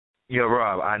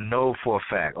Rob, I know for a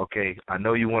fact, okay, I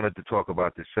know you wanted to talk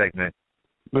about this segment,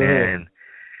 and,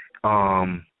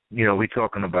 we're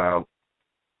talking about,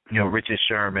 Richard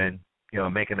Sherman,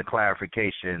 making a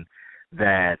clarification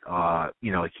that,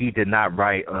 he did not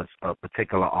write a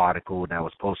particular article that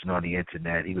was posted on the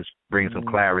internet. He was bringing some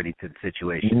clarity to the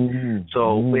situation.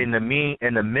 So in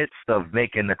the midst of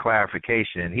making the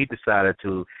clarification, he decided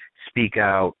to speak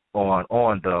out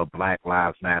on the Black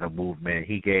Lives Matter movement.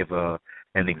 He gave an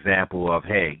example of,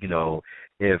 hey,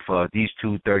 if these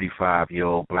two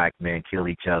 35-year-old black men kill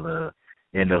each other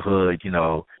in the hood,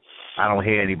 I don't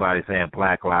hear anybody saying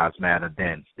Black Lives Matter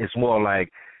then. It's more like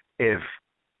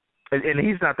and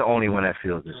he's not the only one that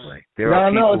feels this way. There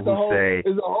are people who say...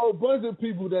 There's a whole bunch of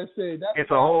people that say that.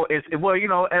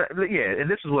 And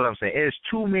this is what I'm saying. There's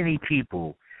too many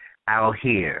people out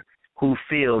here who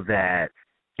feel that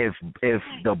if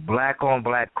the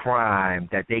black-on-black crime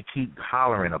that they keep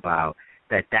hollering about,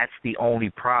 that's the only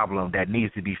problem that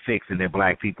needs to be fixed, and then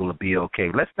black people will be okay.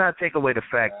 Let's not take away the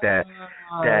fact that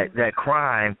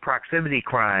crime, proximity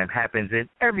crime, happens in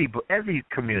every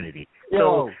community.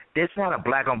 So it's not a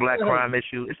black-on-black crime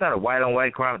issue. It's not a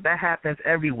white-on-white crime. That happens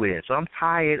everywhere. So I'm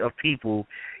tired of people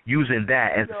using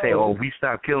that as to say, we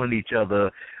stop killing each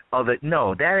other.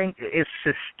 No, that ain't. It's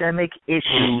systemic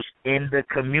issues in the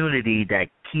community that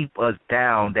keep us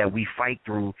down, that we fight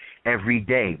through every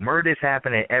day. Murders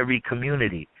happen in every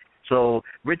community. So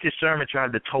Richard Sherman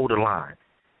tried to toe the line,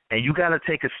 and you got to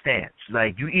take a stance.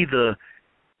 Like, you either,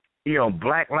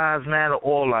 Black Lives Matter,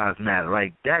 all lives matter.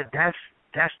 Like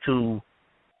that's too.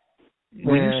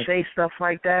 When you say stuff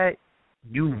like that,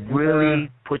 you really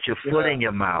put your foot in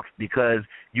your mouth, because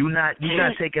you're not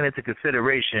taking into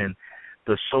consideration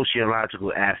the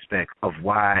sociological aspect of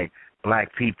why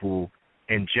black people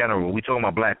in general, we're talking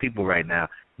about black people right now,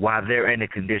 why they're in the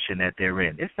condition that they're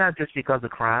in. It's not just because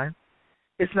of crime.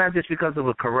 It's not just because of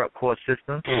a corrupt court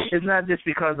system. It's not just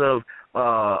because of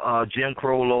Jim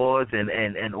Crow laws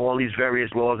and all these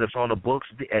various laws that's on the books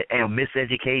and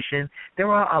miseducation.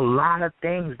 There are a lot of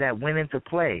things that went into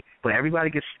play, but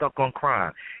everybody gets stuck on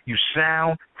crime. You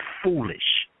sound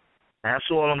foolish. That's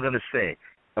all I'm going to say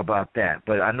about that.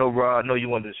 But I know, Rob, you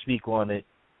wanted to speak on it.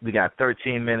 We got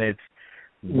 13 minutes.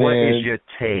 What is your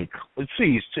take?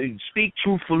 Please, speak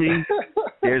truthfully.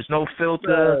 There's no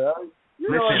filter.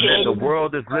 Listen, the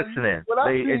world is listening.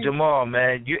 Hey, Jamal,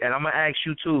 man, and I'm going to ask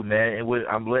you too, man.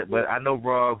 But I know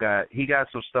Rob got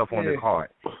some stuff on his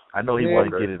heart. I know he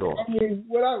wanted to get it off. I mean,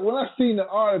 when I seen the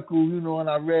article, and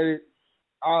I read it,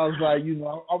 I was like,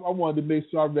 I wanted to make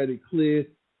sure I read it clear,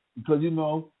 because,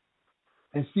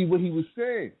 and see what he was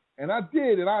saying. And I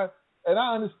did, and I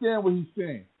understand what he's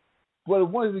saying. But I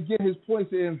wanted to get his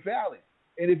points are invalid.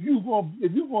 And if you're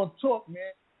gonna talk,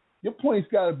 man, your points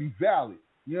gotta be valid.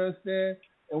 You understand?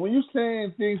 And when you're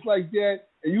saying things like that,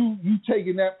 and you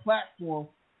taking that platform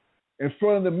in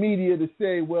front of the media to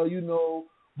say, well,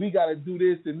 we gotta do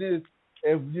this and this,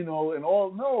 and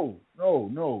all,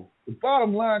 no. The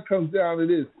bottom line comes down to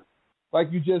this,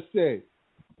 like you just said.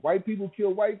 White people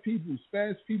kill white people.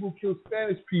 Spanish people kill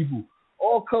Spanish people.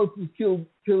 All cultures killing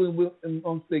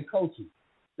amongst their culture.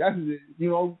 That's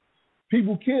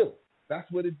people kill.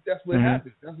 That's what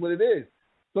happens. That's what it is.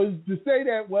 So to say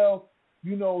that,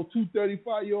 two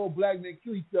 35-year-old black men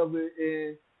kill each other,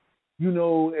 and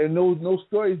and no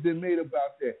stories been made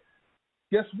about that.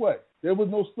 Guess what? There was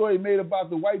no story made about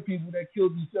the white people that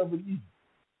killed each other either.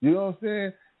 You know what I'm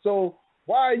saying? So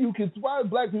why do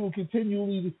black people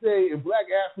continually to say, and black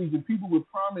athletes and people with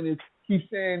prominence keep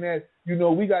saying that,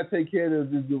 we got to take care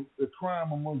of the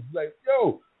crime amongst black.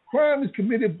 Crime is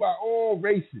committed by all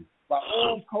races, by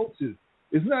all cultures.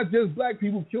 It's not just black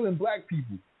people killing black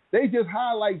people. They just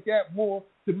highlight that more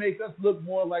to make us look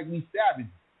more like we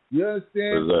savages. You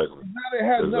understand? Exactly. Now it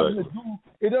has nothing to do.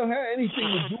 It don't have anything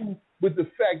to do with the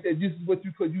fact that this is what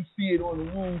because you see it on the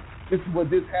news. This is what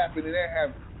this happened and that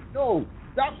happened. No,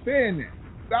 stop saying that.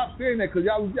 Stop saying that, because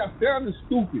y'all sounding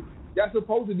stupid. Y'all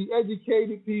supposed to be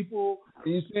educated people,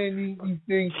 and you're saying these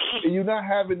things, and you're not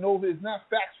having it's not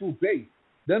factual based.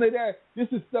 None of that. This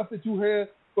is stuff that you hear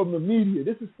from the media.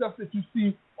 This is stuff that you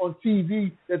see on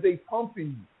TV that they pumping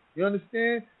you. You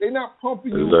understand? They're not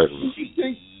pumping you.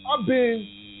 Exactly.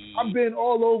 I've been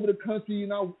all over the country,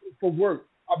 for work.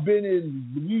 I've been in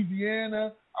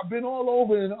Louisiana. I've been all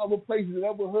over in other places, in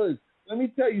other hoods. Let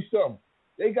me tell you something.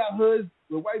 They got hoods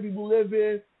where white people live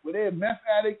in, where they're meth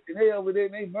addicts, and they over there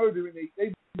and they murdering each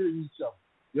other.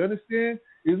 You understand?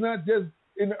 It's not just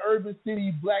in the urban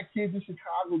city, black kids in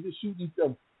Chicago just shooting each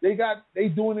other. They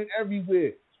doing it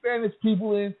everywhere. Spanish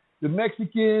people in the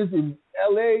Mexicans in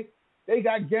LA, they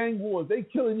got gang wars. They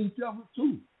killing each other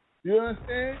too. You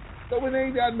understand? So it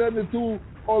ain't got nothing to do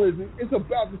all this. It's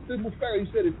about the simple fact. You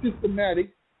said it's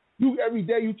systematic. Every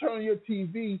day you turn on your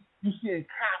TV, you seeing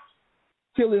cops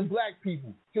killing black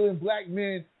people, killing black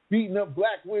men, beating up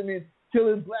black women,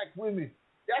 killing black women.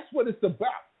 That's what it's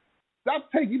about. Stop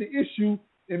taking the issue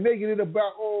and making it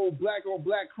about, black on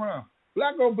black crime.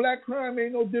 Black on black crime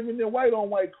ain't no different than white on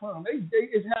white crime.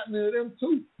 It's happening to them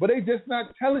too, but they just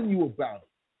not telling you about it.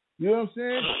 You know what I'm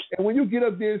saying? And when you get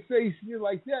up there and say shit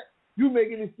like that, you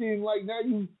making it seem like now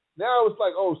it's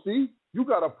like, see, you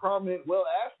got a prominent,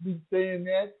 athlete saying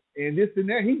that and this and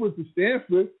that. He went to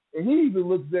Stanford and he even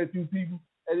looks at you people,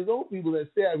 at his own people that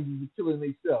savages are killing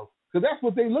themselves. Because that's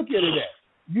what they look at it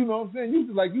as. You know what I'm saying?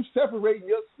 You separating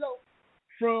yourself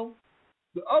from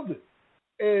the others.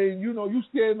 And you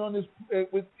stand on this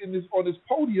on this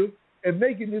podium and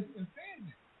making this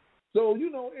insanity. So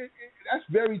that's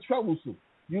very troublesome.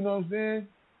 You know what I'm saying?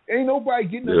 Ain't nobody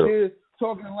getting up there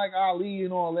talking like Ali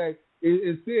and all that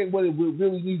and saying what it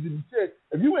really needs to be said.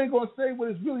 If you ain't gonna say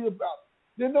what it's really about,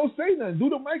 then don't say nothing. Do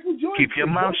the Michael Jordan. Keep your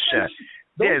mouth shut.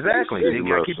 Yeah, exactly. You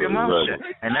gotta keep your mouth shut,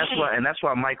 and that's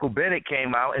why Michael Bennett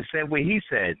came out and said what he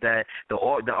said, that the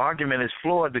argument is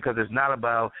flawed because it's not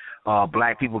about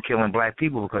black people killing black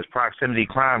people, because proximity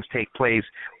crimes take place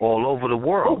all over the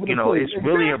world. It's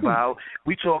really about,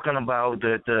 we talking about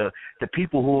the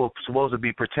people who are supposed to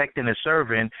be protecting and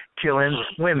serving killing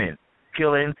women,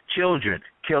 killing children,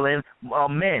 killing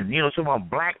men, talking about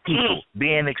black people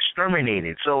being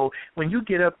exterminated. So when you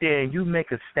get up there and you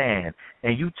make a stand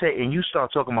and you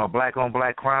start talking about black on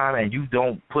black crime and you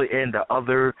don't put in the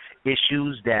other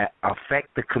issues that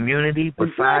affect the community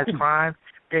besides crime,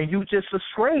 then you just a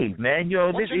slave, man.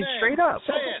 This is straight up.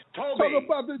 Talk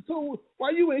about the two.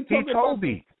 Why you ain't talking about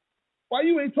Toby? Why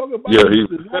you ain't talking about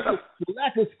the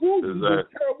lack of schools, the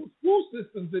terrible school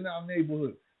systems in our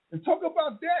neighborhood, and talk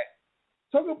about that.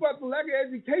 Talk about the lack of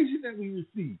education that we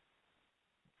receive.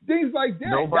 Things like that.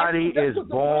 Nobody is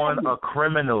born a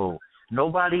criminal.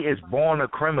 Nobody is born a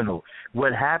criminal.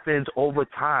 What happens over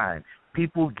time,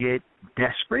 people get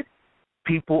desperate.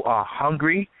 People are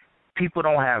hungry. People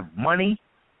don't have money.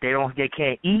 They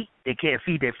can't eat. They can't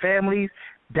feed their families.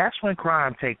 That's when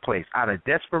crime takes place, out of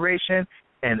desperation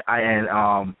and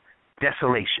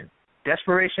desolation.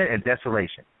 Desperation and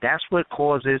desolation. That's what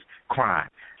causes crime.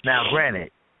 Now,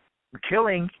 granted,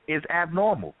 killing is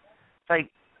abnormal.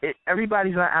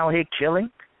 Everybody's not out here killing,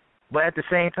 but at the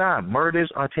same time,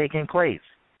 murders are taking place.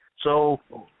 So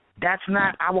that's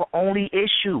not our only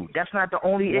issue. That's not the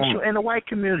only issue in the white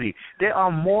community. There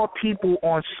are more people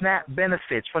on SNAP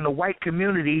benefits from the white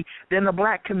community than the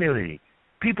black community.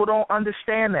 People don't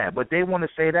understand that, but they want to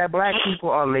say that black people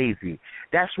are lazy.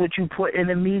 That's what you put in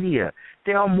the media.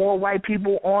 There are more white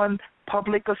people on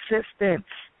public assistance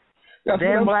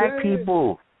than black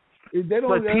people.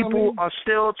 But people are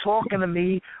still talking to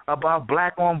me about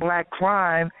black on black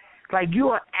crime. Like,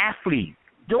 you're an athlete.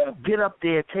 Don't get up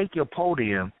there, take your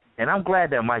podium, and I'm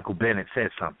glad that Michael Bennett said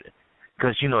something,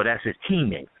 because that's his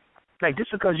teammate. Like,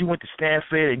 just because you went to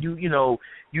Stanford and you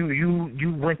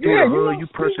went through the hood, you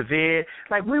persevered.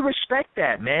 Like, we respect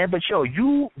that, man. But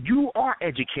you are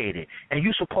educated and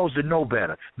you're supposed to know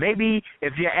better. Maybe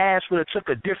if your ass would have took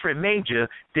a different major,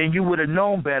 then you would have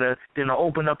known better than to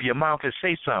open up your mouth and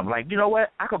say something. Like, you know what?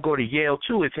 I could go to Yale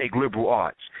too and take liberal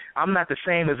arts. I'm not the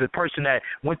same as a person that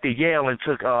went to Yale and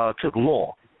took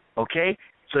law. Okay?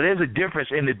 So there's a difference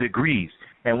in the degrees.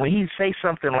 And when he say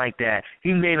something like that,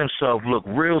 he made himself look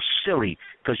real silly,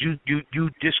 because you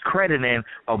discrediting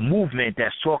a movement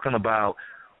that's talking about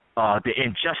the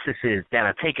injustices that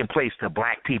are taking place to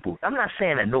black people. I'm not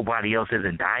saying that nobody else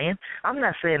isn't dying. I'm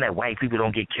not saying that white people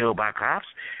don't get killed by cops.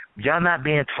 Y'all not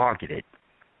being targeted.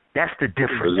 That's the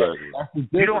difference.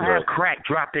 Exactly. You don't have crack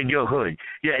dropped in your hood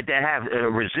that have a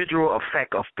residual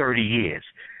effect of 30 years.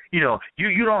 You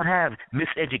don't have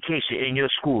miseducation in your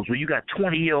schools where you got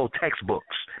 20-year-old textbooks.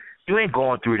 You ain't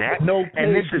going through that.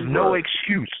 And this is no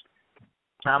excuse.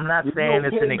 I'm not saying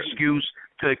it's an excuse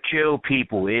to kill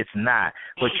people. It's not.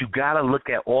 But you got to look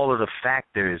at all of the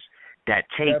factors that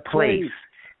take place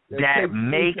that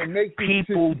make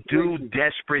people do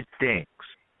desperate things.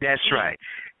 That's right.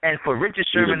 And for Richard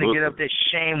Sherman to get up there,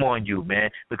 shame on you,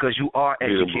 man, because you are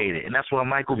educated, and that's why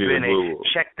Michael Bennett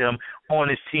checked them on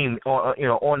his team,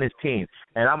 on his team.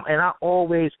 And I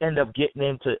always end up getting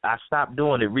into. I stopped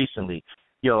doing it recently.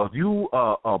 If you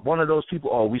are one of those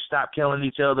people, we stop killing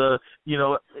each other,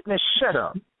 man, shut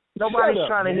up. Nobody's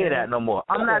trying to hear that no more.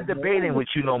 I'm not debating with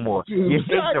you no more. You're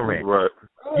ignorant. Right.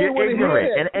 You're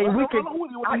ignorant, and we can.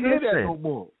 I hear that no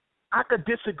more. I could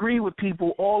disagree with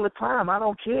people all the time. I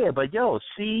don't care. But,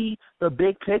 see the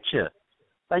big picture.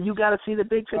 Like, you got to see the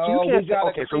big picture. You can't say,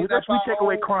 okay, so let's we take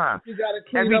away crime.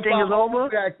 Everything is over?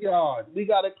 Backyard. We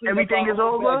got to clean Everything up is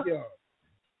over? backyard.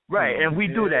 Right, and we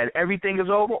do that. Everything is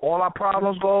over. All our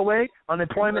problems go away.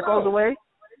 Unemployment goes away.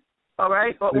 All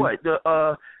right? But what? Does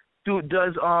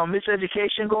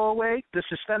miseducation go away? Does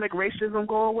systemic racism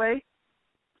go away?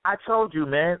 I told you,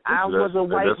 man. I was a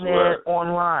white man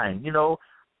online. You know,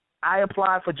 I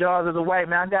applied for jobs as a white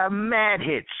man. I got mad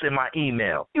hits in my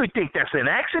email. You think that's an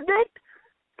accident?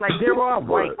 Like, there are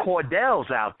white Cordells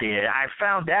out there. I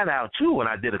found that out, too, when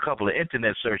I did a couple of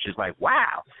internet searches. Like,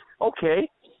 wow, okay.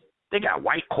 They got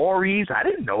white Coreys. I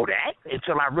didn't know that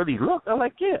until I really looked. I'm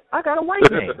like, yeah, I got a white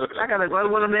name. I got a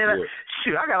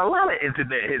lot of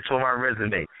internet hits for my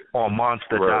resume on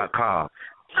monster.com.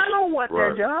 I don't want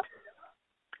that job.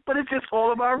 But it's just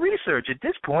all about research at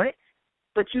this point.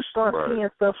 But you start seeing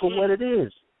stuff for what it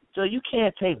is. So you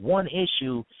can't take one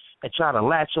issue and try to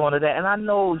latch onto that. And I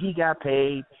know he got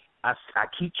paid. I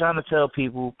keep trying to tell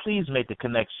people, please make the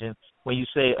connection when you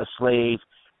say a slave,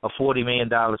 a $40 million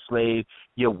slave.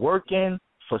 You're working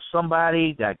for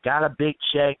somebody that got a big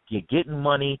check. You're getting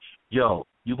money. Yo,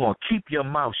 you're going to keep your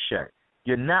mouth shut.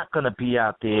 You're not going to be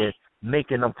out there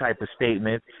making them type of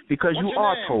statements because you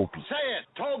are Toby. Say it,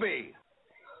 Toby.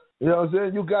 You know what I'm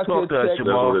saying? You got your check. That's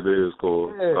what it is,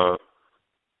 Corey. Yeah.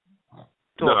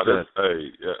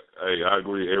 Hey, I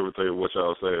agree with everything what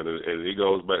y'all saying, and it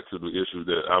goes back to the issue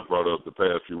that I brought up the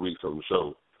past few weeks on the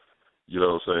show. You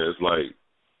know what I'm saying? It's like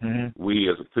we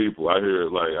as a people, I hear,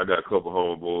 like, I got a couple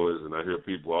homeboys, and I hear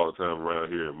people all the time around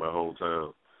here in my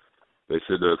hometown. They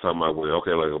sit there talking about, well,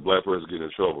 okay, like a black person getting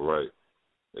in trouble, right?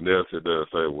 And they'll sit there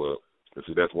and say, well,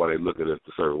 see, that's why they look at us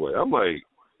a certain way. I'm like,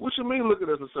 what you mean look at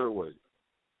us a certain way?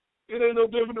 It ain't no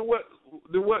different than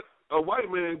what a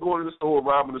white man going to the store,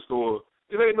 robbing the store.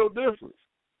 It ain't no difference.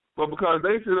 But because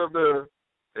they sit up there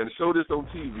and show this on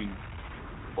TV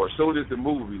or show this in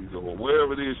movies or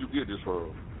wherever it is you get this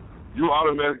from, you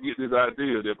automatically get this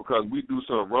idea that because we do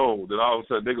something wrong, that all of a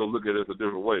sudden they're going to look at us a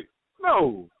different way.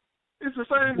 No. It's the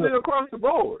same thing across the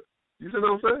board. You see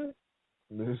what I'm saying?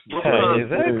 It's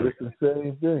the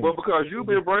same thing. But because you've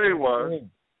been brainwashed,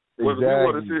 whether you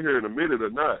want to sit here in a minute or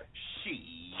not,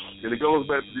 and it goes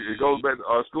back to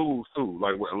our schools too.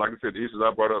 Like I said, the issues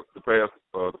I brought up the past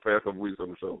couple weeks on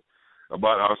the show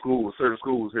about our schools, certain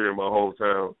schools here in my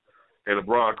hometown and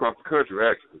abroad across the country.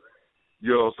 Actually,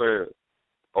 you know what I'm saying?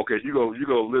 Okay, you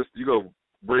go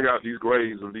bring out these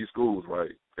grades of these schools,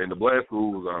 right? And the black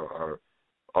schools are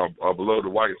below the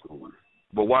white schools.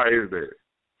 But why is that?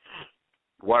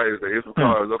 Why is that? It's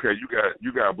because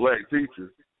you got black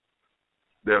teachers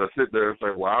that'll sit there and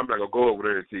say, well, I'm not gonna go over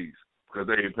there and teach because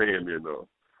they ain't paying me enough.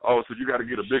 Oh, so you got to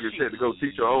get a bigger check to go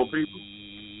teach your own people.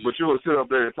 But you will sit up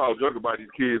there and talk junk about these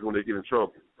kids when they get in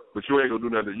trouble. But you ain't gonna do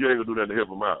nothing. You ain't gonna do nothing to help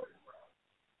them out.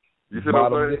 You see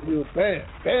what I'm saying?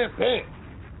 Bam.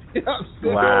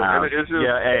 Wow.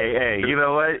 Hey, you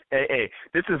know what? Hey,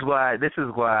 this is why.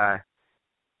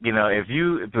 You know, if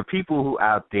the people who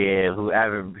out there who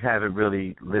haven't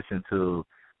really listened to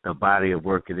the body of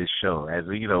work of this show, as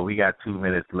we got 2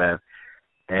 minutes left.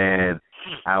 And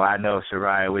I know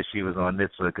Sharia wish she was on this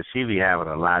one because she be having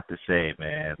a lot to say,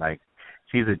 man. Like,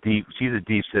 she's a deep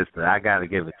sister. I got to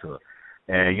give it to her.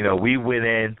 And, we went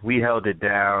in, we held it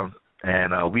down,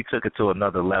 and we took it to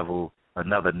another level,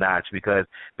 another notch, because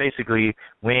basically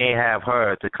we ain't have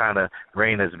her to kind of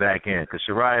rein us back in because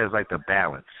Sharia is like the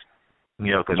balance,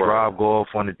 because Rob go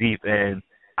off on the deep end,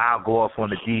 I'll go off on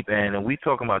the deep end, and we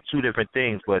talking about two different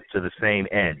things but to the same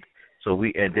end. So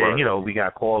we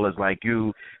got callers like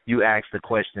you ask the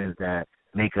questions that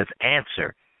make us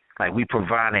answer. Like, we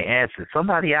provide an answer.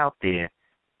 Somebody out there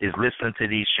is listening to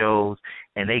these shows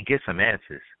and they get some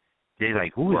answers. They're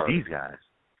like, who is these guys?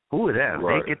 Who are them?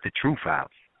 They get the truth out.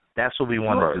 That's what we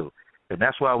want to do. And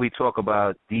that's why we talk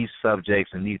about these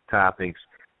subjects and these topics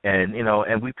and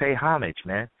we pay homage,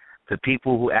 man, to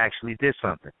people who actually did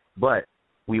something. But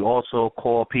we also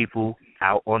call people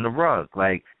out on the rug.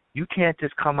 Like, you can't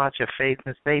just come out your face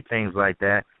and say things like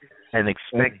that and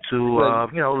expect to,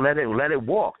 let it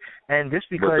walk. And just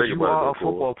because you are a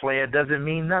football player doesn't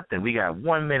mean nothing. We got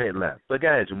 1 minute left. But go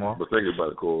ahead, Jamal. But think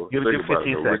about it, Corey. Give it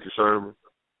 15 seconds.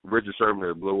 Richard Sherman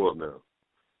has blown up now.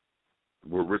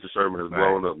 Richard Sherman has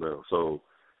blown up now. So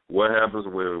what happens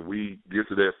when we get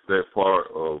to that part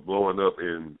of blowing up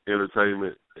in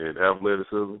entertainment and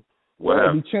athleticism? What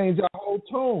happens? We change our whole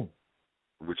tone.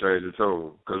 We changed the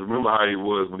tone because remember how he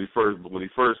was when he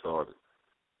first started.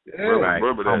 Yeah,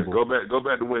 remember that. Go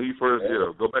back to when he first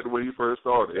Go back to when he first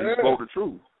started. And he spoke the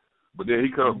truth. But then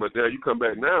you come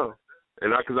back now,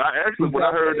 when I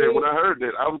heard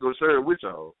that I was gonna share it with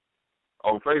y'all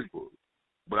on Facebook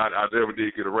but I never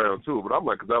did get around to it. But I'm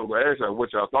like, because I was going to ask y'all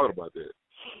what y'all thought about that.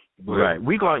 But right.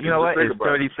 We going. You know what? It's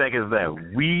 30 seconds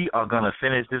left. We are gonna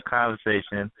finish this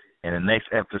conversation in the next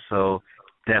episode.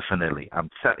 Definitely.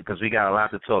 Because we got a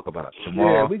lot to talk about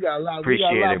tomorrow. Yeah, we got a lot.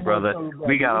 Appreciate it, brother.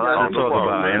 We got a lot to talk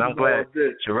about, and I'm glad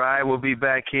Shirai will be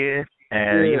back here.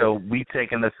 And you know, we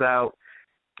taking us out.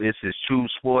 This is Tru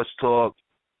Sports Talk.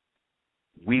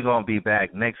 We gonna be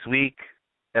back next week,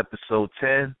 episode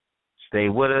 10. Stay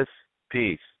with us.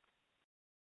 Peace.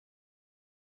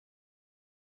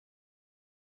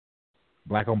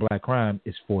 Black on black crime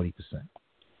is 40%.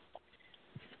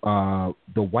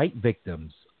 The white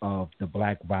victims of the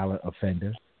black violent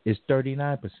offender is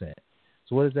 39%.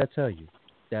 So what does that tell you?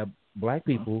 That black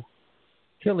people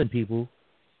killing people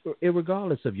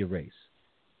irregardless of your race.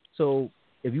 So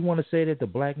if you want to say that the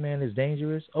black man is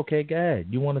dangerous, okay, go ahead.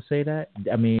 You want to say that?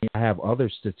 I mean, I have other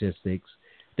statistics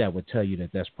that would tell you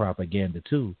that that's propaganda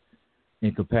too,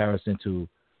 in comparison to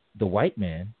the white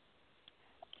man,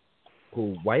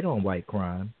 who white on white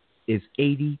crime is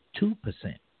 82%.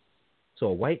 So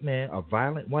a white man, a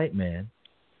violent white man,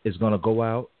 is going to go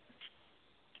out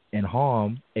and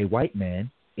harm a white man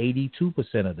 82%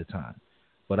 of the time.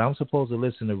 But I'm supposed to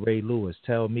listen to Ray Lewis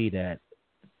tell me that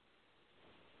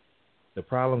the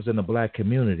problems in the black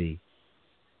community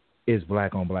is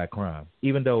black on black crime,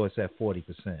 even though it's at 40%.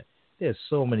 There's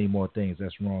so many more things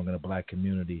that's wrong in the black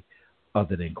community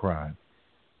other than crime.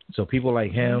 So people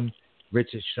like him,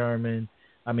 Richard Sherman,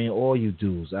 I mean, all you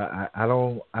dudes, I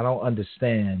don't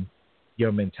understand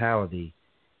your mentality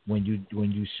when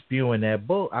you spewing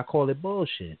that I call it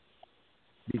bullshit,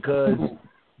 because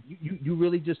you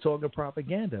really just talking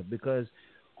propaganda, because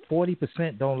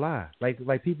 40% don't lie.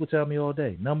 Like people tell me all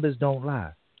day, numbers don't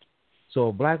lie.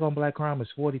 So black on black crime is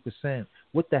 40%.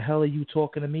 What the hell are you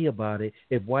talking to me about it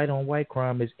if white on white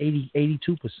crime is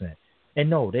 82%? And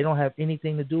no, they don't have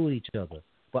anything to do with each other.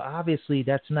 But obviously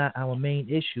that's not our main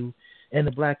issue in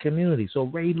the black community. So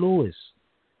Ray Lewis,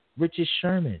 Richard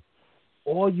Sherman,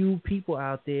 all you people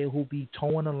out there who be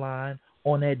towing the line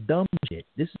on that dumb shit,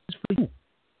 this is for you.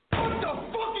 What the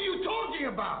fuck are you talking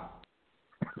about?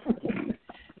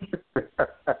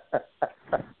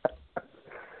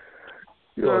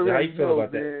 How you feel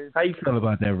about that? How you feel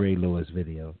about that Ray Lewis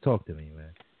video? Talk to me,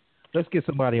 man. Let's get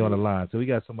somebody on the line. So we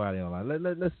got somebody on the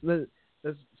line. Let's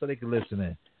so they can listen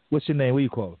in. What's your name? Where you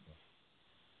calling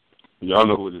from? Y'all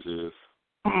know who this is.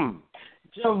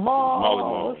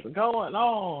 Jamal, what's going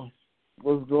on?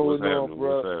 What's going on,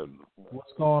 bro?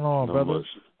 What's going on, brother? Much.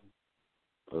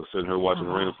 I was sitting here watching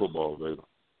random football, baby.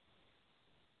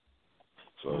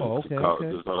 So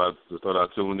just thought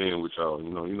I'd tune in with y'all. You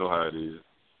know how it is.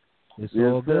 It's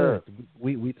all good.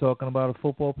 We talking about a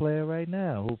football player right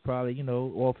now who probably,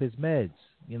 off his meds.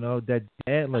 That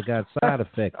antler got side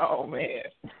effects. Oh, man.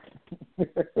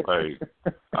 Hey,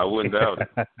 I wouldn't doubt it.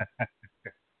 I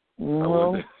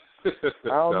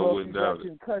don't know if he got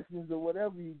concussions or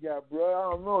whatever he got, bro.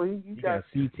 I don't know. He got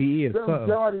CTE or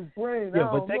something. Out his brain. Yeah,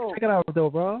 but check it out though,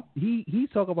 bro. He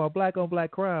talking about black on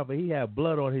black crime, but he had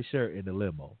blood on his shirt in the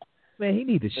limo. Man, he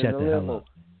need to shut the hell up.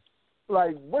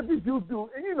 Like, what did you do?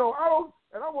 And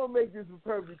I want to make this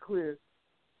perfectly clear.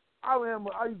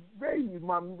 Ray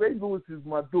Lewis is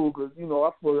my dude, because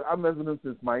I mess with him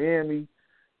since Miami,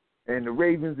 and the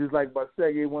Ravens is like my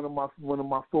second one of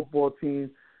my football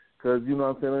teams. Because, you know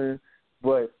what I'm saying?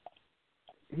 But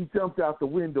he jumped out the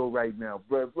window right now,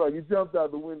 bro. You jumped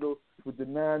out the window with the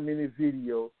 9-minute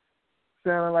video,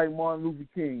 sounding like Martin Luther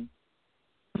King.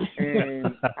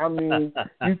 And, I mean,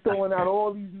 you throwing out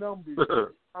all these numbers.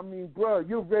 I mean, bro,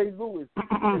 you're Ray Lewis.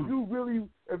 If you really,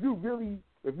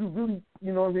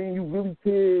 you know what I'm saying, you really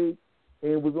cared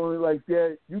and was only like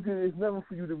that, it's nothing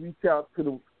for you to reach out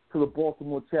to the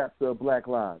Baltimore chapter of Black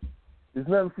Lives. There's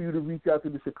nothing for you to reach out to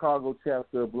the Chicago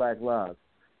chapter of Black Lives.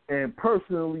 And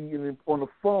personally, on the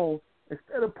phone,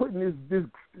 instead of putting this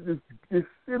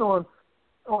shit on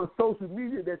social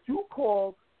media that you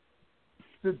call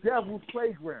the devil's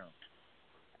playground.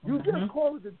 You just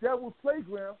call it the devil's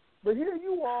playground, but here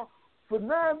you are for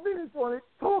 9 minutes on it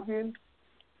talking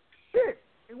shit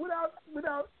and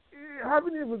without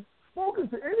having even spoken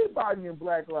to anybody in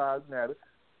Black Lives Matter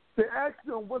to ask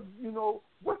them what's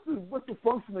the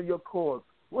function of your cause,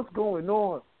 what's going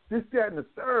on, this, that, and the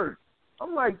third.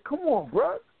 I'm like, come on,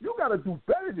 bro, you got to do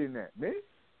better than that, man.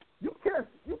 You can't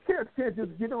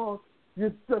just get on,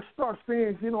 just start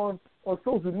saying shit on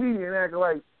social media and act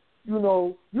like, you're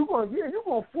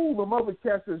gonna fool them other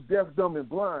cats that's deaf, dumb, and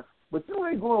blind, but you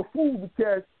ain't gonna fool the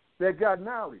cats that got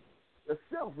knowledge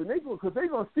itself, and because they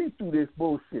gonna see through this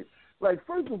bullshit. Like,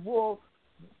 first of all,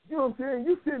 you know what I'm saying?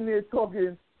 You sitting there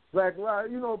talking Black lives.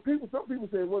 You know, some people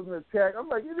say it wasn't an attack. I'm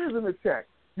like, it is an attack.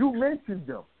 You mentioned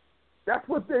them. That's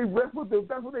what they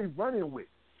running with.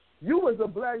 You as a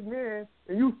black man,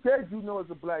 and you said you know as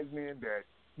a black man that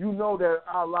you know that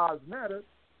our lives matter.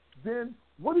 Then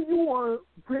what do you want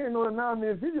playing on a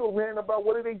 9-minute video ranting about?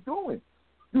 What are they doing?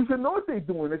 You should know what they're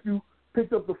doing. If you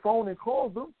picked up the phone and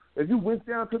called them, if you went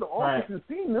down to the office and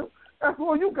seen them, that's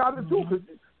all you got to do. Because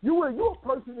you're a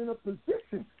person in a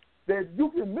position that you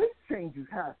can make changes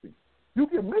happen. You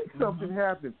can make something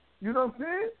happen. You know what I'm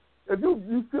saying? If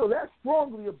you feel that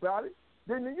strongly about it,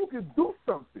 then you can do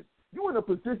something. You're in a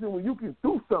position where you can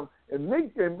do something and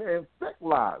make and affect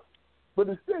lives. But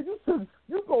instead,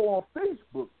 you go on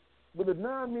Facebook with a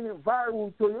 9-minute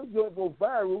viral, so you're going to go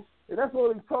viral, and that's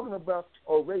all they're talking about.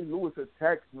 Oh, Ray Lewis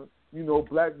attacks, you know,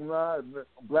 Black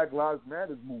Lives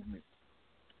Matter movement.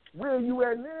 Where are you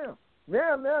at now?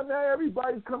 Now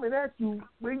everybody's coming at you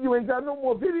when you ain't got no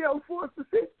more videos for us to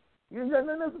see. You ain't got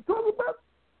nothing else to talk about.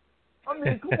 I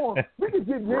mean, come on. We can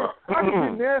get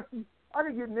nasty. I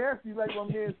can get nasty like my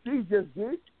man C just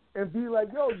did and be like,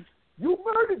 yo, you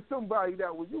murdered somebody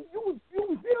that was you was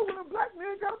there when a black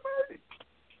man got murdered.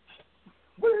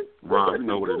 Rob, you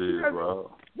know what it is,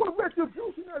 Rob. What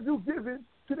retribution are you giving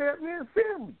to that man's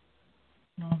family?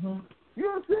 Mm-hmm. You know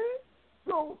what I'm saying?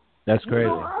 So that's crazy.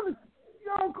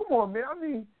 Come on, man. I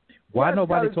mean, why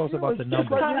nobody talks about the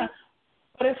numbers?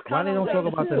 But it's why they don't talk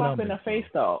about the numbers? In the face,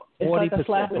 though. It's 40%. like a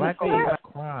slap in the face. Black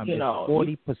crime is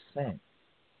 40%.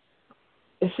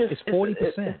 It's just it's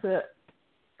 40%.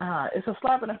 It's a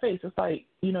slap in the face. It's like,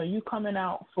 you know, you coming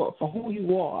out for who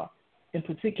you are in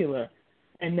particular,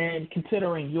 and then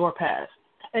considering your past.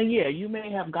 And yeah, you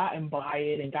may have gotten by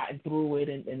it and gotten through it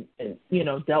and you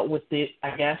know, dealt with it,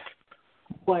 I guess.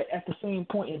 But at the same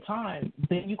point in time,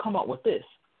 then you come up with this.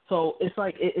 So it's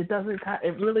like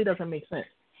it really doesn't make sense.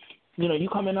 You know, you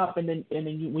coming up and then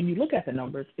when you look at the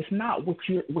numbers, it's not what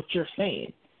you're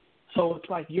saying. So it's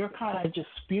like you're kind of just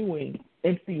spewing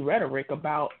empty rhetoric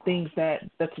about things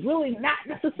that's really not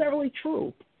necessarily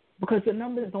true because the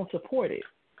numbers don't support it.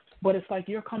 But it's like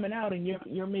you're coming out and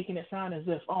you're making it sound as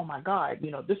if, oh my God,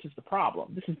 you know, this is the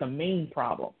problem. This is the main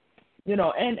problem. You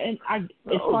know,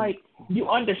 it's like you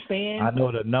understand. I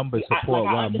know the numbers support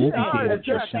why movie theaters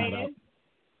just shut up.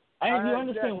 And you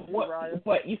understand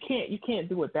but you can't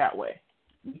do it that way.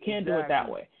 You can't do it that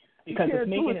way. Because it's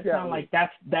making it sound like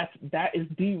that is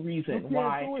the reason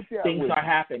why things are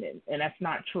happening, and that's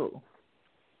not true.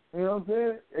 You know what I'm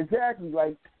saying? Exactly.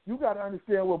 Like, you got to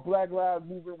understand what Black Lives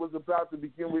Movement was about to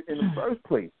begin with in the first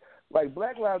place. Like,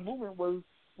 Black Lives Movement was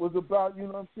about, you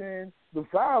know what I'm saying, the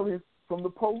violence from the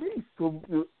police, from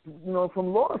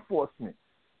law enforcement.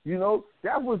 You know,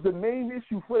 that was the main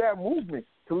issue for that movement,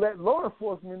 to let law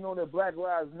enforcement know that Black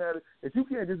Lives Matter, that you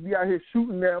can't just be out here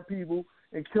shooting down people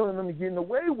and killing them and getting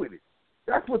away with it.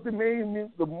 That's what the main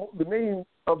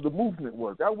of the movement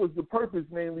was. That was the purpose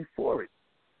mainly for it.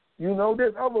 You know,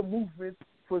 there's other movements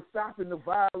for stopping the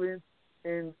violence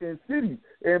in cities,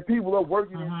 and people are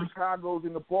working in Chicago's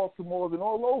and the Baltimore's and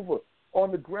all over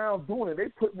on the ground doing it. They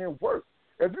putting in work.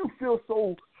 If you feel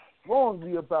so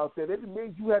strongly about that, it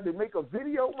made you had to make a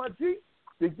video, my G,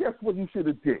 then guess what you should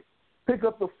have did? Pick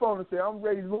up the phone and say, I'm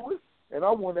Ray Lewis, and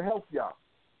I want to help y'all.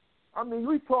 I mean,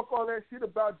 we talk all that shit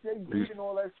about Jay-Z and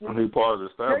all that shit. He's part of the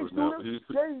establishment.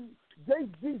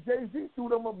 Jay-Z threw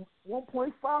them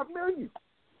 $1.5 million.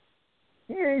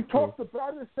 He ain't talked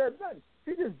about it and said nothing.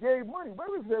 He just gave money.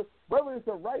 Whether it's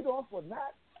a write-off or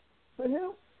not for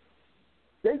him,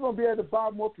 they're going to be able to buy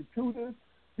more computers,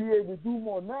 be able to do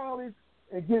more knowledge,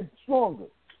 and get stronger.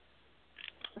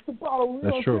 That's about it.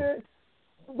 That's true.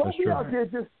 Don't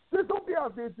be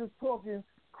out there just talking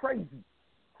crazy,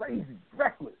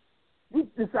 reckless. You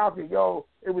just out there, yo,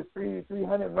 it was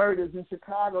 300 murders in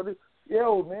Chicago.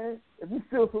 Yo, man, if you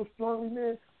feel so strongly,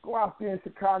 man, go out there in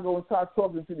Chicago and start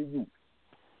talking to the youth.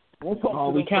 We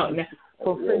count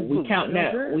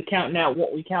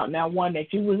now one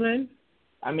that you was in.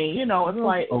 I mean, you know, it's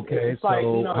like okay. It's so like,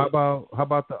 you know, how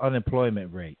about the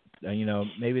unemployment rate? You know,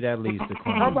 maybe that leads to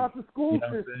crime. How about the school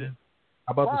system?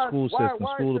 How about the school system,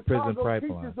 school to prison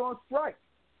pipeline?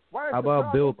 How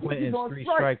about Bill Clinton's 3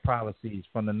 strike policies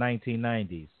from the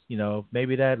 1990s? You know,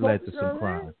 maybe that led to some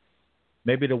crime.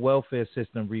 Maybe the welfare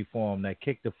system reform that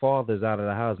kicked the fathers out of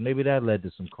the house, maybe that led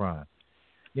to some crime.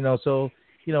 You know, so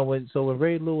you know when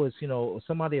Ray Lewis, you know,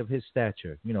 somebody of his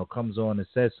stature, you know, comes on and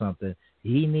says something,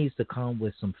 he needs to come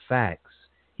with some facts.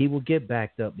 He will get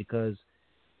backed up because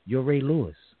you're Ray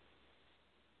Lewis.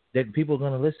 That people are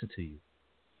going to listen to you.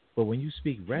 But when you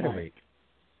speak rhetoric,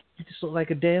 you just look like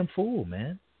a damn fool,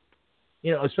 man.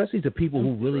 You know, especially to people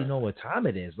who really know what time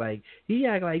it is. Like, he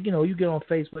act like, you know, you get on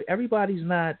Facebook, everybody's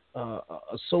not a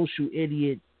social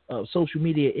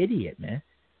media idiot, man.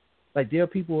 Like, there are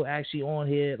people actually on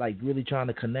here, like, really trying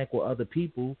to connect with other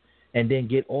people and then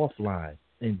get offline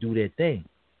and do their thing.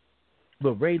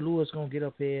 But Ray Lewis going to get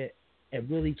up here and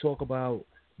really talk about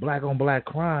black on black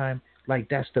crime like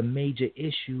that's the major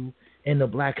issue in the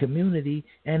black community,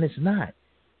 and it's not.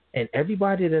 And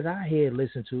everybody that I hear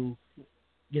listen to,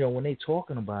 you know, when they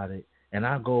talking about it, and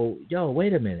I go, yo,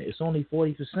 wait a minute, it's only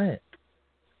 40%.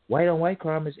 White on white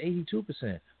crime is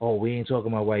 82%. Oh, we ain't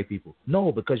talking about white people.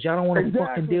 No, because y'all don't want to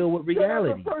fucking deal with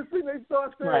reality. That's the first thing they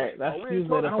start saying. Right, that's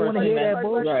usually I don't want to hear that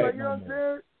bullshit. Like, you know what I'm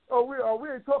saying? Oh, we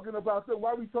ain't talking about them.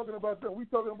 Why are we talking about them? We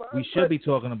talking about. We should be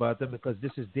talking about them because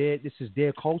this is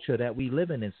their culture that we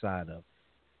living inside of.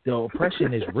 The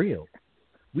oppression is real.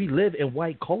 We live in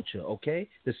white culture, okay?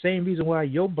 The same reason why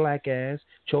your black ass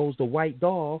chose the white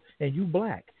doll and you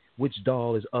black. Which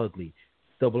doll is ugly?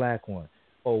 The black one.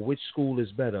 Or which school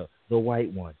is better? The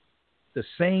white one. The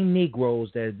same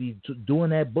Negroes that be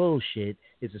doing that bullshit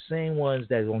is the same ones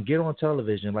that are going to get on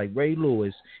television like Ray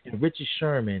Lewis and Richard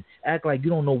Sherman, act like you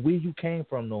don't know where you came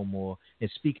from no more and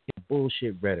speak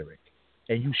bullshit rhetoric.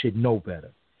 And you should know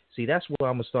better. See, that's where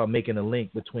I'm going to start making a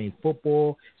link between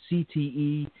football,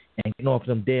 CTE, and getting off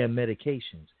them damn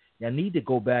medications. I need to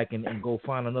go back and go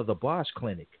find another Bosch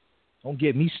clinic. Don't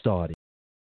get me started.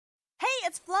 Hey,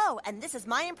 it's Flo, and this is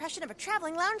my impression of a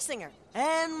traveling lounge singer.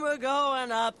 And we're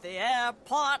going up the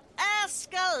airport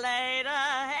escalator.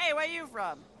 Hey, where you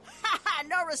from?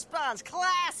 No response.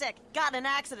 Classic. Got in an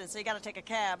accident, so you gotta take a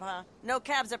cab, huh? No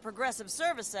cabs at Progressive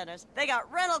Service Centers. They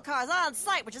got rental cars on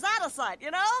site, which is out of sight, you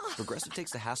know? Progressive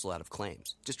takes the hassle out of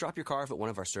claims. Just drop your car off at one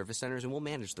of our service centers and we'll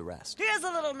manage the rest. Here's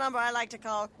a little number I like to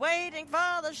call Waiting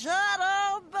for the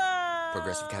Shuttle Bus.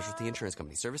 Progressive Casualty Insurance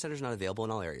Company. Service centers not available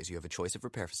in all areas. You have a choice of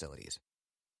repair facilities.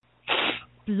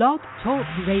 Blog Talk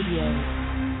Radio.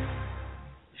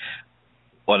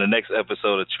 On the next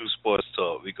episode of Tru Sports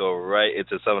Talk, we go right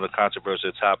into some of the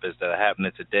controversial topics that are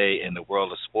happening today in the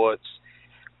world of sports.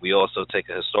 We also take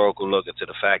a historical look into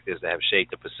the factors that have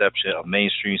shaped the perception of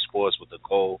mainstream sports with the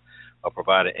goal of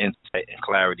providing insight and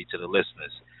clarity to the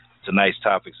listeners. Tonight's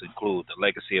topics include the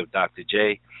legacy of Dr.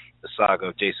 J, the saga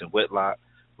of Jason Whitlock,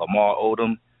 Lamar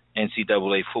Odom,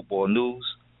 NCAA football news,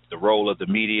 the role of the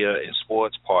media in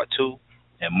sports, part 2,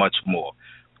 and much more.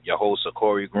 Your hosts are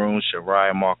Corey Grooms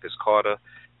Sharia Marcus-Carter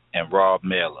and Rob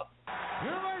Maylor.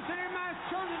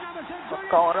 What's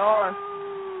going on?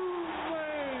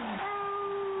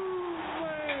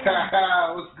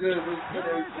 What's good?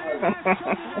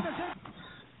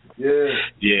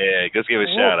 Yeah, let's give a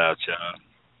shout out, y'all.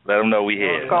 Let them know we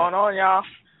here. What's going on, y'all?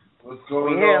 What's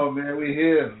going on, man? We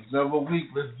here. Another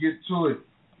week. Let's get to it.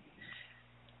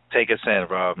 Take us in,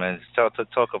 Rob, man. Talk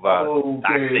about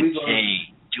Dr.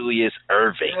 J. Julius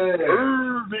Erving. Yeah.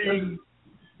 Erving.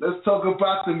 Let's talk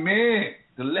about the man,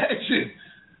 the legend,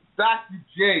 Dr.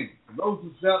 J.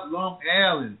 Roosevelt, Long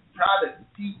Island, product,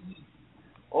 TV,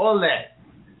 all that.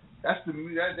 That's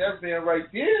that man right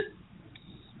there.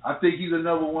 I think he's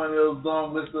another one of those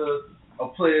long list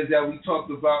of players that we talked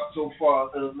about so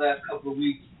far in the last couple of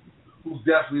weeks, who's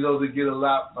definitely those that get a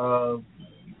lot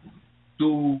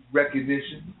due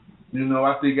recognition. You know,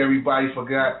 I think everybody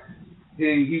forgot.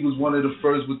 He was one of the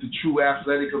first with the true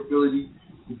athletic ability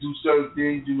to do certain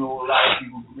things. You know, a lot of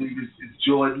people believe it's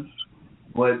Jordan.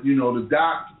 But, you know, the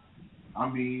Doc, I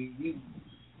mean,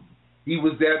 he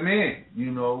was that man.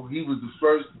 You know, he was the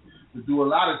first to do a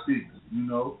lot of things, you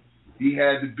know. He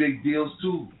had the big deals,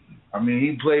 too. I mean,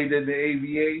 he played in the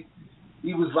ABA.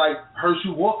 He was like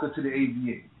Herschel Walker to the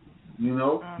ABA, you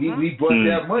know. He brought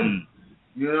that money.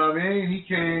 You know what I mean? He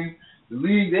came, the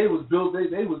league, they was built,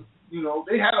 they was, you know,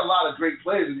 they had a lot of great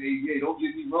players in the ABA. Don't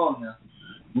get me wrong now.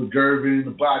 With Erving,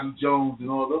 the Bobby Jones, and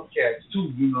all those cats,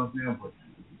 too, you know what I'm saying? But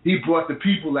he brought the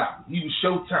people out. He was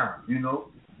Showtime, you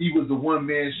know. He was the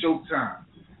one-man Showtime.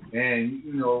 And,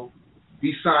 you know,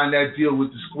 he signed that deal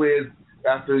with the Squares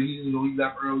after, he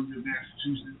left early in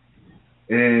Massachusetts.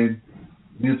 And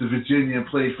went to Virginia and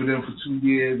played for them for 2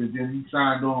 years. And then he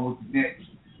signed on with the Nets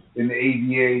in the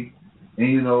ABA.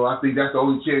 And, you know, I think that's the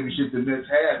only championship the Nets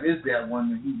have is that one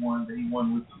that he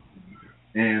won with them.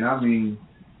 And, I mean,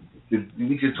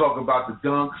 we can talk about the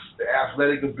dunks, the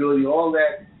athletic ability, all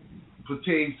that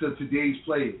pertains to today's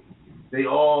players. They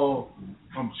all,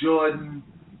 from Jordan,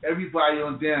 everybody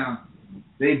on down,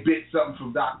 they bit something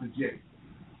from Dr. J.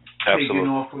 Absolutely. Taking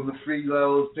off from the free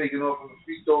throws, taking off from the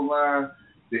free throw line,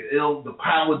 the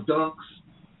power dunks,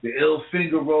 the ill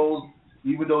finger rolls.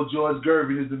 Even though George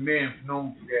Gervin is the man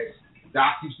known for that,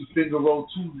 Doc used to finger roll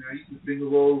too. Now he used to finger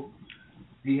roll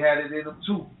he had it in him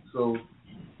too. So,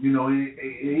 you know,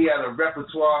 he had a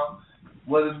repertoire.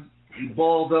 Wasn't he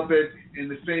balled up in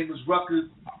the famous Rutgers,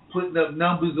 putting up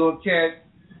numbers on cats.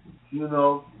 You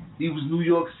know, he was New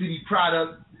York City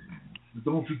product.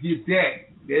 Don't forget that.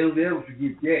 They'll never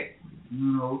forget that.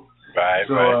 You know. Right.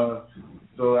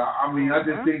 So I mean, I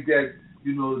just think that,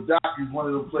 you know, Doc is one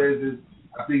of the players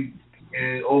that I think,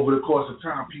 and over the course of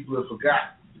time, people have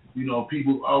forgotten. You know,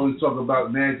 people always talk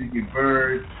about Magic and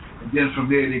Bird, and then from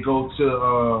there they go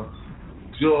to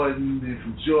Jordan, and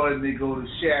from Jordan they go to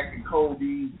Shaq and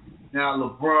Kobe, now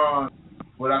LeBron.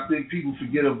 But I think people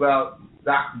forget about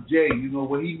Dr. J, you know,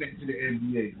 what he meant to the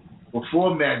NBA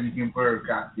before Magic and Bird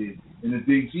got there, and the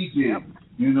things he did. Yep.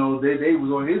 You know, they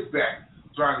was on his back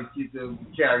trying to get them to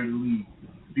carry the lead.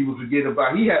 People forget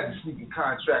about he had the sneaker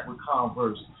contract with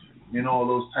Converse and all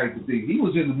those type of things. He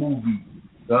was in the movie.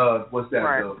 What's that?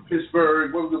 Right.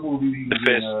 Pittsburgh. What was the movie he was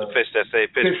in? The fish that say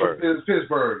Pittsburgh.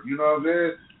 Pittsburgh. You know what I'm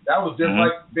saying? That was just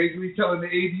like basically telling the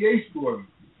ABA story.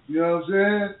 You know what I'm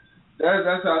saying?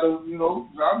 That's how the, you know.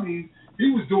 I mean,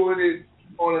 he was doing it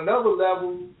on another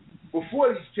level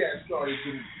before these cats started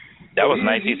doing it. That was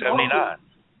 1979.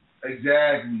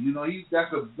 Exactly. You know,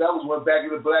 that was what back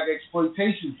in the black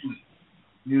exploitation fleet.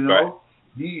 You know,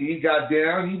 right. He got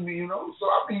down. You know, so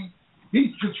I mean.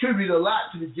 He contributed a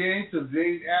lot to the game, to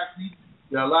today's athletes.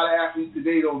 There are a lot of athletes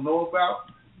today don't know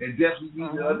about and definitely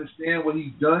need to understand what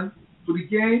he's done for the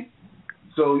game.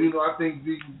 So, you know, I think,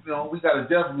 we got to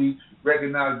definitely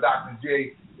recognize Dr.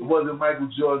 J. It wasn't Michael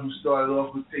Jordan who started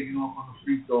off with taking off on the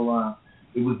free throw line.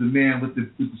 It was the man with the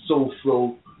soul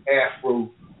flow, afro.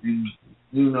 And,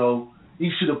 you know, he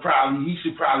should probably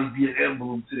be an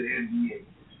emblem to the NBA.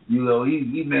 You know,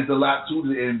 he meant a lot to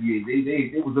the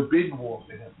NBA. It was a bidding war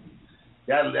for him.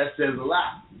 That says a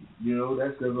lot, you know.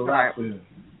 That says a lot for him.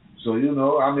 So, you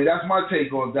know, I mean, that's my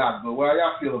take on Doc. But how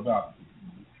y'all feel about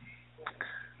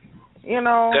it? You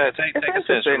know, it's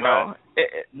interesting, though.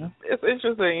 It's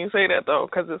interesting you say that, though,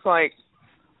 because it's like,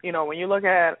 you know, when you look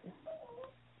at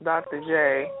Dr.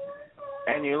 J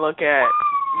and you look at,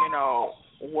 you know,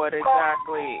 what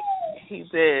exactly he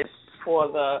did for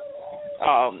the,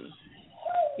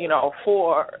 you know,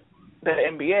 for the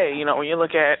NBA, you know, when you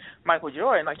look at Michael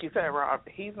Jordan, like you said, Rob,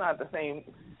 he's not the same.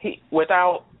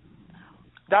 Without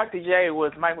Dr. J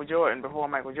was Michael Jordan before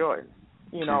Michael Jordan,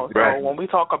 you know. So when we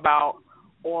talk about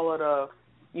all of the,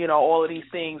 you know, all of these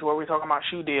things where we're talking about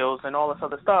shoe deals and all this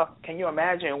other stuff, can you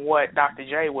imagine what Dr.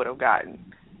 J would have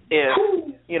gotten if,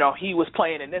 you know, he was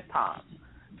playing in this time?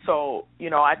 So, you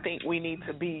know, I think we need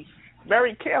to be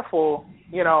very careful,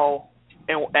 you know,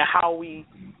 and how we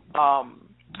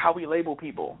label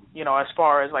people, you know, as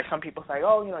far as like some people say,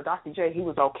 oh, you know, Dr. J, he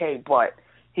was okay, but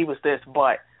he was this,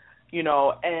 but, you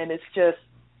know, and it's just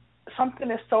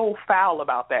something is so foul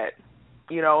about that,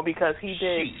 you know, because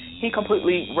he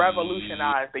completely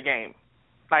revolutionized the game.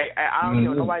 Like, I don't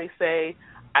hear nobody say,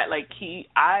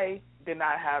 I did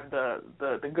not have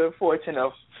the good fortune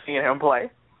of seeing him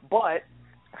play, but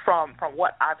from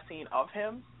what I've seen of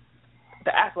him,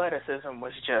 the athleticism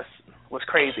was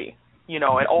crazy, you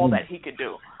know, and all that he could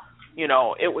do. You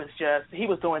know, it was just, he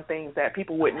was doing things that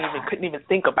people couldn't even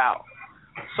think about.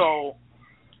 So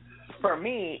for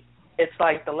me, it's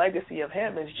like the legacy of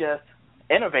him is just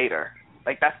innovator.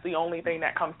 Like, that's the only thing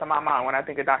that comes to my mind when I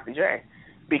think of Dr. J,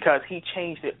 because he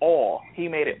changed it all. He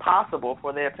made it possible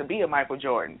for there to be a Michael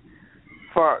Jordan.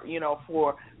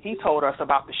 He told us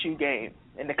about the shoe game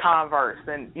and the Converse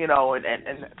and, you know, and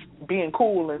being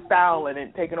cool and styling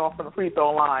and taking off from the free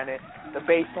throw line and the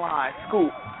baseline,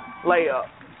 scoop, layup.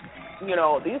 You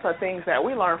know, these are things that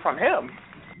we learned from him.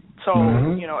 So,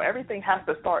 you know, everything has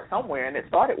to start somewhere, and it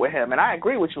started with him. And I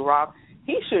agree with you, Rob.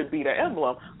 He should be the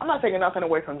emblem. I'm not taking nothing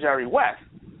away from Jerry West,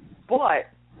 but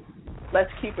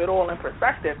let's keep it all in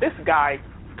perspective. This guy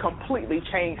completely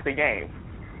changed the game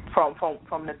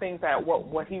from the things that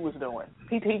what he was doing.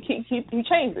 He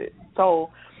changed it. So,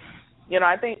 you know,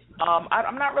 I think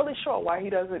I'm not really sure why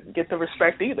he doesn't get the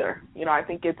respect either. You know, I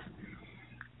think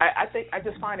I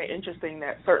just find it interesting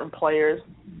that certain players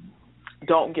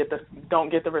don't get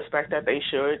the respect that they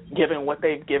should, given what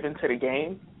they've given to the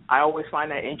game. I always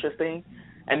find that interesting.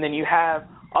 And then you have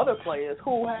other players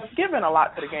who have given a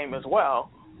lot to the game as well,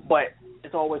 but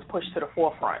it's always pushed to the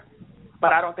forefront.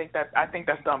 But I think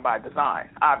that's done by design,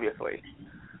 obviously.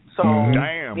 So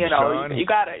you know, you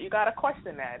gotta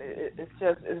question that.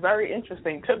 It's very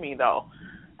interesting to me though,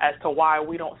 as to why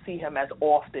we don't see him as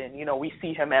often. You know, we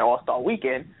see him at All-Star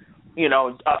Weekend, you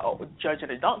know, judging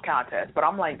a dunk contest. But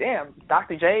I'm like, damn,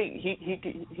 Dr. J,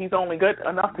 he's only good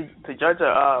enough to judge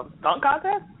a dunk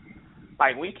contest?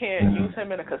 Like, we can't use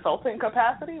him in a consulting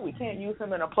capacity. We can't use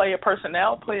him in a player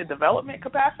personnel, player development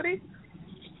capacity.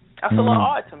 That's a little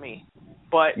odd to me.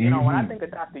 But, you know, when I think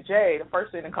of Dr. J, the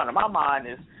first thing that comes to my mind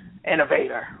is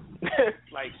innovator.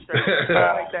 Like, straight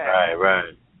like that.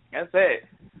 Right. That's it.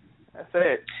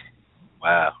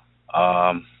 Wow.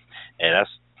 That's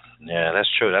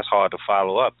true. That's hard to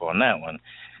follow up on that one.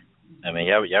 I mean,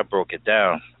 y'all broke it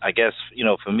down. I guess, you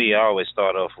know, for me, I always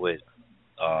start off with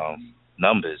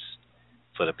numbers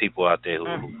for the people out there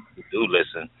who do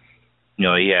listen. You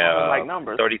know, he had like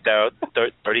numbers.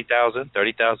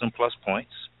 30,000 plus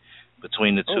points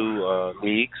between the two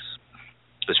leagues.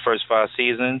 His first 5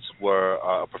 seasons were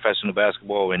professional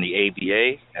basketball in the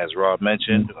ABA, as Rob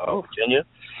mentioned, Virginia.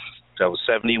 That was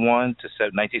 1971 to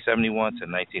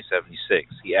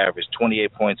 1976. He averaged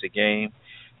 28 points a game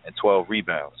and 12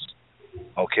 rebounds.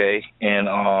 Okay, and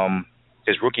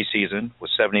his rookie season was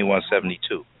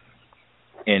 71-72.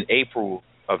 In April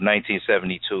of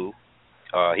 1972,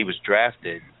 he was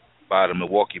drafted by the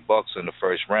Milwaukee Bucks in the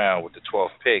first round with the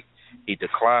 12th pick. He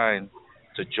declined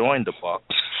to join the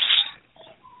Bucks,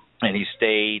 and he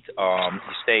stayed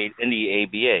in the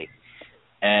ABA.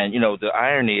 And, you know, the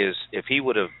irony is, if he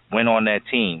would have went on that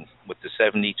team with the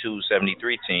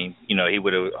 72-73 team, you know, he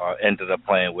would have ended up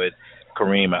playing with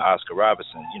Kareem and Oscar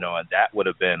Robertson, you know, and that would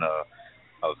have been a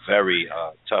very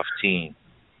tough team,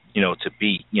 you know, to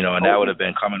beat, you know, and that would have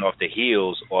been coming off the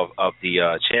heels of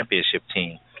the championship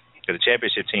team. Because the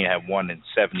championship team had won in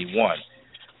 71,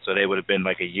 so they would have been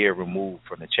like a year removed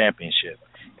from the championship.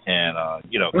 And,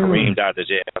 you know, Kareem, Dr.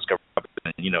 J, Oscar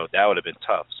Robertson, you know, that would have been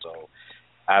tough. So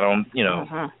I don't, you know,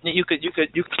 you could,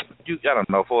 I don't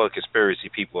know, for all the conspiracy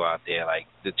people out there, like,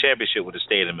 the championship would have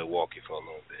stayed in Milwaukee for a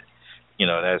little bit. You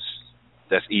know,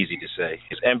 that's easy to say.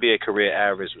 His NBA career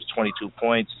average was 22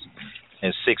 points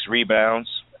and 6 rebounds.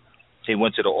 He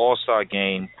went to the All-Star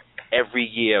game every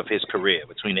year of his career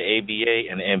between the ABA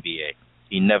and the NBA.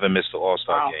 He never missed the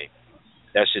All-Star game.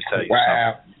 That should tell you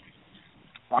something.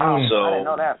 Wow, so, I didn't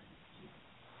know that.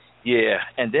 Yeah,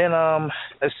 and then,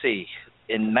 let's see,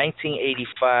 in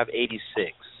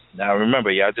 1985-86, now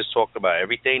remember, y'all just talked about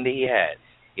everything that he had.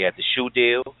 He had the shoe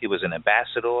deal. He was an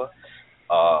ambassador.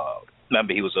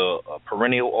 Remember, he was a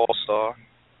perennial all-star.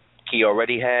 He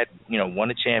already had, you know, won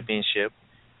a championship.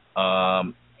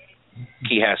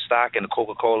 He had stock in the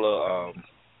Coca-Cola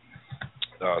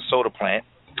soda plant.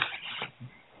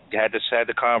 He had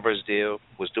the Converse deal,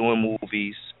 was doing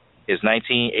movies. His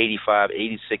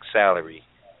 1985-86 salary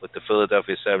with the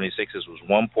Philadelphia 76ers was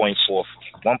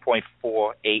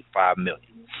 $1.485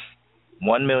 million.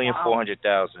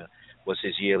 $1,400,000 was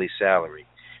his yearly salary.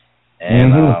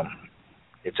 And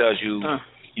it tells you,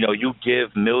 you know, you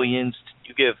give millions,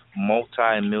 you give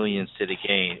multi-millions to the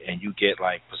game, and you get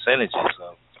like percentages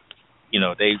of, you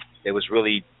know, they was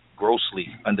really grossly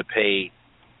underpaid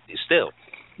still,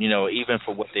 you know, even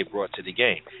for what they brought to the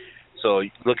game. So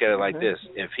look at it like this: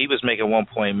 if he was making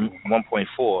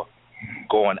 1.4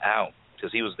 going out,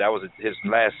 because his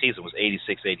last season was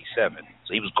 86-87,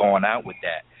 so he was going out with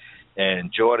that,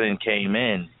 and Jordan came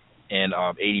in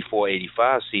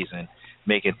 84-85 season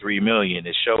making $3 million.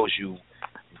 It shows you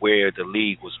where the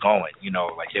league was going. You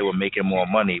know, like they were making more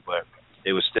money, but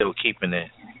they were still keeping it,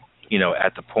 you know,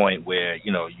 at the point where,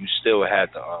 you know, you still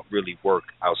had to really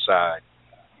work outside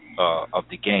of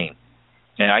the game.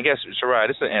 And I guess, Sarai,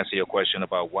 this will answer your question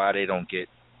about why they don't get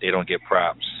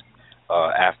props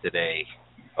after they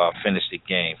finish the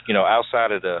game. You know,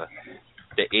 outside of the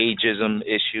ageism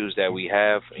issues that we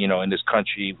have, you know, in this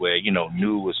country where, you know,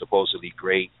 new is supposedly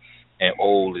great and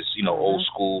old is, you know, old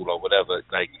school or whatever.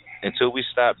 Like, until we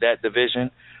stop that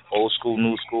division, old school,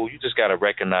 new school, you just got to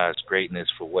recognize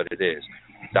greatness for what it is.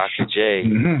 Dr. J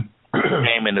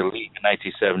came in the league in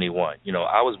 1971. You know,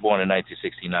 I was born in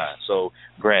 1969. So,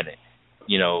 granted,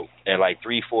 you know, at like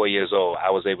 3-4 years old, I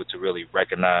was able to really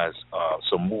recognize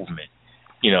some movement.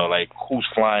 You know, like who's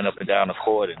flying up and down the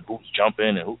court and who's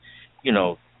jumping and who, you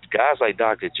know, guys like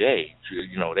Dr. J,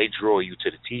 you know, they draw you to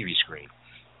the TV screen.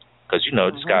 Because, you know,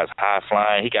 this guy's high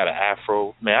flying. He got an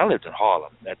afro. Man, I lived in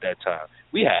Harlem at that time.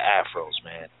 We had afros,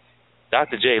 man.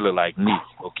 Dr. J looked like me,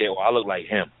 okay? Well, I look like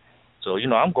him. So, you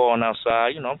know, I'm going outside.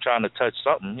 You know, I'm trying to touch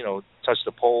something, you know, touch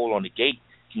the pole on the gate.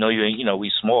 You know,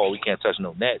 we small. We can't touch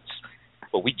no nets.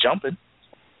 But we jumping,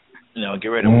 you know, get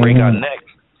ready to break our neck.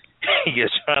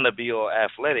 He's trying to be all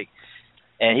athletic.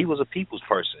 And he was a people's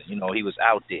person. You know, he was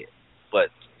out there.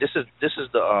 But this is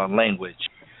the language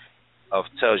of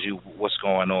tells you what's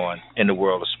going on in the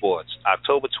world of sports.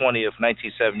 October 20th,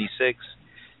 1976,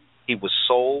 he was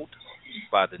sold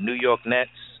by the New York Nets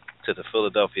to the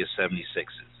Philadelphia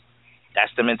 76ers.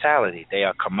 That's the mentality. They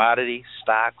are commodity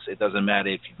stocks. It doesn't matter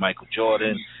if you're Michael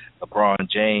Jordan, LeBron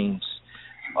James,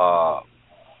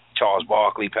 Charles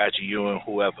Barkley, Patrick Ewing,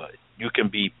 whoever. You can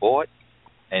be bought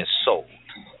and sold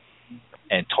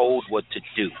and told what to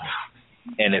do.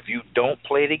 And if you don't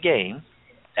play the game,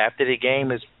 after the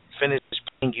game is finished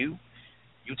playing you,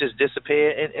 you just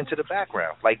disappear into the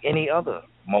background like any other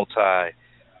multi-level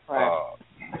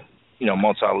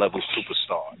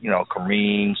superstar. You know,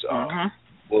 Kareem's,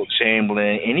 Wilt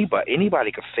Chamberlain,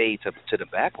 anybody could fade to the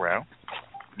background.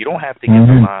 You don't have to get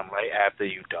the limelight after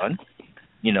you're done.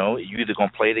 You know, you either going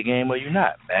to play the game or you're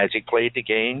not. Magic played the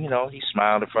game. You know, he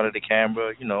smiled in front of the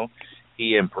camera. You know,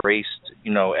 he embraced,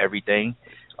 you know, everything.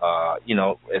 You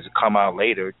know, as it come out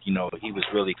later, you know, he was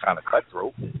really kind of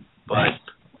cutthroat. But,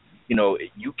 you know,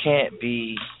 you can't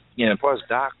be, you know, plus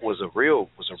Doc was a real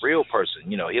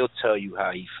person. You know, he'll tell you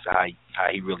how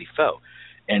he really felt.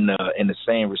 And in the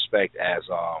same respect as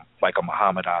like a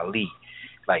Muhammad Ali.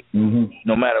 Like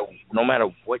no matter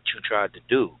what you tried to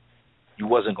do, you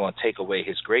wasn't going to take away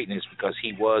his greatness because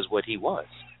he was what he was.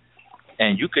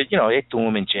 And you could, you know, they threw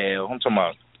him in jail. I'm talking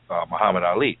about Muhammad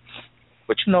Ali.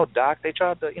 But, you know, Doc, they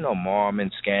tried to, you know, mar him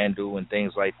and scandal and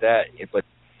things like that. But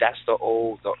that's the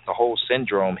whole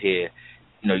syndrome here.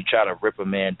 You know, you try to rip a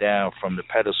man down from the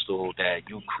pedestal that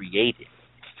you created.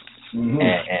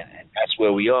 And that's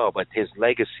where we are. But his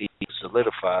legacy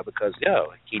solidified because,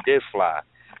 he did fly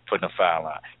from the foul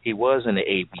line. He was in the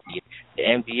ABA. The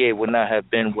NBA would not have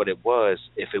been what it was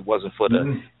if it wasn't for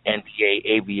the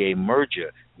NBA-ABA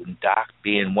merger, with Doc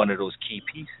being one of those key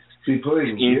pieces. You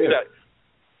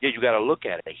got to look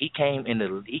at it. He came in the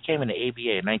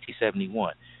ABA in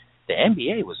 1971. The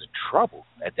NBA was in trouble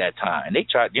at that time. And they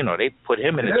tried, you know, they put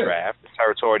him in the draft, the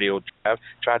territorial draft,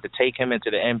 tried to take him into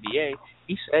the NBA.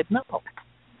 He said no.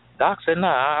 Doc said,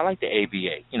 nah, I like the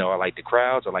ABA. You know, I like the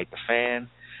crowds. I like the fans.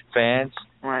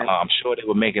 Right. I'm sure they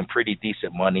were making pretty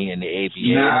decent money in the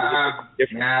ABA. His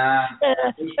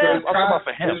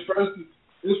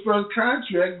first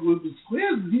contract with the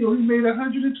Squares, he only made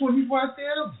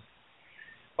 $125,000.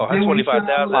 Oh, $125,000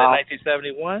 in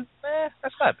 1971?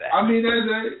 That's not bad. I mean,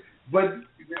 but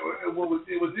what was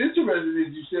interesting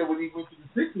is you said when he went to the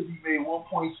Sixers, he made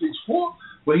 1.64,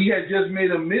 but he had just made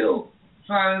 $1 million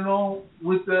signing on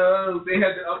with they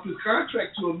had to up his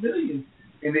contract to $1 million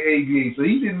in the ABA, so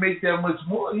he didn't make that much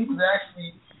more. He was actually,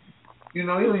 you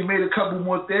know, he only made a couple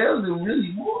more thousand,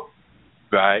 really more.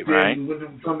 Right.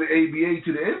 From the ABA to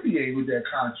the NBA with that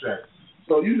contract.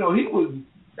 So, you know,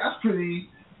 that's pretty.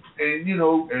 And, you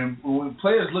know, and when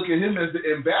players look at him as the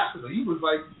ambassador, he was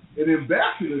like an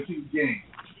ambassador to the game.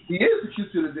 He is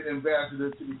considered the ambassador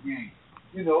to the game.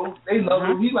 You know, they love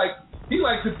him. He like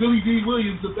the Billy D.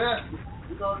 Williams ambassador.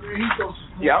 You know what I mean? He's so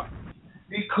smooth. Yep.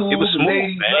 He cool. He was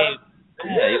smooth, man.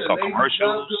 He's got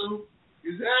commercials.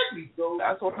 Exactly. So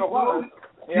that's what it was.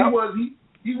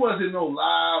 He wasn't no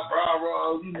live,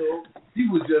 rah-rah, you know. He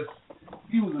was a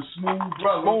smooth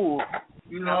brother.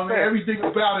 You know what I mean?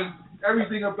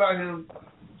 Everything about him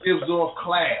gives off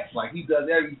class. Like, he does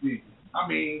everything. I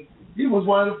mean, he was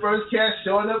one of the first cats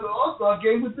showing up at All-Star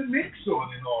game with the Knicks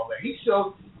on and all that. He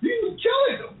was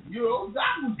killing them. You know,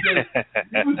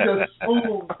 he was just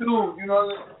smooth, too. You know,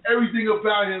 everything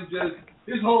about him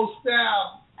his whole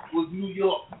style was New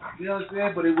York. You know what I'm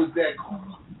saying? But it was that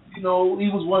cool. You know, he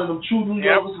was one of them true New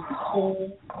Yorkers who was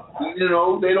cool. You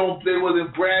know, they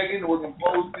wasn't bragging, wasn't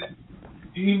boasting.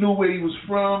 He knew where he was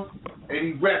from, and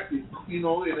he repped it. You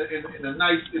know, in a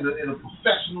nice, in a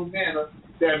professional manner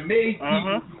that made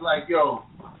people be like, yo,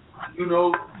 you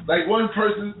know, like one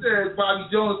person said, Bobby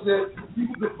Jones said, he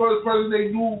was the first person they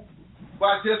knew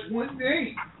by just one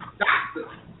name, Doctor.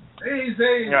 They ain't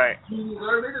saying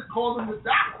they just called him the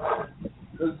Doctor.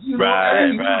 Because, you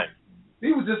know,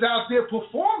 he was just out there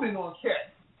performing on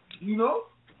cats, you know?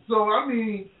 So, I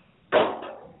mean,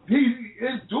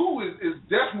 his dude is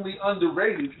definitely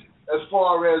underrated as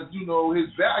far as, you know,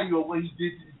 his value of what he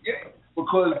did to the game.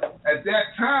 Because at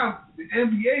that time, the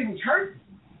NBA was hurting.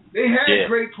 They had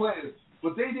great players,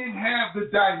 but they didn't have the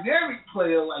dynamic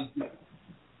player like this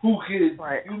who could,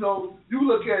 you know, you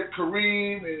look at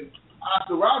Kareem and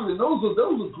Oscar Robertson, those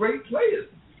are great players,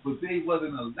 but they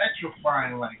wasn't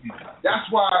electrifying like him. That's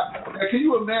why, can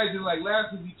you imagine, like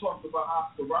last week we talked about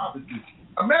Oscar Robertson.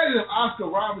 Imagine if Oscar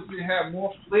Robertson had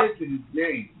more flair to his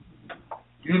game.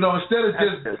 You know, instead of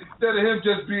him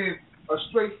just being a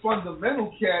straight fundamental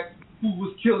cat who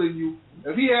was killing you,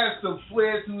 if he had some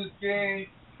flair to his game,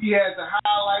 he had the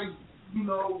highlights, you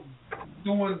know,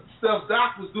 doing stuff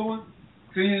Doc was doing,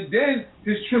 then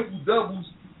his triple doubles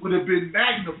would have been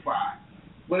magnified.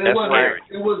 But it wasn't.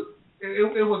 It was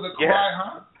a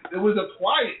quiet, It was a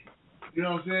quiet. You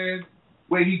know what I'm saying?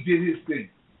 way he did his thing.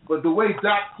 But the way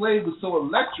Doc played was so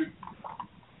electric,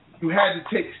 you had to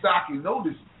take stock and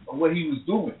notice of what he was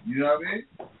doing. You know what I mean?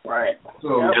 Right.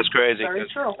 So it's crazy. Very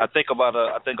true. I think about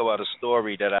a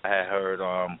story that I had heard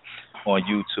on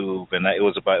YouTube, and it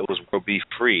was World Be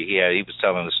Free. He was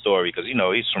telling the story because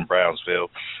he's from Brownsville,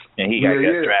 and he got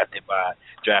drafted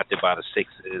by the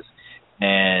Sixers,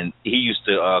 and he used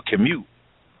to commute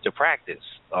to practice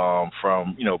from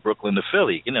Brooklyn to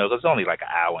Philly. It was only like an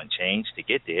hour and change to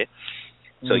get there.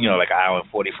 So, like an hour and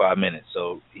 45 minutes.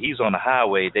 So he's on the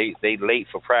highway. They late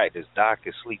for practice. Doc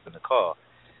is asleep in the car.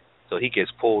 So he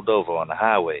gets pulled over on the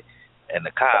highway. And the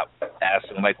cop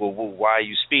asks him, like, well, why are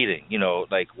you speeding?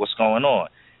 Like, what's going on?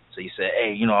 So he said,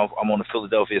 hey, I'm on the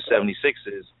Philadelphia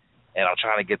 76ers, and I'm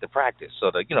trying to get to practice.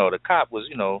 So, the cop was,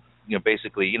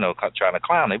 basically, trying to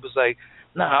clown him. He was like,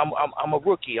 nah, I'm a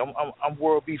rookie. I'm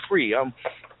World Be Free.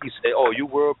 He said, oh, you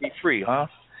World Be Free, huh?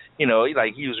 He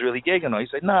was really gigging on. He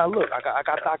said, nah, look, I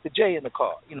got Dr. J in the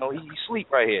car. He sleep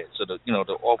right here. So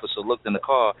the officer looked in the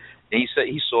car, and he said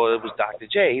he saw it was Dr.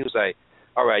 J. He was like,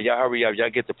 all right, y'all hurry up, y'all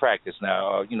get to practice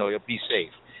now. You'll be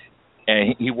safe.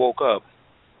 And he woke up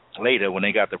later when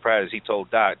they got to practice. He told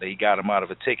Doc that he got him out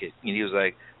of a ticket. And he was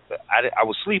like, I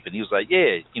was sleeping. He was like,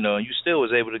 yeah, you still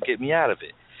was able to get me out of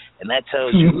it. And that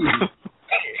tells you,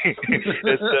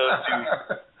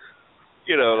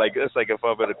 like it's like if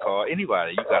I'm in a car,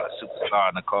 anybody, you got a superstar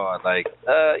in the car, like,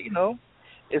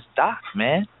 it's Doc,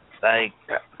 man. Like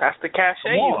that's the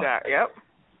cachet you got. Yep.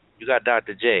 You got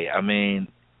Dr. J. I mean,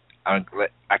 I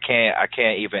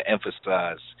can't even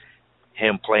emphasize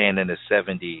him playing in the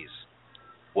 70s.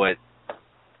 What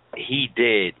he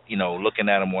did, looking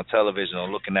at him on television or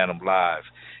looking at him live,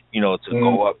 to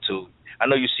go up to. I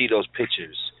know you see those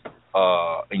pictures,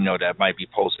 that might be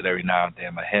posted every now and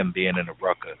then of him being in a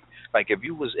rucker. Like, if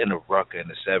you was in a rucker in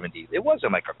the 70s, it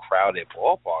wasn't like a crowded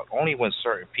ballpark, only when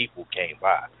certain people came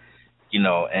by,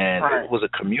 and right. It was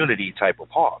a community type of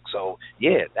park. So,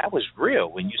 yeah, that was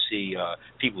real when you see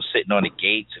people sitting on the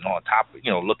gates and on top,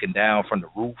 looking down from the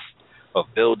roof of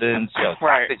buildings.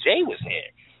 Right. Dr. J was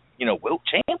here. Wilt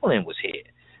Chamberlain was here.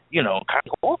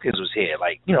 Connie Hawkins was here.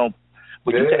 Like,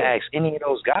 but you could ask any of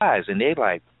those guys, and they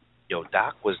like,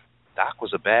 Doc was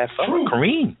a bad fella.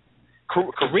 Kareem,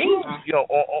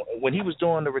 when he was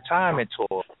doing the retirement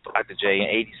tour, Dr. J, in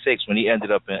 '86, when he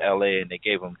ended up in L.A. and they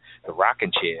gave him the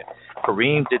rocking chair,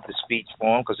 Kareem did the speech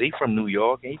for him because he's from New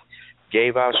York. And he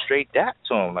gave out straight dap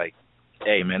to him, like,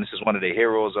 hey, man, this is one of the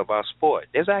heroes of our sport.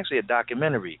 There's actually a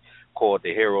documentary called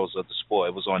The Heroes of the Sport.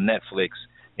 It was on Netflix.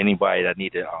 Anybody that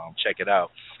need to check it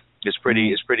out. It's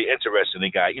pretty interesting.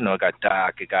 It got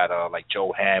Doc, it got like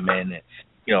Joe Hammond,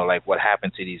 and like what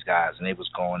happened to these guys, and they was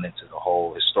going into the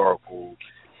whole historical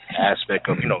aspect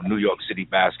of New York City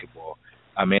basketball.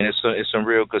 I mean, it's some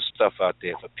real good stuff out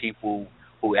there for people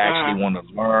who actually want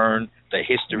to learn the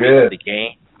history of the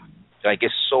game. Like,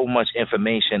 it's so much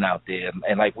information out there,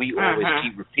 and like we always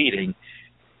keep repeating,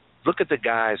 look at the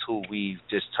guys who we've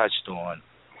just touched on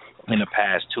in the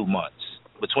past 2 months.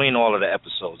 Between all of the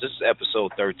episodes, this is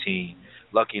episode 13,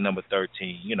 lucky number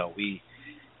 13.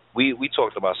 We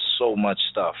talked about so much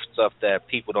stuff that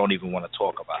people don't even want to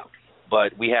talk about.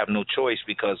 But we have no choice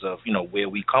because of, where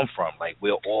we come from. Like,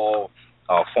 we're all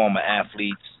former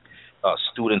athletes,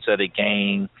 students of the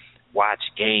game, watch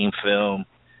game film.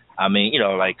 I mean,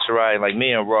 like Sarai, like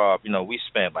me and Rob, we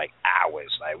spent like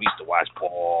hours. Like, we used to watch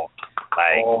ball,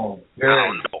 like all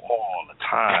the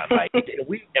time. Like,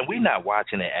 we're not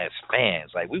watching it as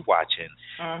fans. Like, we watching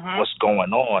what's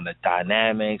going on, the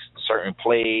dynamics, certain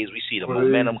plays. We see the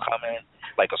momentum coming.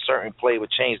 Like, a certain play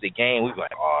would change the game. We'd be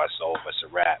like, oh, it's over, it's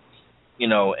a wrap.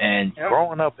 And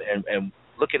growing up and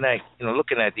looking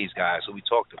at these guys who we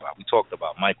talked about. We talked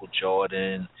about Michael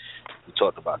Jordan. We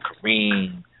talked about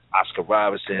Kareem, Oscar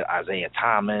Robertson, Isaiah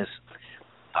Thomas.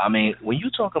 I mean, when you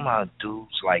talk about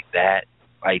dudes like that,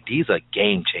 like, these are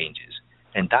game changers.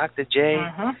 And Dr. J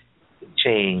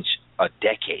changed a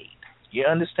decade. You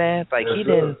understand? Like,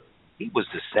 he was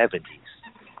the 70s.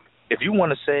 If you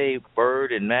want to say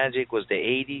Bird and Magic was the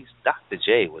 80s, Dr.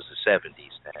 J was the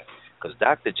 70s, man. Because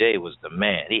Dr. J was the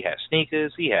man. He had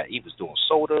sneakers. He was doing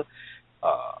soda.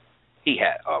 He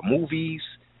had movies,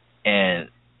 and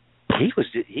he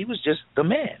was just the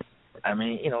man. I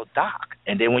mean, Doc.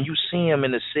 And then when you see him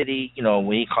in the city,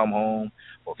 when he come home,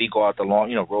 or if he go out to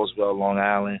Roosevelt, Long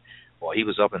Island, or he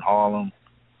was up in Harlem,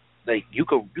 like, you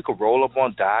could roll up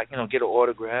on Doc, get an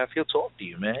autograph. He'll talk to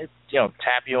you, man.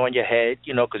 Tap you on your head,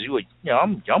 because you were,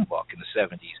 I'm young buck in the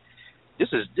 70s. This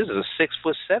is a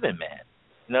 6'7" man.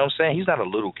 You know what I'm saying? He's not a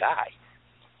little guy.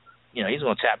 you know, he's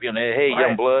going to tap you on the head, hey,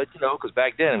 young blood, you know, because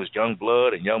back then it was young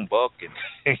blood and young buck,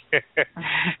 and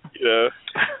you know,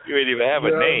 you didn't even have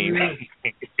a name.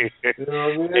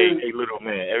 Hey, little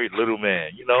man, every little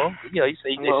man, you know, they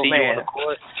see you on the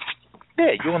court.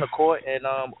 Yeah, you on the court, and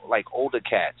like older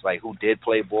cats, like who did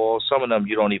play ball. Some of them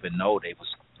you don't even know they was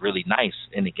really nice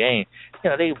in the game.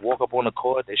 You know, they walk up on the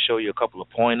court, they show you a couple of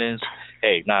pointers.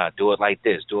 Hey, nah, do it like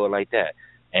this, do it like that,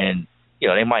 and you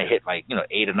know, they might hit like, you know,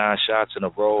 8 or 9 shots in a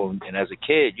row, and as a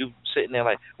kid, you sitting there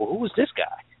like, well, who was this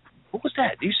guy? Who was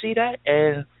that? Do you see that?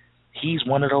 And he's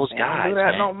one of those guys. Do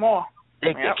that man. No more.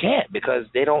 They can't, because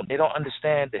they don't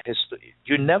understand the history.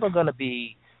 You're never going to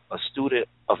be a student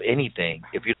of anything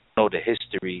if you don't know the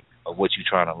history of what you're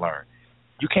trying to learn.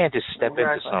 You can't just step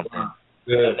into something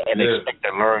and expect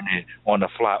to learn it on the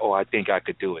fly. Oh, I think I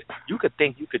could do it. You could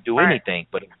think you could do anything,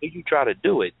 but if you try to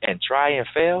do it and try and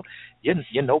fail,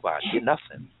 you're nobody. You're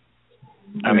nothing.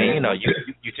 I mean, you know,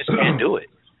 you just can't do it.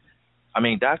 I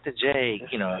mean, Dr. J,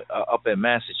 you know, up at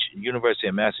University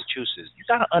of Massachusetts, you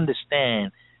got to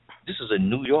understand, this is a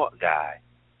New York guy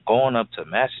going up to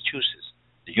Massachusetts,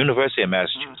 the University of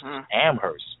Massachusetts,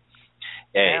 Amherst.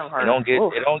 Hey, it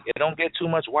don't get too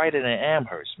much whiter than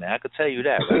Amherst, man. I could tell you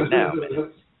that right now,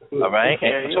 man. All right,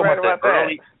 and you're talking about the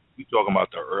early. You talking about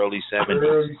the early 70s?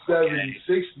 Early 70s,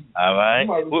 60s. All right,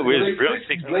 we were real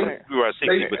 60s. We were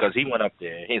 60s because he went up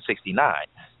there in 69.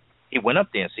 He went up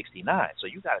there in 69. So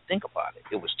you got to think about it.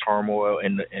 It was turmoil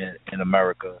in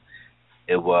America.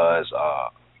 It was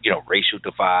you know, racial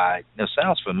divide. It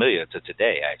sounds familiar to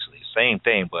today, actually. Same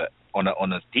thing, but on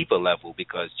a deeper level,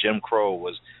 because Jim Crow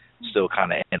was still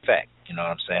kind of in effect. You know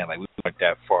what I'm saying? Like, we weren't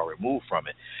that far removed from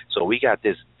it. So we got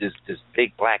this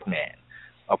big black man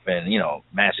up in, you know,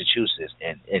 Massachusetts,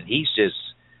 and he's just,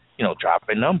 you know,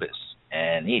 dropping numbers,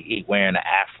 and he wearing an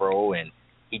afro, and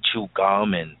he chew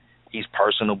gum, and he's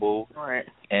personable, right?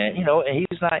 And you know, and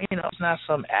he's not, you know, he's not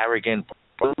some arrogant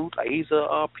dude. Like, he's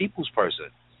a people's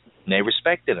person, and they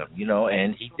respected him, you know.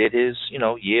 And he did his, you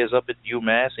know, years up at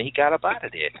UMass, and he got up out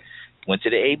of there, went to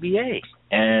the ABA,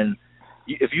 and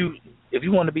if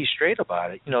you want to be straight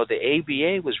about it, you know, the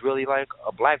ABA was really like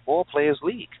a black ball players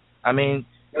league. I mean,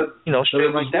 you know,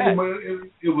 straight like that.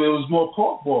 It was more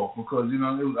court ball, because, you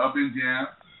know, it was up and down.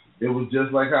 It was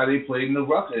just like how they played in the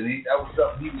Rucker, and that was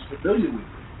something he was familiar with.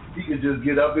 He could just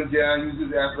get up and down, use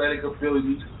his athletic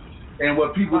ability. And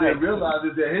what people didn't realize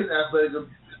is that his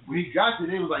athletic, when he got to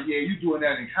it, was like, yeah, you're doing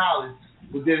that in college.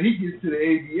 But then he gets to the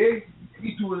ABA,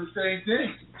 he's doing the same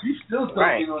thing. He's still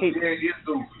dunking on Dan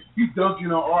Issel. He's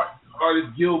dunking on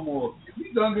Artist Gilmore.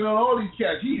 He's dunking on all these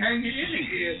cats. He hanging in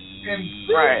here. And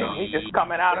he's just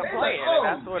coming out and playing, like, and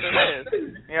that's what it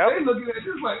is. They looking at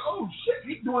this like, oh, shit,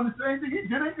 he's doing the same thing he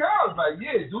did in college. Like,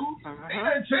 yeah, dude, ain't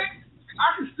that changed? I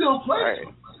can still play.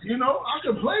 You know, I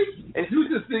can play.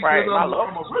 You just think I'm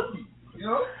a rookie, you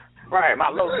know? Right,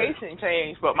 my location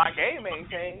changed, but my game ain't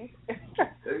changed.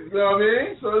 You know what I mean?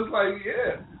 So it's like,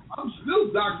 yeah, I'm still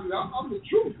doctoring. I'm the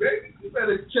truth, baby. You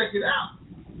better check it out.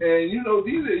 And, you know,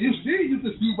 you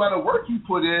can see by the work he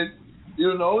put in,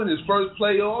 you know, in his first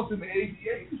playoffs in the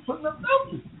ABA, he's putting up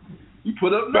numbers. He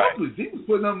put up numbers. He was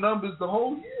putting up numbers the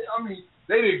whole year. I mean,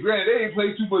 they didn't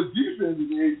play too much defense in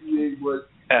the ABA, but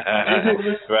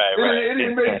it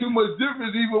didn't make too much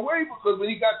difference either way, because when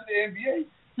he got to the NBA,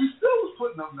 he still was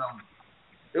putting up numbers.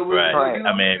 It was like, you know,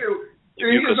 I mean,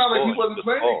 it's not like he wasn't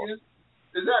playing against.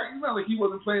 Exactly, it's not like he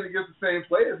wasn't playing against the same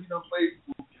players. He don't play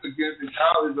against in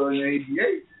college or in the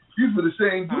ABA. He's for the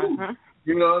same dude.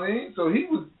 You know what I mean? So he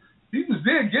was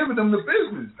there giving them the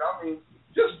business. I mean,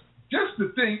 just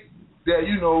to think that,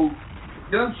 you know,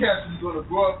 young cats is going to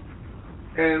grow up,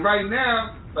 and right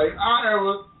now, like our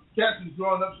era, cats is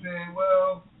growing up saying,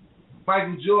 well,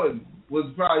 Michael Jordan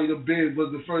was probably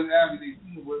was the first athlete they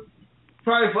seen. But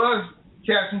probably for us,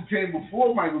 cats who came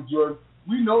before Michael Jordan,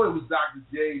 we know it was Dr.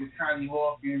 J, the Connie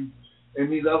Hawkins,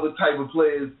 and these other type of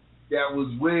players that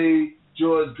was Wade,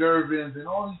 George Gervins, and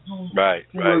all these dudes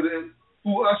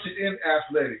who ushered in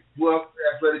athletic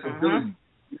ability.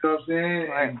 You know what I'm saying?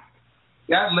 And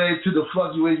that led to the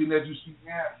fluctuation that you see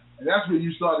now. And that's when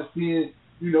you started seeing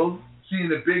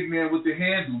the big man with the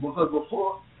handle. Because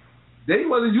before, they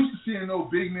wasn't used to seeing no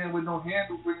big man with no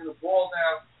handle bringing the ball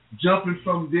down, jumping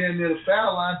from there near the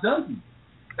foul line, dunking.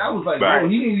 That was like,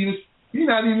 he's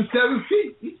not even 7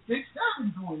 feet. He's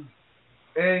 6'7" doing it.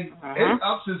 And his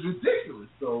ups is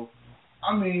ridiculous. So,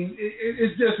 I mean,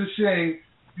 it's just a shame.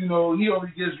 You know, he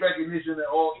only gets recognition at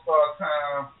All-Star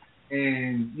time.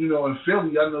 And, you know, in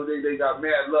Philly, I know they got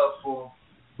mad love for him.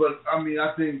 But, I mean,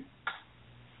 I think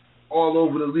all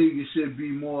over the league it should be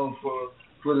more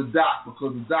for the Doc,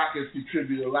 because the Doc has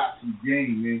contributed a lot to the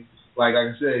game. And like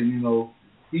I said, you know,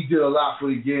 he did a lot for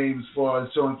the game as far as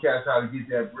showing cats how to get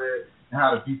that bread and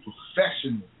how to be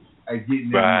professional at getting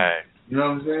that money. You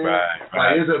know what I'm saying?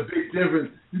 Like, there's a big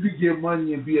difference. You can get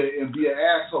money and be an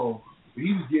asshole, but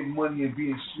he was getting money and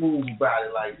being smooth about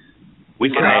it. Like, we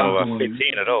can name about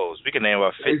 15 of those. We can name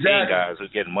about 15 guys who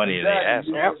get money and they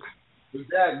assholes.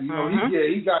 Exactly. You know,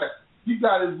 he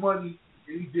got his money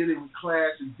and he did it with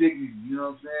class and dignity. You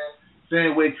know what I'm saying?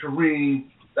 Same way Kareem,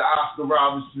 the Oscar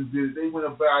Robinsons did it. They went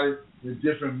about it in a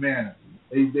different manner.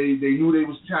 They knew they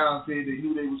was talented. They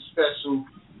knew they was special.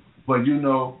 But you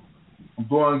know, I'm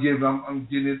doing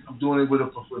it with a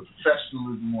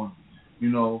professionalism on it. You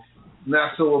know,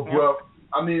 not so abrupt.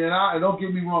 I mean, and don't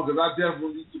get me wrong, because I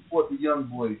definitely support the young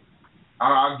boys.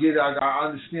 I get it. I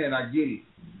understand. I get it.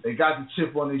 They got the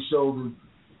chip on their shoulders,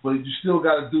 but you still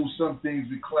got to do some things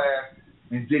with class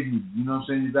and dignity. You know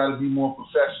what I'm saying? You got to be more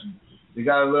professional. They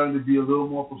got to learn to be a little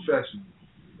more professional.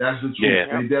 That's the truth. Yeah.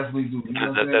 They definitely do. You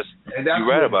know what I'm saying? You're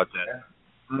right about that.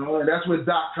 You know, and that's where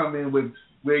Doc come in with,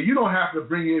 where you don't have to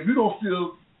bring in, if you don't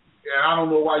feel, and I don't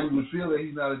know why you would feel that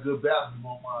he's not a good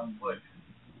basketball mind, but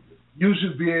you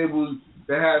should be able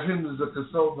to have him as a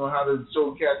consultant on how to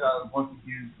show cats how to, once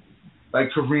again, like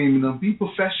Kareem and them, be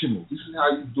professional. This is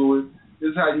how you do it.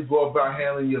 This is how you go about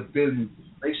handling your business.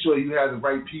 Make sure you have the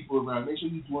right people around. Make sure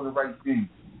you're doing the right thing.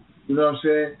 You know what I'm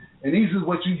saying? And these is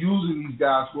what you're using these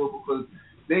guys for, because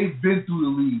they've been through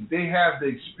the league. They have the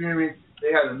experience.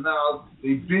 They have the knowledge.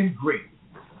 They've been great.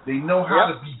 They know how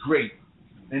to be great.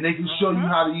 And they can show you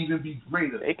how to even be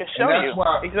greater. They can show you.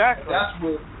 Exactly.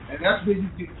 That's where you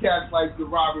get cats like the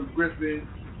Robert Griffin,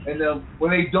 and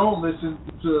when they don't listen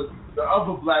to the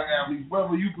other black athletes,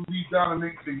 whether you believe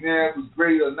Dominic McNabb was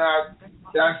great or not,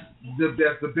 that's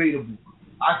debatable.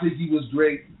 I think he was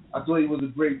great. I thought he was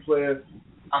a great player.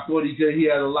 I thought he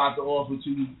had a lot to offer to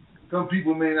you. Some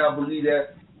people may not believe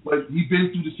that, but he's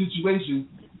been through the situation.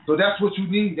 So that's what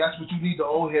you need. That's what you need, the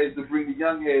old heads, to bring the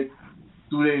young heads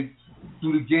through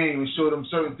the game and show them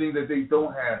certain things that they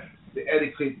don't have, the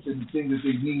etiquette and the things that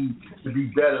they need to be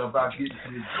better about getting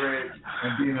to this bread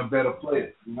and being a better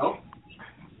player, you know?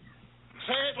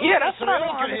 Yeah, that's what I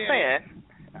don't understand.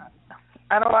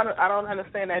 I don't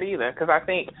understand that either, because I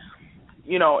think,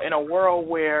 you know, in a world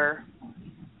where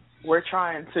we're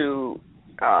trying to,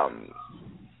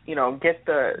 you know, get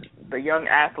the young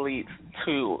athletes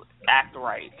to act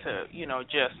right, to, you know,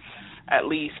 just at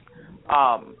least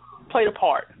play the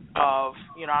part of,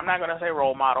 you know, I'm not going to say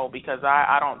role model, because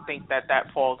I don't think that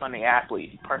falls on the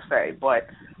athlete per se, but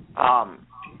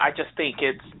I just think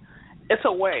it's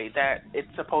a way that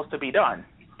it's supposed to be done,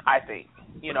 I think.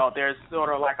 You know, there's sort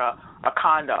of like a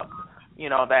conduct, you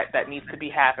know, that needs to be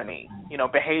happening, you know,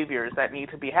 behaviors that need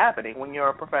to be happening when you're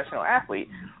a professional athlete,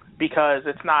 because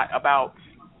it's not about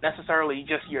necessarily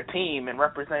just your team and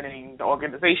representing the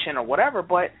organization or whatever,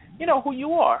 but, you know, who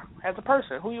you are as a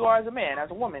person, who you are as a man,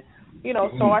 as a woman, you know.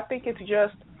 So I think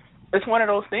it's one of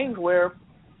those things where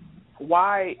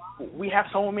why we have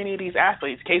so many of these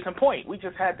athletes. Case in point, we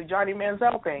just had the Johnny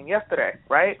Manziel thing yesterday,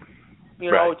 right?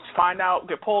 You know, just find out,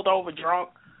 get pulled over drunk,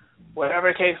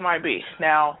 whatever the case might be.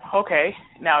 Now, okay,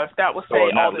 now if that was, say,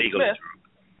 Alden Smith,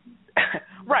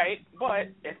 right,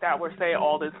 but if that were, say,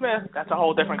 Alden Smith, that's a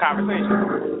whole different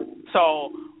conversation.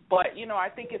 So, but, you know, I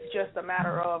think it's just a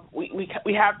matter of we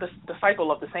have the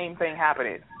cycle of the same thing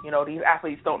happening. You know, these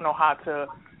athletes don't know how to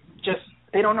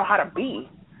they don't know how to be.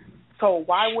 So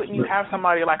why wouldn't you have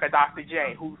somebody like a Dr.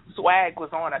 J, whose swag was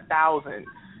on 1,000,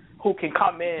 who can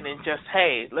come in and just,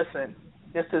 hey, listen,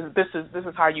 this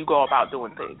is how you go about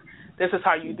doing things. This is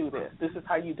how you do this. This is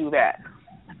how you do that.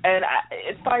 And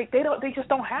it's like they just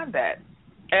don't have that.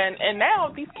 And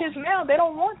now these kids they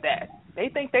don't want that. They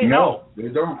think they know. They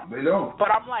don't.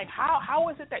 But I'm like, how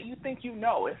is it that you think you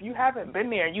know? If you haven't been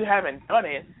there and you haven't done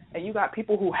it, and you got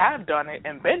people who have done it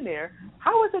and been there,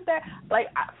 how is it that, like,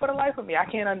 for the life of me, I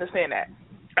can't understand that.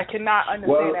 I cannot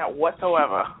understand that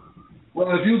whatsoever.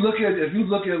 Well, if you look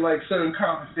at like certain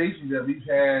conversations that we've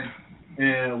had,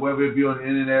 and whether it be on the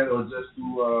internet or just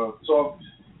through talk,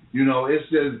 you know, it's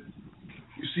just,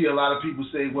 you see a lot of people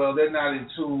say, well, they're not in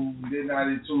tune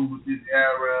with this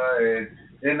era, and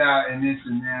they're not in this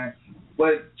and that.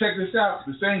 But check this out,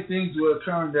 the same things were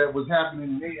occurring that was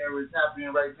happening in their era is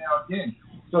happening right now again.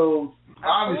 So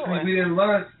obviously we didn't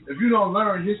learn. If you don't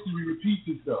learn, history repeats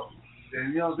itself.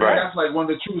 And you know what I'm saying? That's like one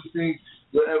of the truest things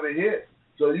you'll ever hear.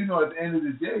 So, you know, at the end of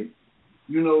the day,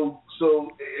 you know,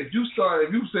 so if you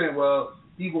saying, well,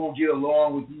 he won't get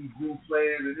along with these new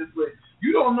players and this way,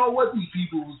 you don't know what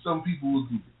some people will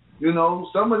do. You know,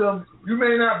 some of them, you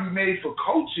may not be made for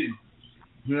coaching,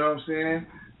 you know what I'm saying?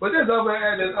 But there's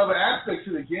other aspects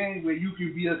to the game where you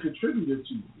can be a contributor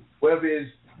to, whether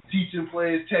it's teaching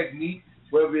players technique,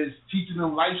 whether it's teaching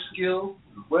them life skills,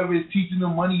 whether it's teaching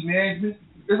them money management.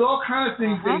 There's all kinds of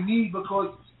things they need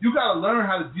because you got to learn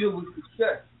how to deal with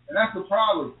success. And that's the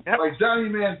problem. Yep. Like Johnny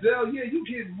Manziel, yeah, you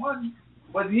getting money,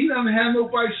 but he doesn't have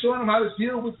nobody showing him how to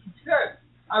deal with success,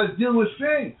 how to deal with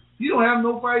fame. He don't have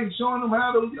nobody showing him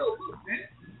how to, look, man,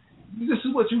 this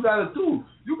is what you got to do.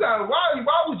 You got to, why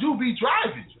would you be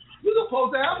driving? You're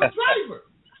supposed to have a driver.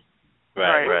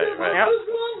 Right. What's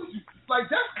wrong with you? Like,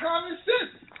 that's common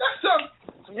sense. That's something.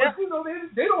 But,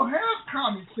 they don't have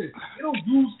common sense. They don't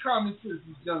use common sense,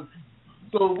 these young people.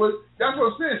 So that's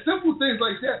what I'm saying. Simple things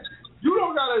like that. You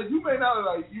don't gotta. You may not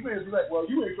like. You may be like, well,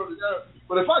 you ain't from the area.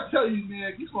 But if I tell you,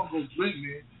 man, he's gonna go drink,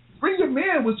 man. Bring your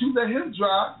man with you. Let him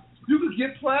drive. You can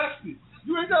get plastic.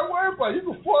 You ain't gotta worry about it. You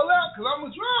can fall out because I'm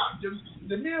gonna drive.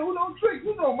 The man who don't drink,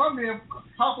 my man,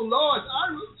 Papa Large,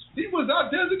 he was our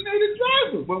designated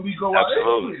driver when we go out.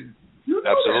 Absolutely. You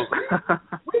know Absolutely. That.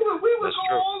 We would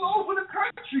go all over the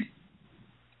country.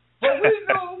 But we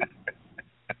know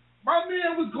my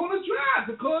man was going to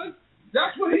drive because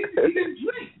that's what he didn't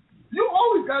drink. You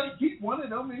always got to keep one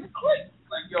of them in the clique.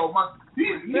 Like,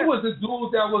 he was the dude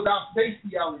that was our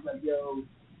safety. I was like, y'all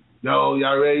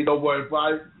ready? Don't worry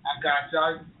about it. I got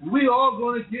y'all. We all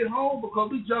going to get home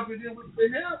because we jumping in with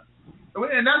him.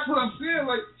 And that's what I'm saying.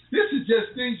 Like, this is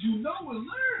just things you know and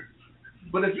learn.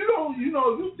 But if you don't, if you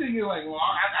thinking like, well,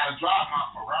 I got to drive my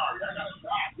Ferrari, I got to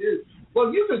drive this. Well,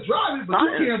 you can drive it, but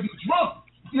you can't be drunk.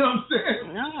 You know what I'm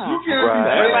saying? No. You can't be drunk.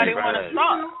 Everybody want to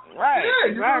stop. Right.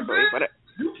 Yeah, exactly. But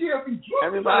you can't be drunk.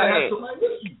 Everybody.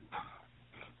 With you.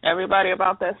 Everybody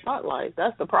about that stunt life.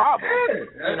 That's the problem.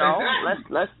 Yeah,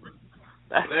 exactly. Let's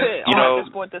that's it. I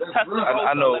just bought this Tesla.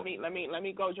 I know. Let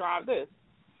me go drive this.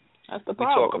 That's the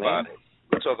problem.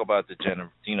 We talk about the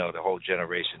the whole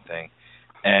generation thing.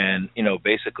 And,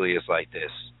 basically it's like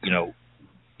this.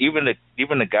 Even the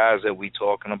guys that we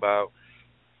talking about,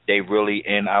 they really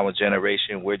in our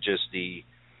generation. We're just the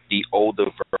older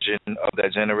version of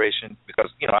that generation because,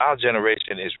 our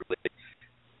generation is really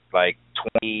like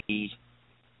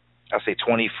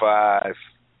 25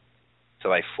 to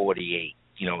like 48.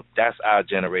 That's our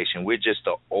generation. We're just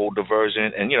the older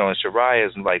version. And, and Sharia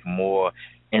is like more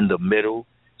in the middle.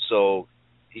 So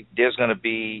there's going to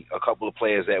be a couple of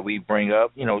players that we bring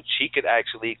up. She could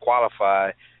actually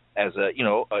qualify as a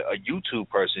YouTube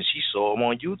person. She saw him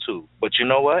on YouTube. But you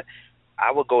know what?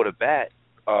 I would go to bat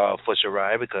for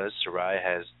Sharia because Sharia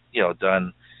has,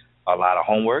 done a lot of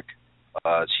homework.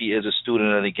 She is a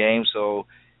student of the game, so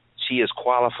she is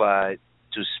qualified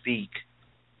to speak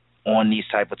on these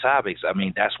type of topics. I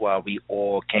mean, that's why we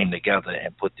all came together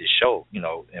and put this show,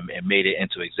 and made it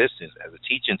into existence as a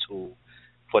teaching tool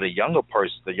for the younger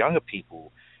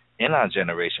people in our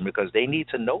generation because they need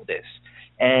to know this.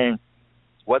 And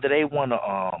whether they want to,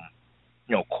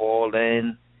 call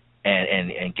in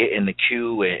and get in the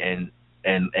queue and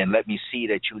let me see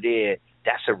that you're there,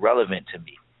 that's irrelevant to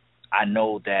me. I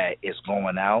know that it's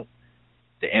going out.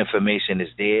 The information is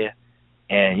there.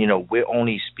 And, we're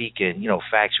only speaking,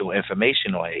 factual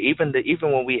information on it.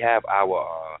 Even when we have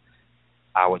our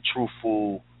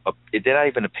truthful, they're not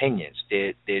even opinions.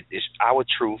 It's our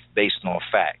truth based on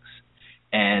facts.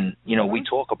 And, we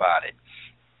talk about it.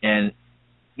 And,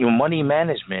 money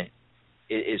management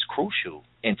is crucial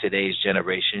in today's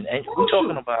generation. And we're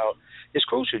talking about, it's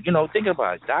crucial. Think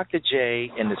about it. Dr. J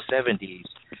in the 70s,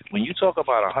 when you talk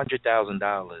about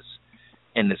 $100,000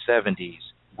 in the 70s,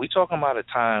 we're talking about a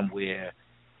time where,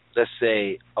 let's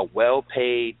say, a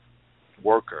well-paid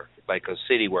worker, like a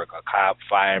city worker, a cop,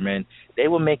 fireman, they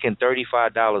were making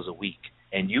 $35 a week,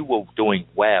 and you were doing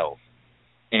well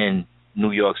in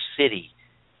New York City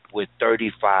with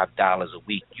 $35 a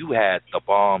week. You had the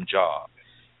bomb job.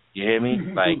 You hear me?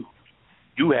 Like,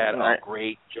 you had a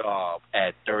great job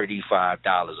at $35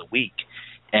 a week,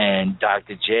 and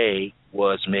Dr. J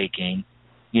was making,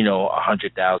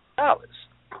 $100,000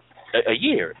 a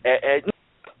year,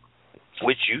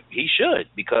 which he should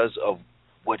because of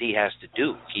what he has to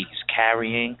do. He's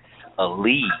carrying a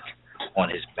league on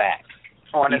his back.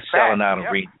 He's selling out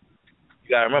arenas. You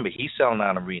got to remember, he's selling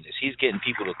out arenas. He's getting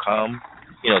people to come,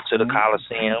 to the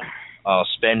Coliseum,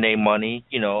 spend their money,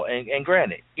 and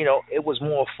granted, it was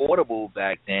more affordable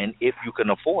back then if you can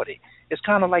afford it. It's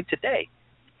kind of like today.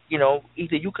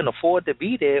 Either you can afford to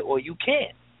be there or you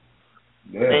can't.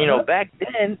 Yeah. And, back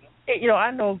then,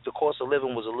 I know the cost of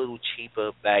living was a little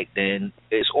cheaper back then.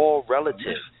 It's all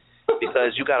relative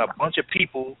because you got a bunch of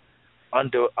people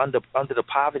under the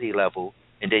poverty level,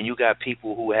 and then you got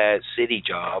people who had city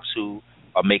jobs who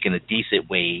are making a decent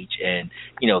wage and,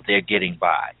 they're getting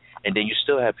by. And then you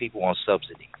still have people on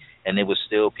subsidy, and there was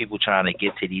still people trying to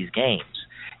get to these games.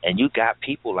 And you got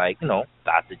people like,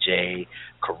 Dr. J,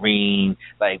 Kareem,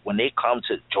 like when they come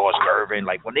to George Erving,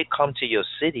 like when they come to your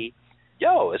city,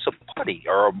 yo, it's a party.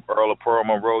 Earl of Pearl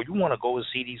Monroe, you want to go and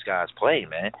see these guys play,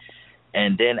 man.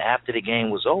 And then after the game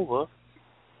was over,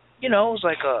 it was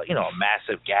like a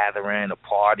massive gathering, a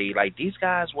party. Like these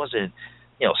guys wasn't,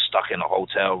 stuck in a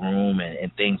hotel room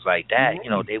and things like that.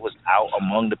 They was out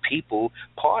among the people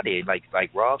partying. Like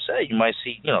Rob said, you might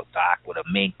see, Doc with a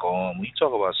mink on. When you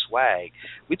talk about swag,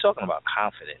 we talking about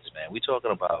confidence, man. We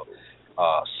talking about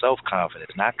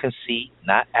self-confidence, not conceit,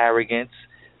 not arrogance,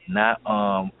 not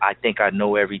I think I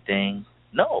know everything.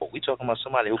 No, we talking about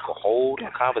somebody who could hold a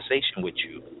conversation with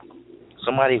you,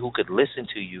 somebody who could listen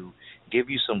to you, give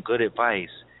you some good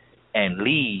advice, and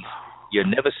leave. You'll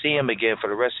never see him again for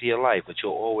the rest of your life, but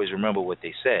you'll always remember what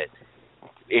they said.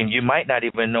 And you might not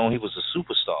even know he was a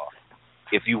superstar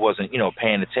if you wasn't,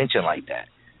 paying attention like that.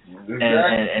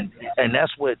 Exactly. And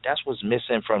that's what's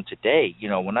missing from today.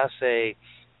 When I say,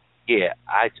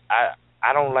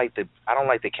 I don't like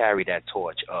to carry that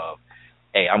torch of,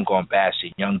 hey, I'm going to bash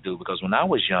a young dude, because when I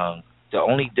was young, the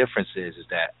only difference is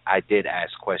that I did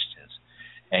ask questions.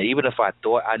 And even if I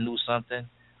thought I knew something,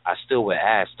 I still would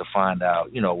ask to find out,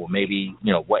 maybe,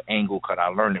 what angle could I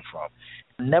learn it from.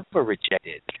 I never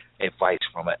rejected advice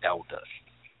from an elder.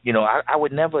 I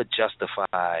would never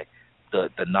justify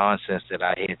the nonsense that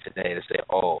I hear today to say,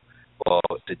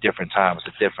 it's a different time, it's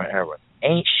a different era.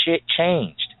 Ain't shit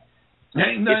changed.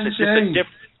 Ain't nothing changed.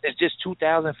 It's just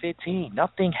 2015.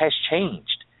 Nothing has changed.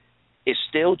 It's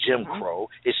still Jim Crow.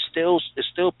 It's still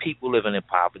people living in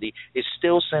poverty. It's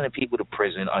still sending people to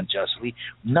prison unjustly.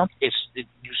 You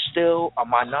still a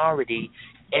minority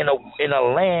in a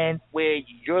land where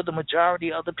you're the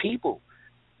majority of the people.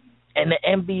 And the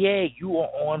NBA, you are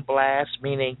on blast,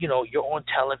 meaning you're on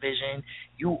television.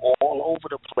 You all over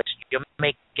the place. You're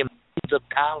making millions of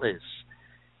dollars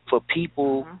for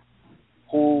people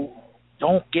who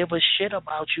don't give a shit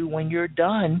about you when you're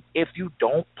done if you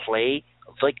don't play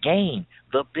the game,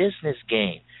 the business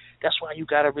game. That's why you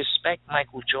got to respect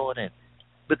Michael Jordan,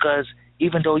 because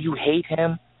even though you hate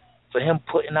him for him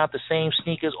putting out the same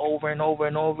sneakers over and over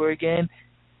and over again,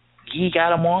 he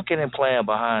got a marketing plan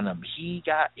behind him. He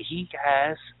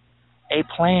has a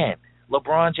plan.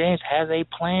 LeBron James has a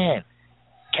plan.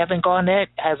 Kevin Garnett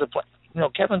has a plan.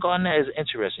 Kevin Garnett is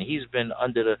interesting. He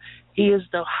is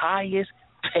the highest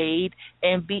paid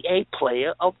NBA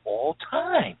player of all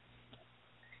time.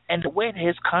 And the way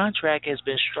his contract has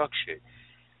been structured,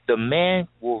 the man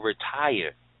will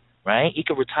retire, right? He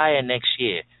could retire next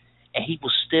year, and he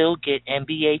will still get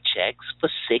NBA checks for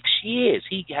 6 years.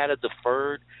 He had a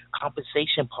deferred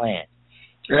compensation plan.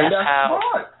 And that's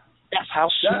smart. That's how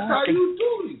smart. That's how you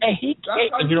do it.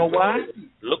 And you know why?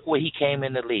 Look where he came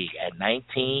in the league at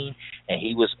 19, and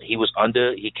he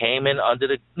came in under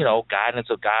the guidance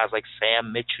of guys like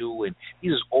Sam Mitchell, and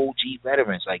these OG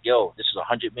veterans. Like, yo, this is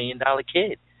 $100 million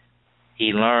kid.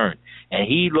 He learned, and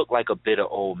he looked like a bitter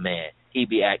old man. He's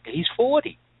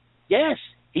 40. Yes,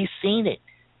 he's seen it.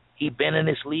 He's been in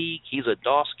this league. He's a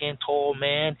dark-skinned, tall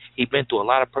man. He's been through a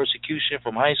lot of persecution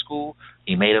from high school.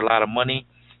 He made a lot of money.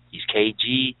 He's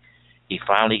KG. He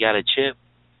finally got a chip.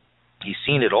 He's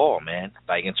seen it all, man.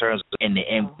 Like in terms of in the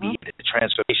NBA, the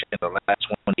transformation in the last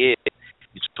 1 year,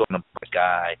 you're talking about a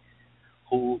guy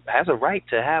who has a right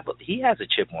to he has a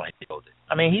chip on his shoulder.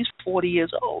 I mean, he's 40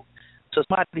 years old. So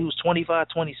somebody who's 25,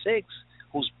 26,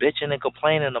 who's bitching and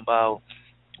complaining about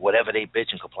whatever they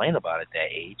bitch and complain about at that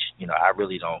age, I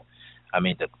really don't. I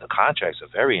mean, the contracts are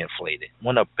very inflated.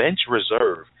 When a bench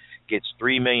reserve gets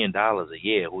 $3 million a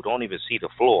year, who don't even see the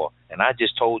floor, and I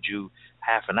just told you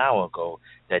half an hour ago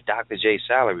that Dr. J's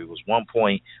salary was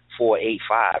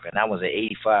 $1.485, and that was at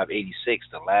 85-86,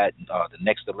 the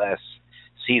next to last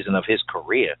season of his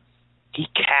career. He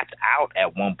capped out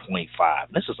at 1.5.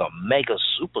 This is a mega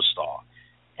superstar.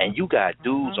 And you got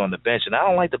dudes on the bench, and I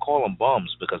don't like to call them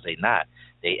bums because they're not.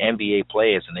 They NBA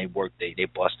players, and they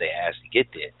bust their ass to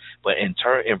get there. But in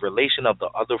relation of the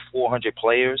other 400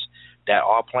 players that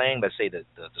are playing, let's say the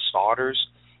starters,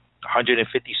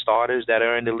 150 starters that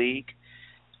are in the league,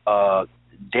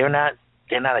 they're not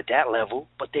at that level,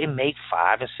 but they make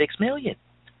 $5 and $6 million.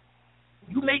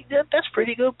 You make that's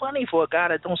pretty good money for a guy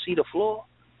that don't see the floor.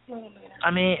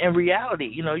 I mean, in reality,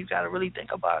 you got to really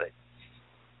think about it.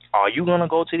 Are you going to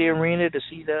go to the arena to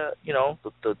see the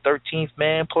 13th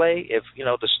man play if,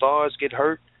 the stars get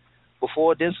hurt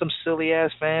before? Then some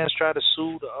silly-ass fans try to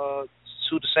sue the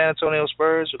San Antonio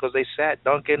Spurs because they sat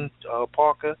Duncan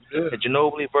Parker and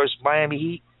Ginobili versus Miami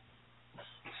Heat.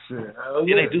 Shit,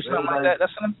 They do something like that.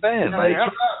 That's what I'm saying.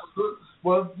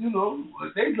 Well, you know,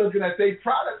 they looking at their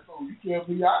product, though. You can't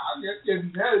be. I guess can't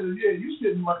be mad at yeah.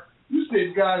 You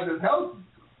sitting guys that's healthy.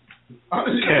 Are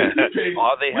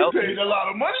they healthy? We paid a lot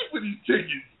of money for these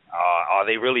tickets. Are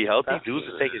they really healthy? Dudes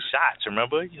are taking shots.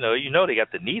 Remember, you know they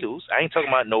got the needles. I ain't talking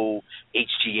about no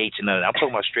HGH and nothing. I'm talking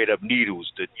about straight up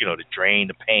needles to drain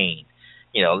the pain.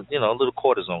 You know, a little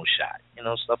cortisone shot.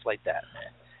 Stuff like that,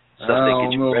 man. Stuff that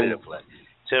get you ready to play.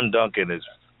 Tim Duncan is,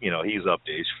 he's up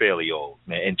there. He's fairly old,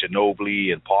 man. And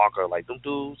Ginobili and Parker, like them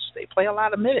dudes, they play a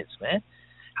lot of minutes, man.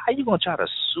 How you gonna try to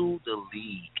sue the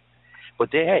league?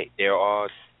 But there are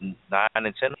 9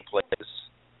 and 10 players,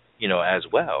 as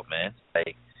well, man.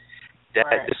 Like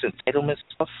that, this entitlement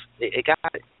stuff, it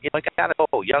gotta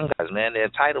go. Young guys, man, the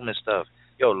entitlement stuff.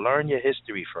 Learn your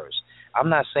history first. I'm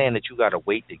not saying that you gotta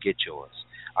wait to get yours.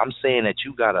 I'm saying that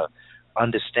you gotta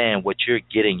understand what you're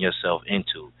getting yourself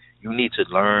into. You need to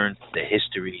learn the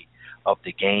history of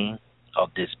the game,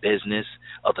 of this business,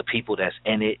 of the people that's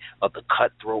in it, of the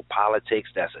cutthroat politics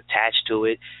that's attached to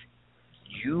it.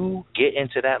 You get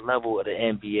into that level of the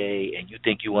NBA and you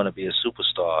think you want to be a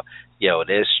superstar,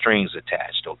 there's strings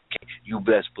attached, okay? You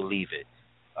best believe it.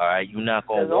 All right? You're not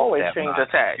going to walk that line. There's always strings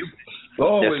attached.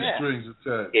 Always strings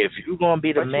attached. If you're going to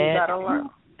be the man,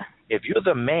 if you're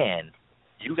the man,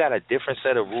 you got a different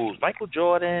set of rules. Michael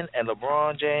Jordan and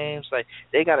LeBron James, like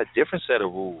they got a different set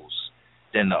of rules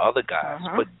than the other guys.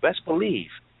 But best believe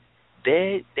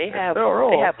they have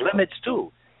limits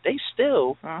too. They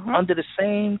still under the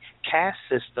same caste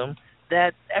system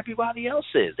that everybody else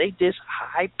is. They just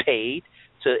high paid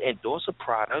to endorse a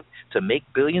product, to make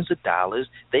billions of dollars.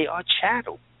 They are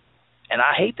chattel. And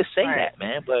I hate to say that,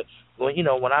 man, but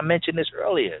when I mentioned this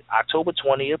earlier, October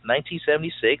 20th,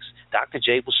 1976, Dr.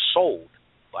 J was sold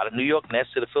by the New York Nets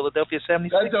to the Philadelphia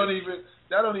 76ers.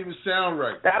 That don't even sound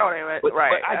right. That don't even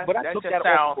right. But that just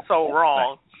sounds so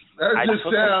wrong. It just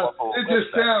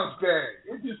sounds bad.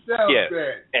 It just sounds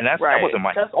bad. And that wasn't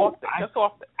my fault.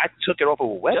 I took it off of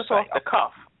a website. Just off the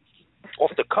cuff.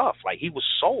 Off the cuff. Like he was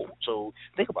sold. So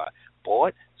think about it.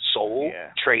 Bought, sold,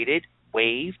 traded,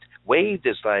 waived. Waived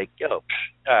is like,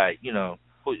 I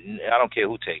don't care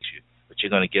who takes you, but you're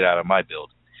going to get out of my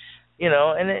building.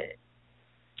 And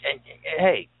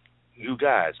hey, you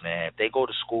guys, man, if they go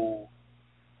to school,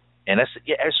 and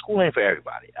school ain't for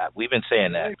everybody. We've been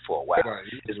saying that for a while.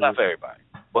 It's not for everybody.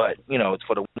 But, it's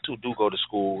for the ones who do go to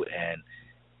school and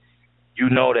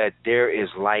that there is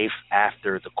life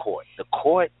after the court.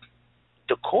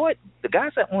 The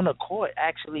guys that own the court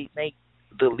actually make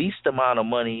the least amount of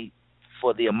money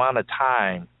for the amount of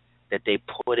time that they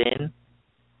put in,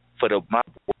 for the amount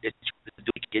of work that you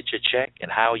do to get your check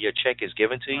and how your check is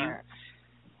given to you.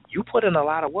 You put in a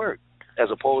lot of work as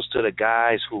opposed to the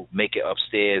guys who make it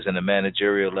upstairs in the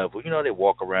managerial level. They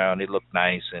walk around, they look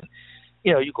nice, and,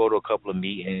 you go to a couple of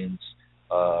meetings,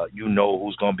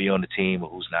 who's going to be on the team or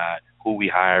who's not, who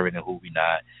we hiring and who we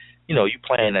not. You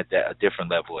playing at a different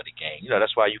level of the game.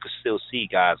 That's why you can still see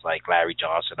guys like Larry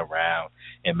Johnson around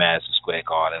in Madison Square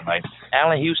Garden. Like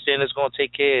Allen Houston is going to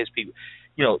take care of his people.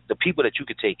 The people that you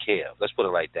could take care of. Let's put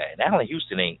it like that. And Allen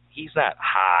Houston he's not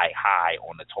high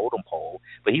on the totem pole,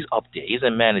 but he's up there. He's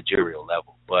in managerial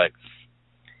level. But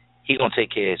he's going to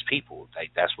take care of his people.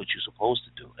 Like, that's what you're supposed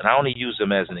to do. And I only use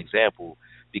them as an example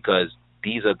because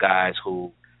these are guys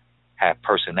who have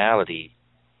personality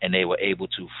and they were able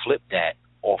to flip that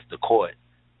off the court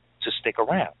to stick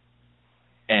around.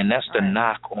 And that's the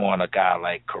knock on a guy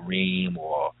like Kareem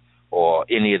or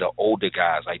any of the older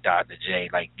guys like Dr. J.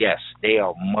 Like, yes, they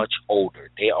are much older.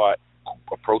 They are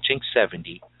approaching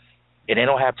 70, and they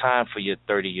don't have time for your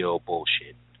 30-year-old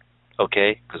bullshit,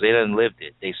 okay? Because they done lived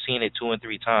it. They've seen it 2 and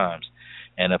 3 times.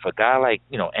 And if a guy like,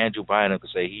 Andrew Bynum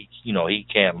could say he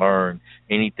can't learn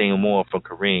anything more from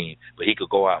Kareem, but he could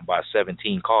go out and buy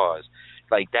 17 cars,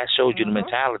 like that shows you the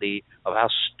mentality of how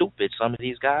stupid some of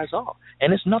these guys are.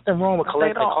 And there's nothing wrong with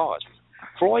collecting cars.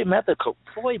 Floyd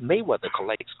Mayweather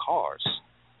collects cars,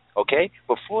 okay?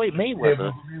 But Floyd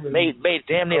Mayweather made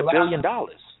damn near $1 billion,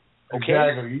 okay?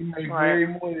 Exactly. You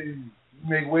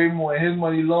make way more. His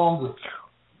money longer.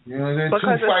 There's 2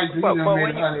 fights he done made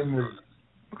money.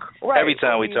 Every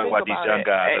time we talk about these young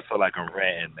guys, I feel like I'm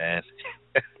ranting, man.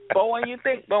 But when you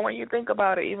think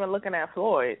about it, even looking at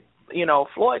Floyd,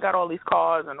 Floyd got all these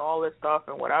cars and all this stuff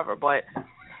and whatever, but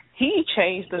he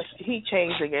changed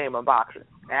the game of boxing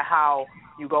and how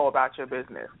you go about your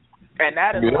business. And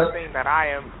that is one thing that I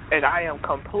am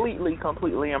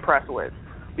completely impressed with,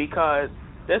 because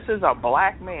this is a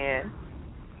black man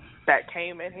that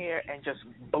came in here and just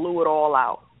blew it all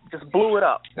out, just blew it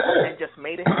up and just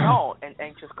made it his own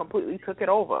and just completely took it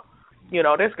over.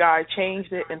 This guy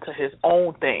changed it into his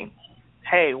own thing.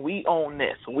 hey, we own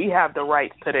this. We have the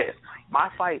rights to this. My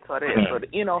fights are this. Or,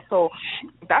 you know, so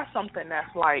that's something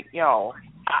that's like, yo,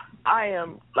 I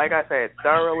am, like I said,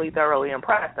 thoroughly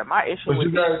impressed. And my issue with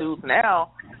these dudes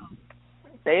now,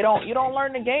 you don't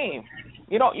learn the game.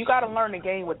 You got to learn the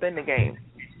game within the game.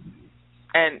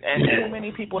 And too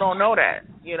many people don't know that.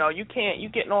 You know, you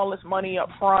getting all this money up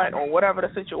front or whatever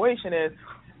the situation is,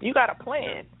 you got to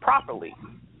plan properly.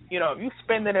 You know, if you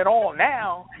spending it all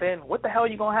now, then what the hell are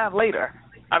you going to have later?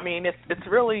 I mean, it's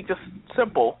really just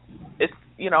simple. It's,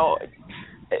 you know,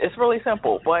 it's really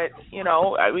simple. But, you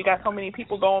know, we got so many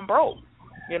people going broke,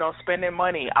 you know, spending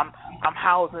money. I'm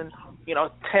housing, you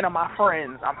know, 10 of my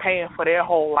friends. I'm paying for their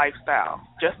whole lifestyle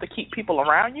just to keep people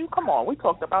around you. Come on, we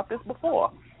talked about this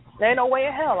before. There ain't no way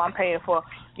in hell I'm paying for,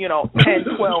 you know,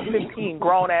 10, 12, 15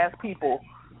 grown-ass people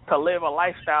to live a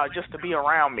lifestyle just to be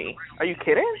around me. Are you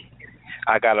kidding?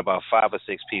 I got about 5 or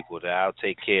 6 people that I'll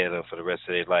take care of them for the rest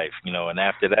of their life, you know, and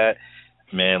after that,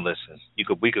 man, listen,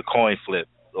 we could coin flip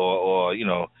or you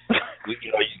know, you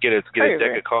get a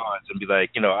deck of cards and be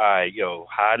like, you know, all right, yo,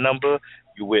 high number,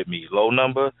 you with me, low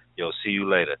number, yo, see you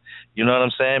later. You know what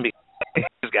I'm saying? Because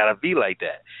it's got to be like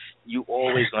that. You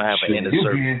always going to have an inner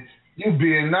circle. You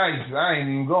being nice. I ain't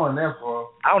even going that far.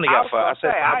 I only got 5. I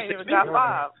said 5. I ain't even got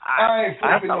 5. I ain't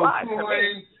flipping no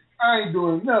coin. I ain't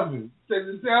doing nothing. I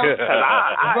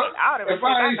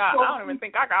don't even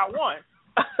think I got one.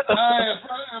 If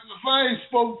I ain't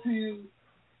spoke to you,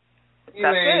 you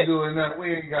ain't doing nothing.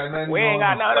 We ain't got nothing. We ain't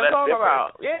got nothing to talk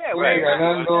about. Yeah, we ain't got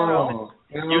nothing going on.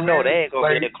 You know they ain't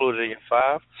gonna be included in your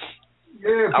 5.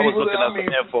 Yeah, I was looking up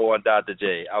some info on Dr.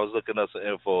 J.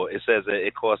 It says that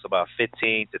it costs about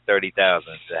 $15,000 to $30,000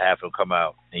 to have him come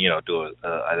out and, you know, do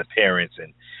an appearance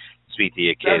and speak to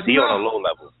your kids. He on a low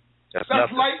level. That's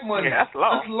light money. Yeah, that's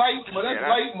low. That's light money. That's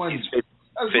light money.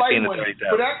 That's light money.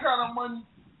 For that kind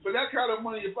of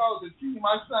money, if I was a team,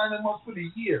 I'd sign him up for the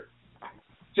year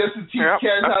just to teach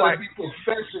cats how to be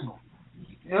professional.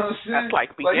 You know what I'm saying?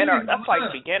 That's like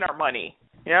beginner money.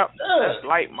 Yep. Yeah. That's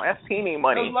light. That's teeny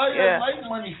money. That's light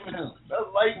money for him. That's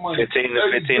light money. 15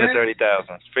 to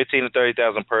 30,000. 15 to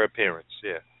 30,000 per appearance.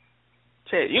 Yeah.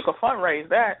 Shit, you can fundraise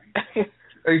that.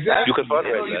 Exactly. You can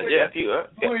fundraise that. Yeah.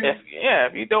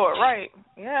 If you do it right.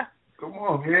 Yeah. Come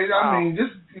on, man. I mean,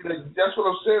 that's what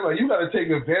I'm saying. Like, you got to take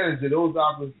advantage of those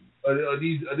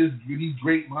these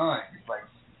great minds. Like,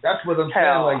 that's what I'm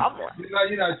saying. Like,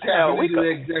 you're not tapping into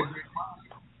the exact great mind.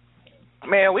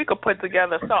 Man, we could put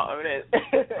together something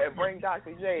and bring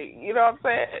Dr. J. You know what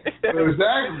I'm saying?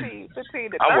 Exactly. 15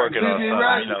 to 30. I'm working on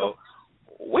something, you know.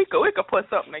 We could put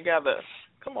something together.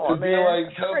 Come on, man.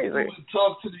 Like, crazy.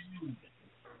 Talk to the youth.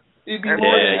 It'd be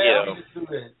more than happy to do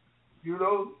that. You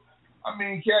know? I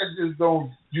mean, cats just don't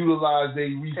utilize their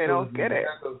resources. They don't get it.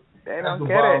 That's the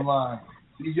bottom line.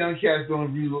 These young cats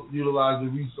don't utilize the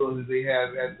resources they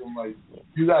have at them. Like,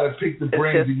 you got to pick the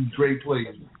brains of these great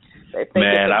players.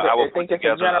 I will put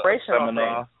together a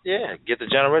seminar. Yeah, get the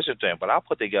generation thing. But I'll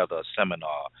put together a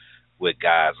seminar with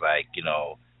guys like, you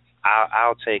know,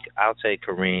 I'll take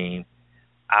Kareem,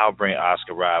 I'll bring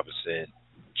Oscar Robertson,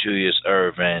 Julius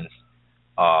Erving,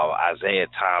 Isaiah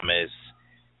Thomas,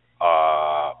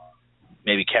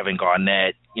 maybe Kevin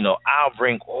Garnett. You know, I'll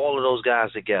bring all of those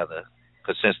guys together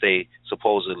because since they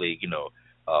supposedly, you know,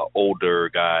 older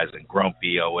guys and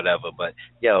grumpy or whatever, but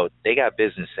yo, they got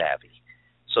business savvy.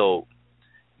 So,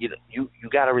 you know, you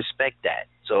got to respect that.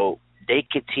 So they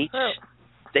could teach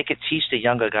the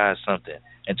younger guys something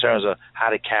in terms of how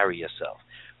to carry yourself,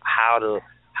 how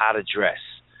to dress,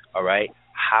 all right,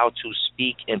 how to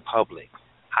speak in public,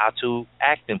 how to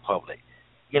act in public.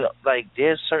 You know, like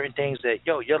there's certain things that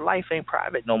your life ain't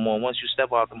private no more once you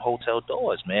step out them hotel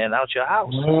doors, man, out your house.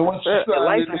 Once you your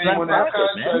life is not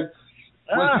private, man.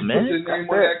 Once you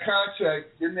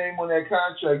put your name on that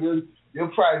contract, your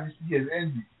privacy is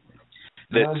ended.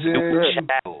 You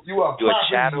are a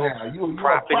chattel. You are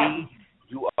property.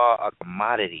 You are a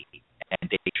commodity, and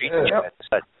they treat you as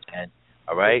such. And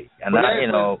all right, and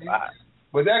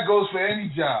but that goes for any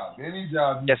job. Any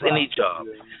job. Yes, any job.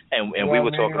 And we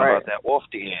were talking about that off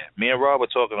the air. Me and Rob were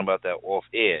talking about that off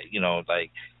air. You know,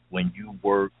 like when you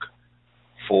work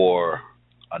for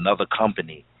another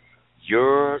company,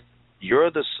 you're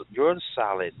the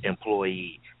solid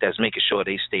employee that's making sure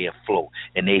they stay afloat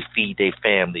and they feed their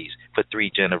families for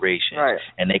 3 generations,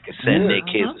 and they can send their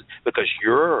kids because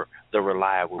you're the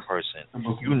reliable person.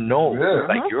 You know,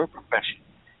 like you're a professional.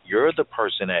 You're the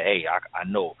person that, hey, I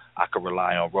know I can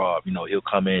rely on Rob. You know, he'll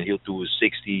come in, he'll do his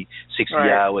 60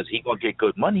 hours. He gonna get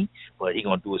good money, but he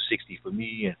gonna do his 60 for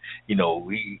me, and you know,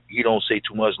 he don't say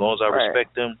too much as long as I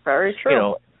respect him. Very true. You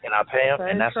know, and I pay him,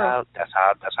 and that's how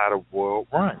the world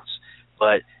runs.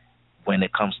 But when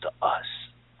it comes to us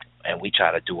and we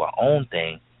try to do our own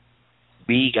thing,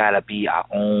 we got to be our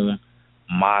own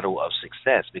model of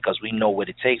success because we know what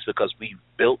it takes because we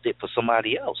built it for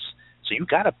somebody else. So you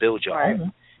got to build your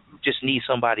own. You just need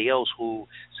somebody else who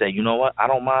say, you know what, I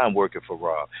don't mind working for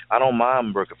Rob. I don't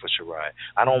mind working for Sharia.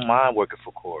 I don't mind working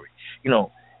for Corey. You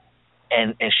know,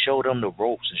 and show them the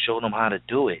ropes and show them how to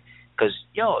do it. Because,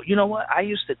 you know what? I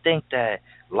used to think that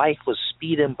life was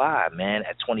speeding by, man,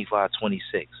 at 25,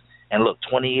 26. And look,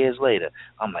 20 years later,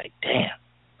 I'm like, damn,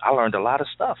 I learned a lot of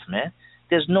stuff, man.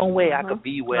 There's no way I could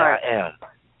be where I am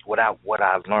without what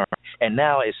I've learned. And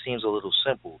now it seems a little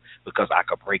simple because I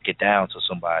could break it down to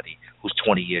somebody who's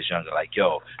 20 years younger, like,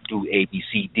 yo, do A, B,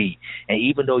 C, D. And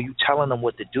even though you telling them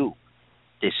what to do,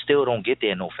 they still don't get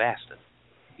there no faster.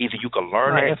 Either you can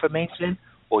learn the information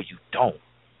or you don't.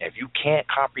 If you can't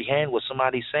comprehend what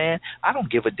somebody's saying, I don't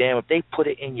give a damn if they put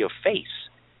it in your face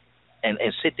and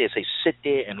sit there and say, sit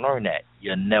there and learn that.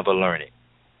 You'll never learn it.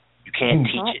 You can't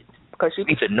teach it. Because you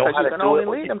either know how to do it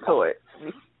or lead them to it.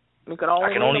 You can only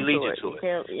I can only lead you to it.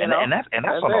 And that's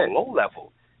on a low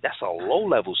level. That's a low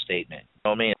level statement. You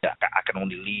know what I mean? I can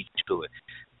only lead you to it.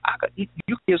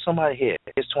 You give somebody here,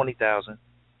 here's $20,000.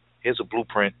 Here's a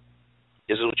blueprint.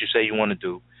 This is what you say you want to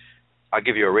do. I'll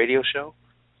give you a radio show.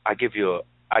 I give you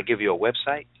a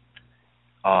website.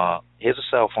 Here's a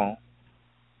cell phone,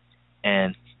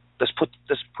 and let's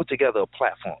put together a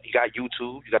platform. You got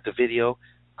YouTube. You got the video.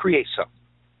 Create something.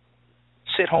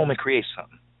 Sit home and create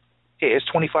something. Here, it's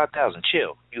 $25,000.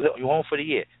 Chill. You home for the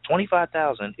year.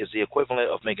 $25,000 is the equivalent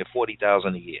of making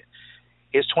 $40,000 a year.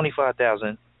 Here's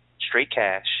 $25,000 straight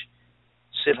cash.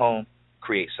 Sit home,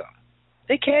 create something.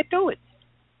 They can't do it.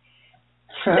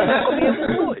 They're not gonna be able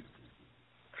to do it.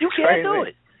 You can't do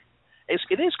it.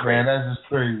 It is crazy. Man, that's just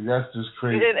crazy. That's just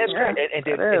crazy. And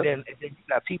then you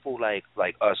got people like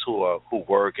us who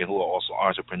work and who are also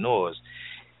entrepreneurs.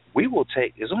 We will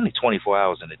take. It's only 24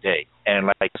 hours in a day, and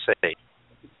like I say,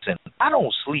 I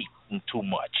don't sleep too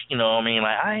much. You know what I mean?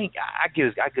 Like I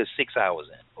get 6 hours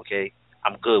in. Okay,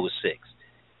 I'm good with 6.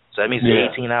 So that means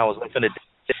 18 hours left in the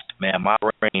day. Man, my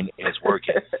brain is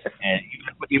working, and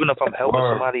even if I'm helping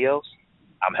somebody else,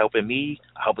 I'm helping me,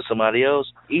 I'm helping somebody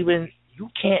else. Even you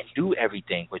can't do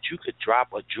everything, but you could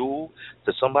drop a jewel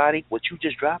to somebody. What you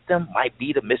just dropped them might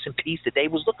be the missing piece that they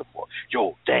was looking for.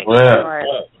 Yo, dang, boom.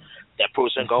 That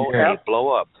person go and they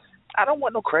blow up. I don't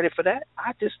want no credit for that.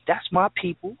 That's my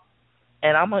people,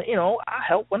 and I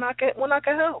help when I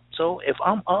can help. So if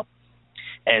I'm up,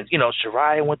 and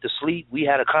Sharia went to sleep, we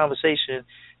had a conversation,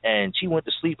 and she went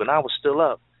to sleep, and I was still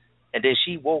up, and then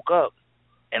she woke up,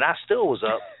 and I still was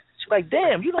up. She's like,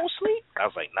 damn, you don't sleep? I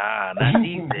was like, nah, not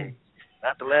these days.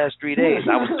 Not the last 3 days.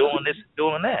 I was doing this and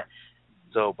doing that.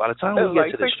 So by the time we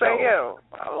get to the show,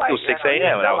 it was 6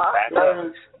 a.m. and I was back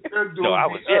up. I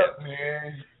was up,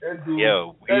 man. That dude,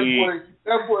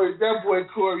 that boy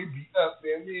Corey be up,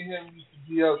 man. Me and him used to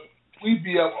be up. We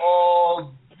be up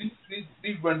all.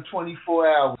 We run 24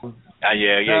 hours.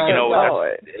 Yeah.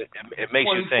 It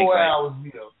makes you think. 24 hours,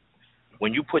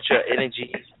 when you put your energy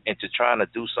into trying to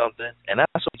do something, and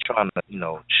that's what we're trying to,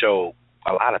 show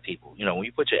a lot of people. When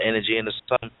you put your energy into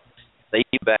something, they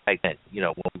back then,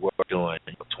 when we were doing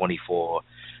 24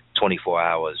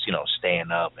 hours,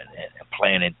 staying up and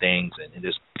planning things and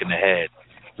just looking ahead.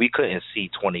 We couldn't see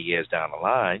 20 years down the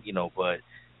line, but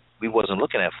we wasn't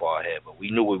looking that far ahead, but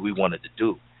we knew what we wanted to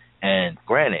do. And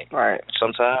granted,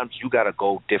 sometimes you got to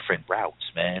go different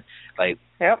routes, man. Like,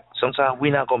 sometimes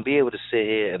we're not going to be able to sit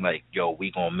here and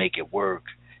we going to make it work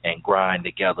and grind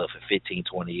together for 15,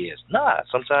 20 years. Nah,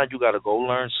 sometimes you got to go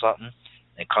learn something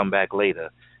and come back later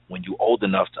when you're old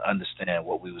enough to understand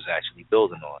what we was actually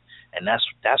building on. And that's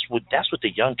what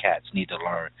the young cats need to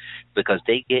learn, because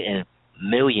they getting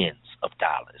millions of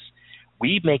dollars.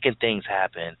 We making things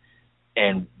happen,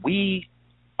 and we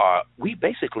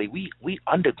basically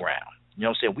underground. You know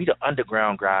what I'm saying? We the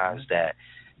underground guys that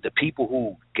the people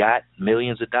who got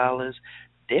millions of dollars,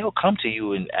 they'll come to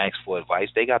you and ask for advice.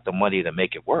 They got the money to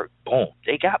make it work. Boom.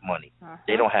 They got money.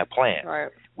 They don't have plans.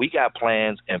 We got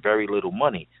plans and very little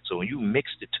money. So when you mix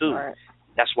the two,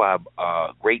 that's why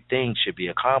great things should be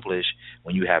accomplished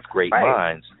when you have great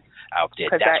minds out there.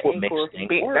 That's what makes things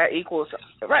work. That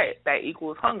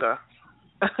equals hunger.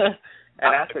 And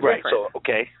that's the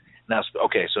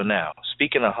difference. So now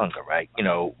speaking of hunger, right?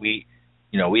 We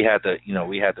had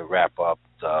to wrap up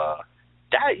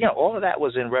that. All of that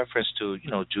was in reference to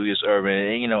Julius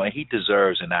Erving, and he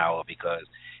deserves an hour because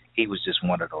he was just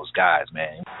one of those guys,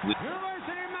 man. We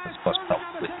must come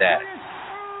with that.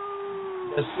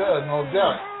 Yes, sir, no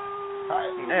doubt.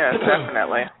 Yeah,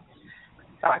 definitely.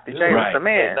 Dr. J was the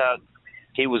man.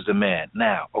 He was the man.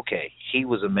 Now, okay, he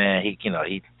was a man. He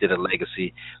did a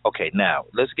legacy. Okay, now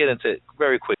let's get into it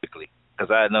very quickly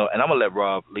because I know, and I'm gonna let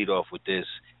Rob lead off with this.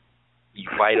 You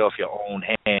bite off your own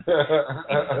hand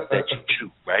that you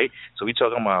chew, right? So we're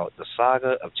talking about the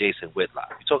saga of Jason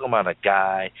Whitlock. We're talking about a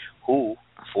guy who,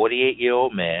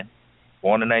 48-year-old man,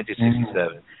 born in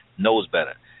 1967, knows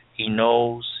better. He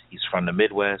knows he's from the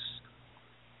Midwest,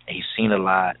 and he's seen a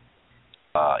lot.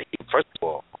 First of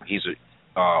all, he's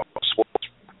a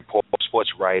sports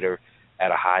writer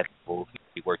at a high level.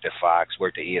 He worked at Fox,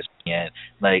 worked at ESPN.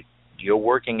 Like, you're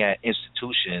working at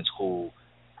institutions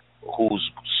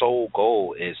whose sole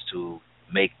goal is to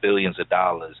make billions of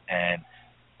dollars and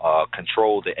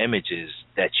control the images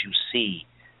that you see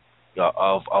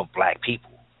of black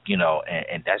people,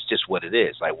 and that's just what it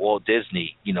is. Like Walt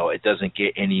Disney, it doesn't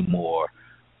get any more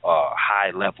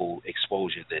high-level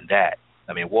exposure than that.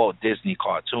 I mean, Walt Disney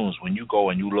cartoons, when you go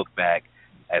and you look back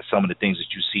at some of the things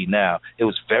that you see now, it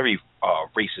was very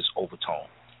racist overtone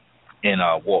in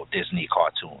Walt Disney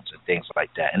cartoons and things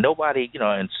like that. And nobody,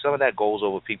 and some of that goes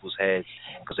over people's heads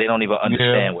because they don't even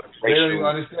understand what racial they don't even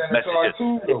understand the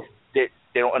cartoon.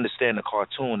 They don't understand the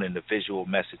cartoon and the visual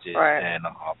messages, right. And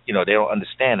they don't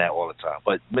understand that all the time.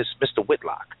 But Mr.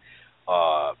 Whitlock,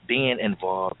 being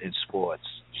involved in sports,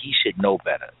 he should know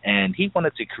better, and he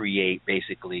wanted to create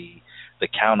basically the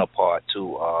counterpart to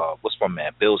what's my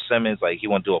man Bill Simmons. Like, he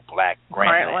wanted to do a black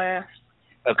Grantland.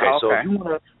 Okay, so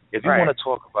if you want to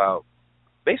talk about,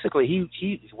 basically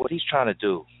he what he's trying to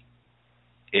do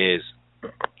is,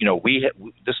 we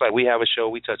just like we have a show,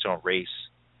 we touch on race,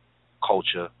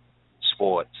 culture,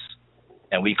 sports,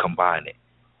 and we combine it.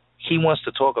 He wants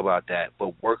to talk about that,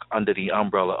 but work under the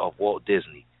umbrella of Walt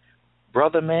Disney.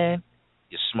 Brother, man,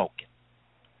 you're smoking.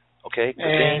 Okay?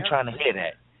 Because they ain't trying to hear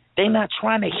that. They're not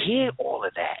trying to hear all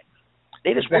of that.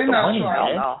 They just want the money,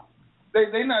 man.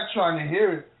 They're not trying to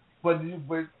hear it, but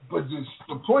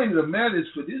the point of the matter is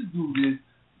for this dude is,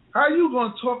 how you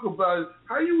going to talk about it?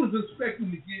 How you was expecting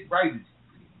to get righted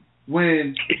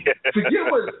when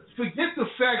forget the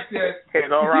fact that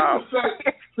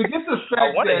forget the fact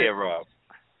I want to hear Rob.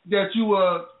 That you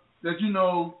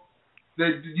saying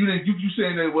that you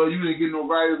didn't get no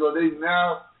writers, or they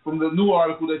now from the new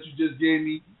article that you just gave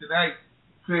me tonight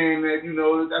saying that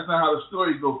that's not how the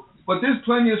story goes. But there's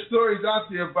plenty of stories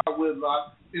out there about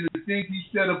Whitlock and the things he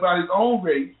said about his own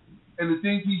race and the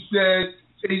things he said.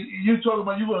 You're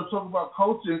going to talk about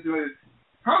culture.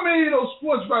 How many of those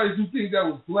sports writers you think that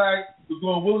was black was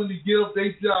going to willingly give up their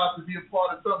job to be a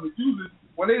part of something to do this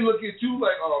when they look at you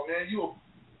like, oh man, you're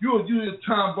a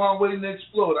time bomb waiting to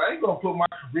explode. I ain't going to put my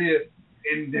career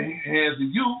in the hands of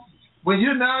you. When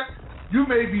you're not, you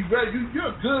may be ready.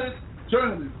 You're a good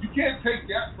journalist. You can't take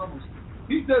that from him.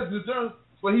 He does the journalism,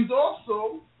 but he's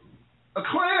also a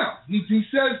clown. He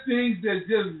says things that's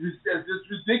just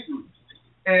ridiculous.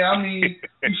 And I mean,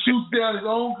 he shoots down his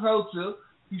own culture.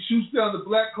 He shoots down the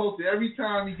black culture every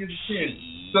time he gets a chance.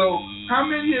 So how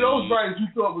many of those writers you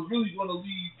thought was really going to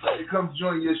leave and come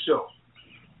join your show?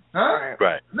 Huh?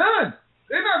 Right. None.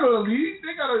 They're not going to leave.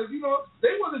 They got to,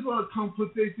 they wasn't going to come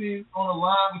put their thing on the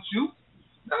line with you.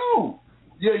 No.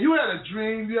 Yeah, you had a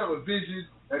dream. You have a vision.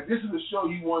 That this is the show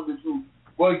you wanted to do.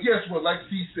 Well, guess what? Like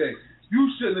C said, you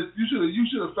should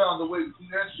have found a way to do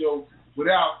that show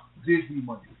without Disney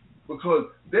money.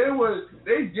 Because they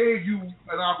gave you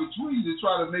an opportunity to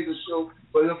try to make a show,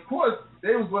 but of course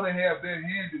they were going to have their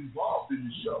hand involved in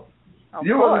the show.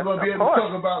 You wasn't going to be able to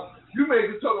talk about. You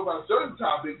may talk about certain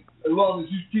topics as long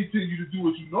as you continue to do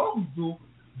what you normally do,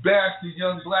 bash the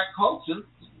young black culture.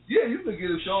 Yeah, you can get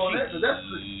a show on that.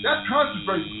 That's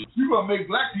controversy. You're going to make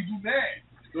black people mad.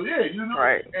 So yeah,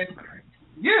 Right. And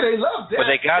yeah, they love that.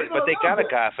 But they got a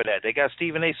guy for that. They got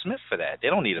Stephen A. Smith for that. They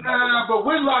don't need another one. But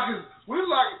Whitlock.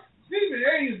 Stephen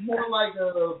A. is more like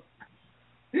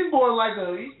he's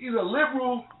a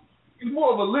liberal. He's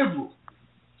more of a liberal.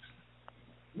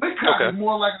 Whitlock is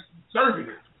more like a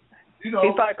conservative. He's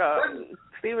like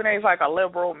Stephen A. is like a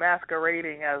liberal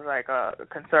masquerading as like a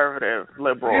conservative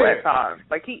liberal at times.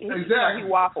 Like he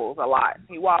waffles a lot.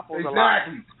 He waffles a lot.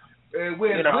 Exactly. And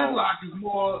when Whitlock is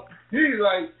more, he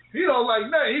don't like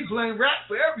nothing. He blame rap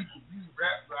for everything. He's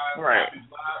rap is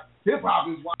live. Hip hop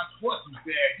is why sports is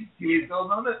bad. These kids don't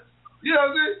know that. You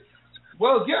know what I'm saying?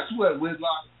 Well, guess what,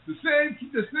 Whitlock? The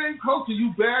same culture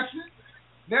you bashing,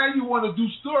 now you want to do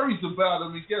stories about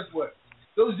them, and guess what?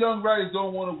 Those young writers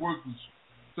don't want to work with you.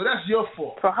 So that's your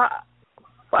fault. So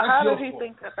how did he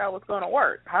think that was going to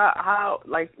work? How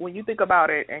like when you think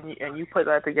about it and you put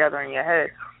that together in your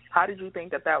head, how did you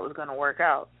think that was going to work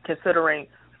out, considering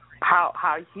how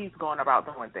he's going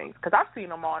about doing things? Because I've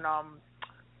seen him on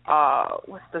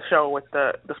what's the show with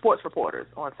the sports reporters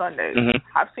on Sundays. Mm-hmm.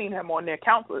 I've seen him on there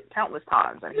countless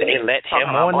times. And they let him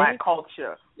on black there?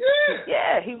 culture.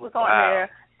 Yeah, he was on there.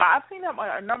 But I've seen him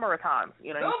a number of times.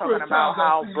 You know, he's talking about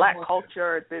how black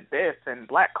culture did this and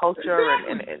black culture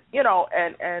and you know,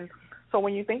 and so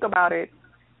when you think about it,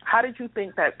 how did you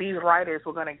think that these writers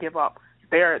were going to give up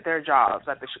their jobs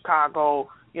at the Chicago,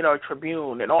 you know,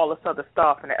 Tribune and all this other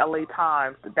stuff, and the LA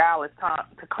Times, the Dallas Times,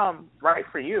 to come write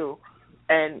for you?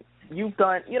 And you've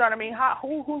done, you know what I mean?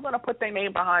 Who's going to put their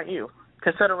name behind you,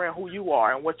 considering who you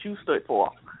are and what you stood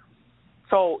for?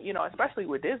 So, you know, especially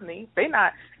with Disney, they're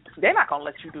not going to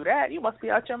let you do that. You must be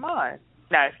out your mind.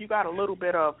 Now, if you got a little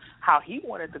bit of how he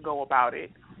wanted to go about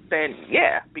it, then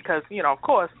yeah, because, you know, of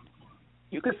course,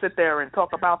 you could sit there and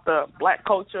talk about the black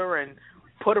culture and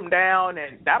put them down,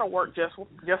 and that'll work just fine.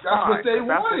 That's what they wanted.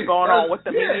 That's what's going on with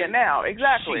the media now.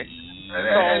 Exactly.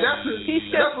 And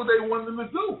that's what they wanted them to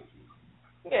do.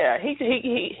 Yeah,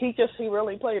 he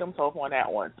really played himself on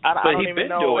that one. I but don't he's been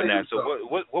know. doing that. So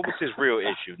what was his real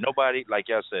issue? Nobody, like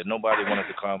y'all said, nobody wanted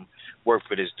to come work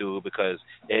for this dude because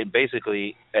it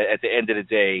basically, at the end of the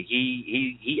day,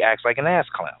 he acts like an ass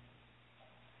clown.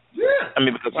 Yeah. I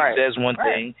mean, because he says one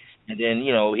thing, and then,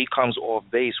 you know, he comes off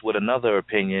base with another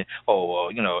opinion. Oh,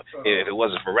 well, you know, if it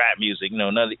wasn't for rap music, you know,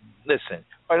 listen.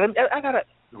 All right, I got to,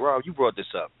 Rob, you brought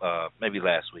this up maybe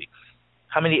last week.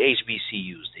 How many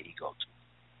HBCUs did he go to?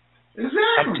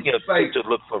 Exactly. To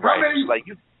look for writers.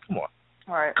 Come on.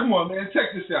 All right. Come on, man.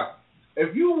 Check this out.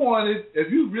 If you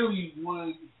really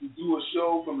wanted to do a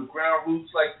show from the ground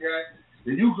roots like that,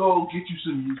 then you go to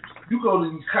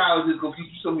these colleges, go get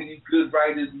you some of these good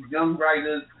writers, these young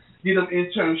writers, get them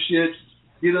internships,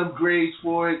 get them grades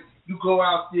for it. You go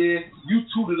out there, you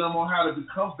tutor them on how to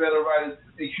become better writers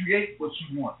and create what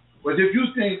you want. But if you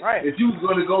think if you was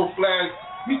going to go flash,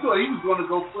 he thought he was going to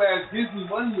go flash Disney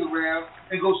money around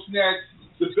and go snatch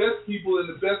the best people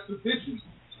in the best positions.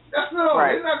 That's no,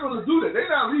 they're not going to do that. They're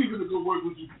not leaving to go work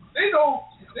with you. They know,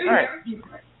 they're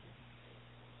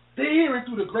hearing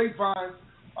through the grapevine,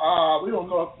 we don't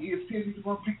know if ESPN is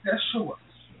going to pick that show up.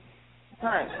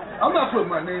 Right. I'm not putting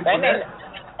my name on that.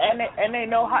 And they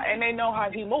know how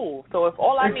he moves. So if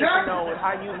all I need to know is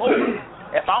how you move,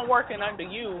 if I'm working under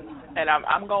you and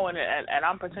I'm going and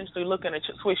I'm potentially looking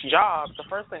to switch jobs, the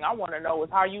first thing I want to know is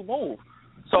how you move.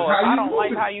 So if I don't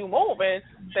like how you moving,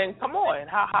 then come on,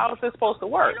 how is this supposed to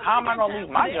work? How am I going to leave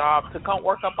my job to come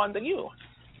work up under you?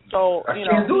 So, you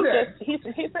know, he's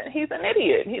an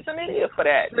idiot. He's an idiot for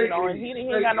that. You know, and he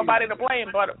ain't got nobody to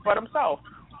blame but himself.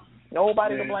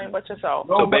 Nobody to blame but yourself.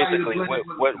 So basically,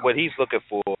 what he's looking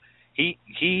for, he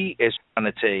is trying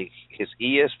to take his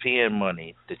ESPN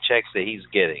money, the checks that he's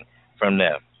getting from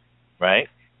them, right?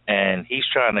 And he's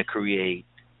trying to create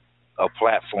a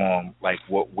platform like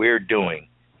what we're doing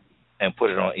and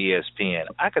put it on ESPN.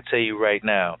 I could tell you right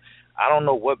now, I don't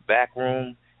know what back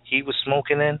room he was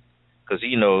smoking in, because,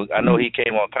 you know, I know he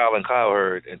came on Colin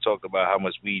Cowherd and talked about how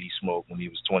much weed he smoked when he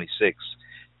was 26.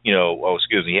 You know,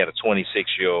 he had a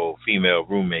 26-year-old female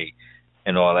roommate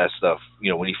and all that stuff,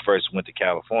 you know, when he first went to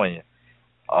California.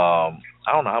 I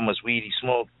don't know how much weed he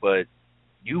smoked, but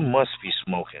you must be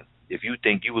smoking if you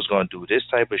think you was going to do this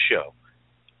type of show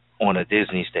on a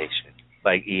Disney station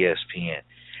like ESPN.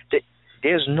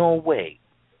 There's no way.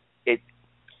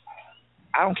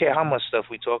 I don't care how much stuff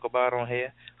we talk about on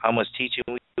here, how much teaching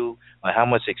we do, or how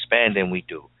much expanding we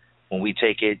do. When we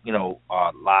take it, you know,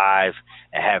 live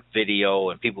and have video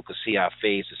and people can see our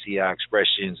face and see our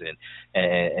expressions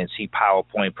and see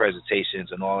PowerPoint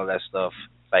presentations and all of that stuff,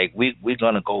 like we're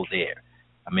going to go there.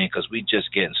 I mean, because we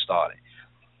just getting started.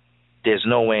 There's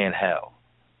no way in hell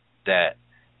that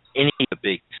any of the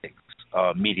big six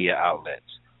media outlets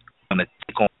are going to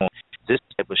take on this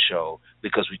type of show,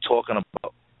 because we're talking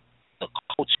about the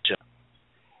culture,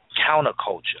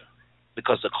 counterculture,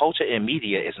 because the culture in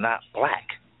media is not black.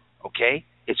 Okay?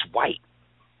 It's white.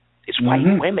 It's white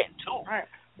women, too. Right.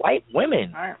 White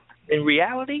women. Right. In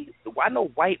reality, I know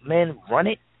white men run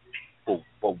it,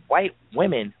 but white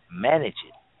women manage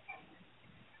it.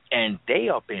 And they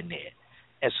up in there.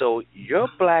 And so your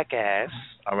black ass,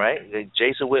 all right,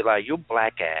 Jason Whitlock, your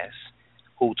black ass,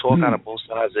 who talk out of both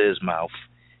sides of his mouth,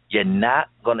 you're not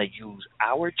going to use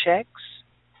our checks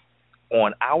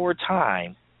on our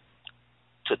time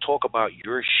to talk about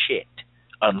your shit,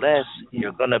 unless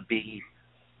you're going to be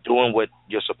doing what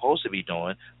you're supposed to be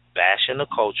doing, bashing the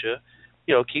culture.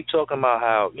 You know, keep talking about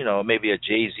how, you know, maybe a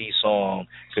Jay-Z song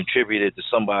contributed to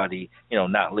somebody, you know,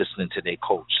 not listening to their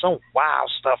coach. Some wild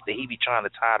stuff that he be trying to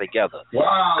tie together.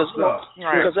 Wow stuff.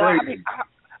 Because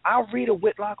I'll read a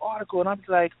Whitlock article and I'm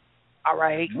like, all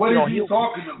right. What is he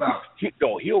talking about?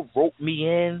 He'll rope me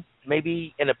in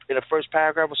maybe in the first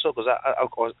paragraph or so, because I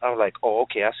was like, oh,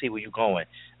 okay, I see where you're going.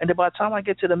 And then by the time I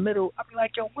get to the middle, I'll be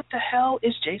like, yo, what the hell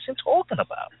is Jason talking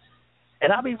about?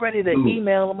 And I'll be ready to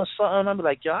email him or something. I'll be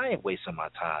like, yo, I ain't wasting my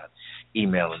time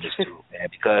emailing this dude, man,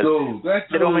 because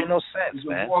it don't make no sense,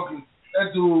 man.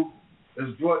 That dude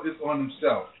has brought this on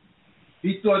himself.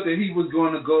 He thought that he was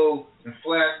going to go and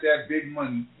flash that big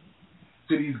money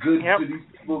to these to these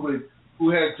people who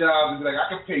had jobs and be like, I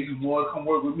can pay you more, come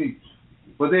work with me.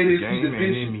 But they didn't see the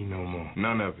vision. Ain't in me no more.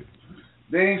 None of it.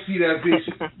 They ain't see that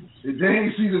vision. They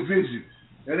ain't see the vision.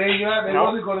 And they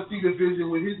wasn't going to see the vision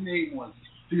with his name on it.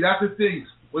 See, that's the thing.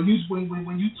 When you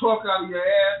talk out of your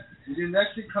ass and then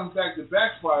that shit comes back to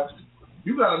backfire,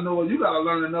 you gotta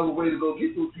learn another way to go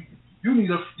get those people. You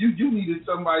needed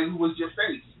somebody who was your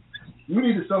face. You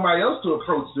needed somebody else to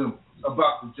approach them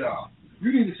about the job.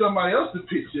 You needed somebody else to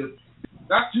pitch you,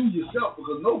 not you yourself,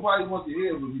 because nobody wants to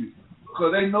hear from you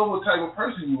because they know what type of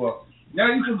person you are. Now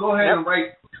you can go ahead and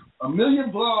write 1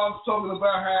 million blogs talking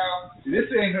about how this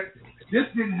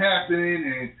didn't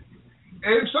happen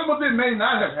and some of it may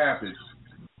not have happened.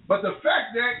 But the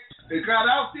fact that it got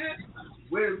out there,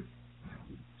 where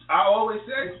I always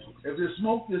say, if there's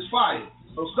smoke, there's fire.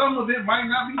 So some of it might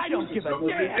not be true. Some of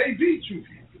it may be true.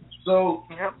 So,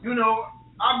 I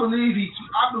believe he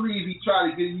tried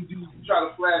to get you to try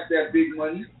to flash that big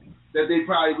money that they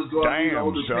probably was going to pay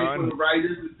for the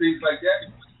writers and things like that.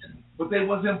 But they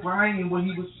wasn't buying what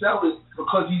he was selling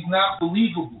because he's not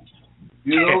believable.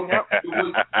 He's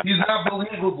not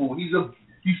believable. He's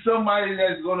somebody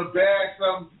that's going to bash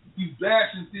something. He's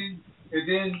bashing things, and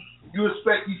then you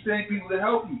expect these same people to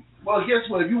help you. Well, guess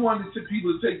what? If you wanted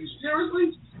people to take you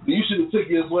seriously, then you should have took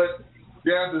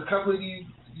down to a couple of these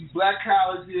black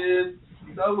colleges,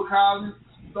 these other colleges,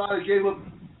 started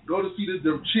go to see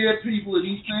the chair people of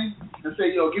these things and say,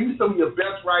 yo, give me some of your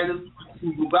best writers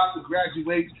who's about to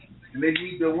graduate and they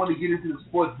want to get into the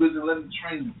sports business, let them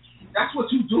train you. That's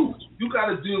what you do. You got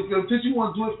to do it. Since you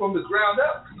want to do it from the ground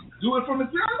up, do it from the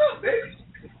ground up, baby.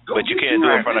 But you can't do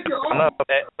it from the ground up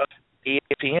at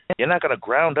ESPN. You're not going to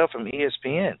ground up from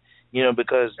ESPN,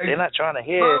 because they're not trying to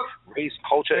hear race,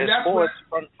 culture, and sports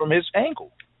from his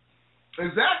angle.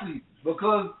 Exactly.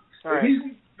 Because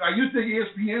you think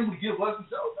ESPN would give us a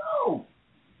show? No.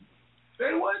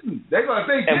 They wouldn't. They're going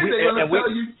to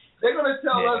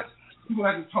tell us you're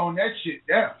going to have to tone that shit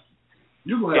down.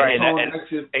 You're going to have to tone that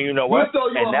shit. And you know what? We'll throw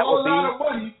you a whole lot of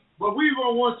money, but we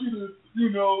going to want you to,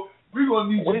 we're going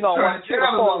to need you to turn it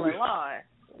down a little bit.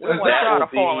 We want y'all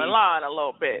to fall in line a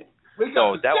little bit.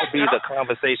 So that would be the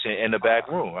conversation in the back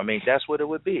room. I mean, that's what it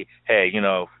would be. Hey, you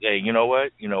know what?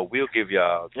 We'll give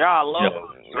y'all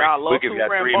we'll give y'all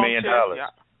 $3 million.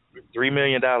 $3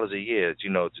 million a year,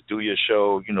 to do your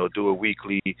show, do it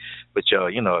weekly. But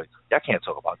y'all can't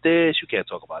talk about this, you can't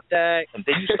talk about that. And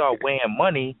then you start weighing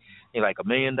money, like $1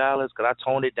 million. Could I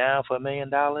tone it down for $1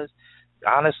 million?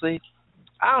 Honestly,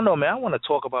 I don't know, man. I want to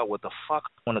talk about what the fuck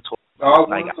I want to talk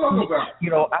about.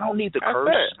 I don't need to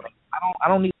curse. I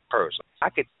don't need to curse. I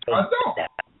could tone that.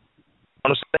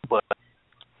 Understand? But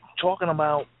talking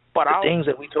about the things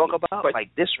that we talk about, like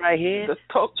this right here,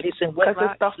 Jason Whitlock, because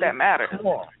it's stuff that matters. Come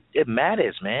on. It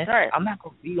matters, man. Right. I'm not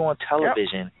going to be on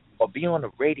television or be on the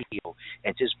radio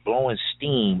and just blowing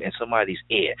steam in somebody's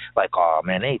ear. Like, oh,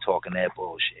 man, they ain't talking that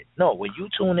bullshit. No, when you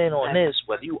tune in on this,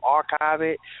 whether you archive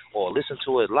it or listen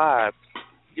to it live,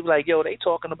 you be like, yo, they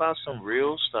talking about some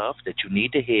real stuff that you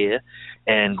need to hear.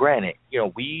 And granted,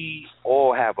 we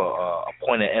all have a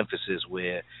point of emphasis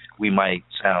where we might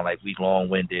sound like we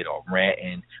long-winded or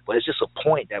ranting, but it's just a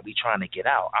point that we trying to get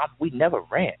out. We never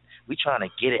rant. We trying to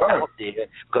get it out there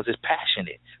because it's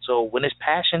passionate. So when it's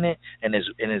passionate and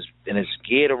it's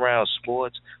geared around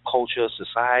sports, culture,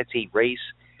 society, race,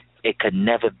 it could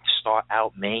never start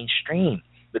out mainstream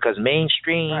because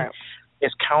mainstream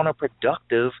is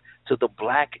counterproductive to the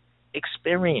black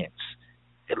experience.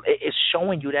 It's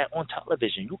showing you that on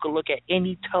television. You can look at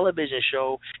any television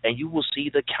show and you will see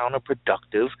the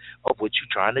counterproductive of what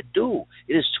you're trying to do.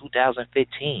 It is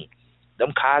 2015.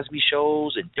 Them Cosby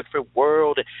shows and Different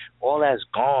World, all that's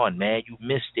gone, man. You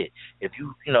missed it. If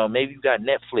maybe you got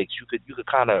Netflix, you could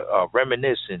kind of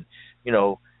reminisce and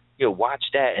watch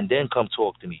that and then come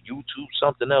talk to me. YouTube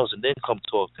something else and then come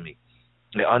talk to me.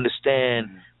 And understand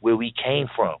where we came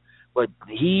from. But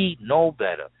he know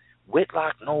better.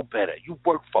 Whitlock know better. You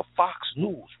work for Fox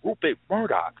News, Rupert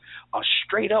Murdoch, a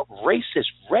straight-up racist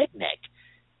redneck,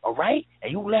 all right?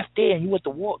 And you left there and you went to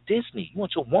Walt Disney. You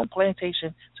went to one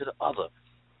plantation to the other.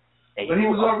 And but he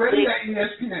was already at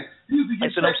ESPN.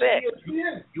 That's what I'm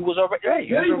saying. You was already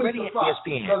at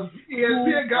ESPN. Because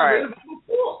ESPN got rid of him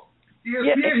before.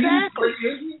 Yeah, exactly.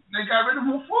 They got rid of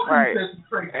him before. Right.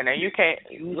 And then you can't.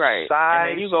 Right.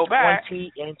 And then you go back.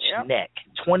 20-inch neck,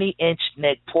 20-inch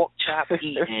neck, pork chop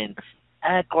eating.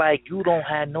 Act like you don't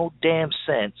have no damn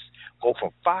sense. Go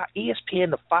from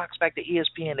ESPN to Fox back to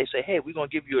ESPN. They say, hey, we're going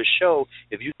to give you a show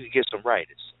if you can get some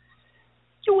writers.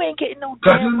 You ain't getting no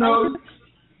damn writers.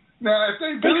 Now, if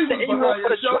they really was behind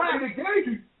the show, they'd have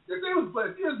gave you. If they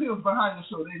was behind the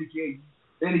show, they'd have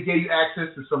gave you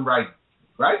access to some writing,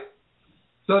 right?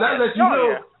 So that lets you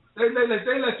know. They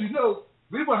let you know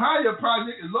we behind your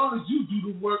project as long as you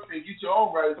do the work and get your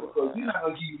own writers, because we're not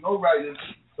gonna give you no writers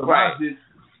about this.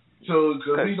 So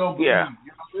because we don't believe.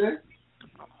 You know what I'm saying?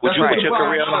 Would you put your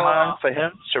career on the line for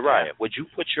him, Shariah? Would you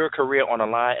put your career on the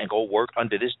line and go work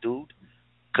under this dude,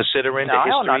 considering the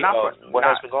history of what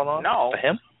has been going on for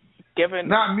him?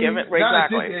 Given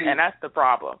exactly, and that's the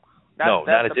problem. Not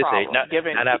at this age.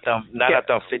 Not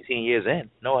after I'm 15 years in.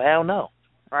 No, hell no.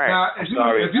 Right. Now,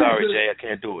 sorry, Jay, I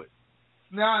can't do it.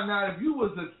 Now, if you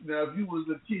was a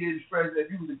kid in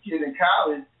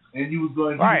college and you was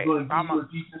going to give you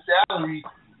a decent salary,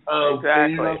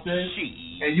 exactly. You know what I'm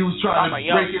saying? And you was trying to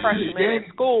break into the game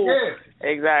in school. Yeah.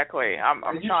 Exactly. I'm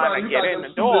trying to get in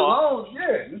the door. Loans,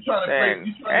 you're trying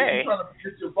to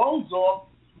get your bones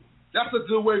on. That's a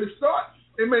good way to start.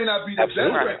 It may not be the best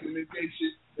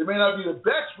recommendation. It may not be the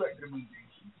best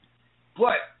recommendation,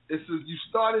 but you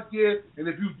started there, and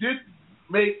if you did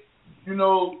make,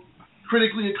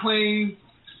 critically acclaimed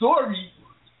stories,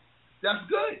 that's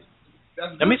good.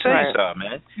 Let me tell you something,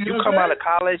 man. You come out of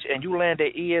college and you land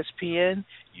at ESPN,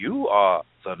 you are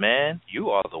the man,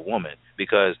 you are the woman,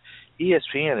 because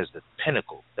ESPN is the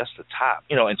pinnacle. That's the top,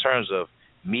 in terms of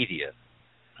media.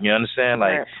 You understand?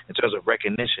 Like, in terms of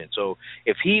recognition. So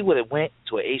if he would have went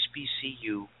to a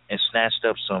HBCU and snatched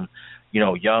up some,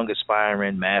 young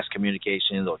aspiring mass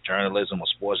communications or journalism or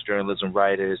sports journalism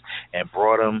writers and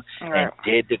brought them and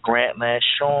did the Grantland,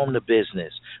 show them the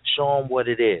business, show them what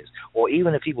it is. Or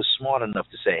even if he was smart enough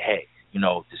to say, hey,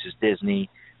 this is Disney,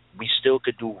 we still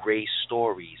could do race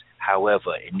stories.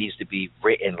 However, it needs to be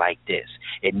written like this.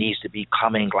 It needs to be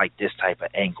coming like this type of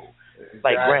angle.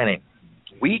 Like, granted,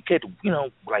 we could,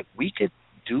 we could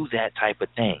do that type of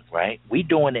thing, right? We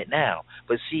doing it now.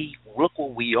 But see, look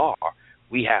what we are.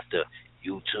 We have to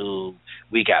YouTube,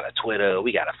 we got a Twitter,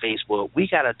 we got a Facebook. We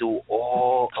got to do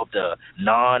all of the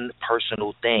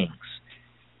non-personal things.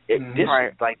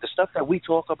 Like, the stuff that we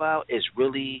talk about is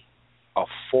really a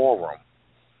forum.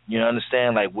 You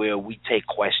understand? Like, where we take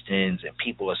questions and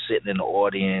people are sitting in the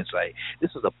audience. Like,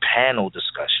 this is a panel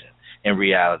discussion in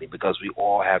reality, because we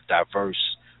all have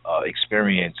diverse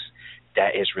experience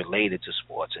that is related to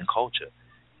sports and culture.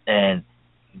 And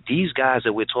these guys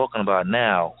that we're talking about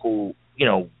now, who,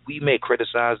 we may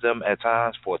criticize them at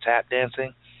times for tap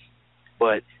dancing,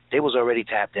 but they was already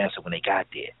tap dancing when they got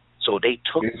there. So they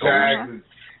took those.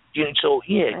 So,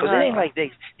 because it ain't like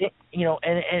they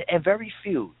and very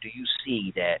few do you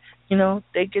see that,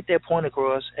 they get their point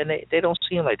across and they don't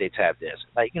seem like they tap dancing.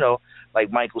 Like,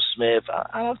 like Michael Smith,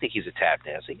 I don't think he's a tap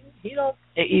dancer.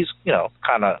 He's,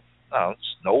 kind of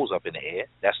nose up in the air.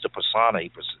 That's the persona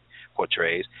he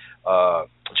portrays.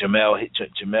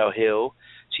 Jamel Hill,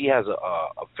 she has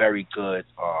a very good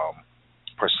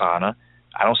persona.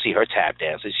 I don't see her tap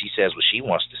dancing. She says what she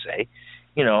wants to say.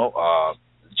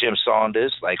 Jim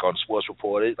Saunders, like on Sports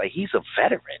Reporter, like, he's a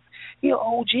veteran. He's an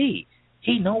OG.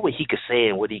 He know what he could say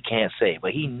and what he can't say,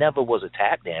 but he never was a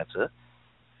tap dancer.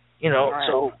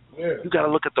 So you got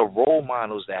to look at the role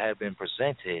models that have been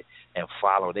presented and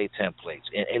follow their templates.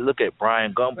 And look at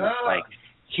Brian Gumbel. Like,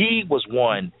 he was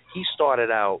one. He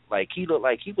started out, like, he looked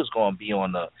like he was going to be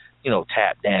on the,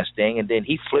 tap dance thing, and then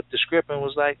he flipped the script and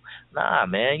was like, nah,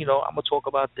 man, I'm going to talk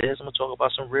about this. I'm going to talk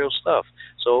about some real stuff.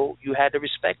 So you had to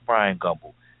respect Brian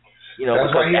Gumbel.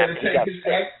 That's why he had to take his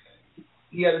act.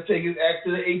 He had to take his act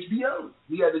to the HBO.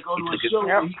 He had to go to a show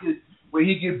where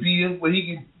he could be in, where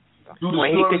he could do the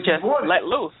when stories he could just let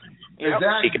loose.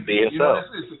 Exactly. He could be himself.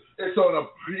 It's on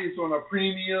a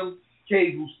premium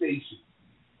cable station.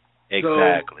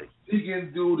 Exactly. So he can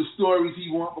do the stories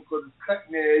he wants because it's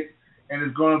cutting edge and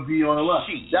it's going to be on a lot.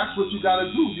 That's what you got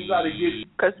to do. You got to get.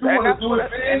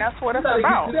 And that's what it's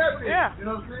about. Yeah. You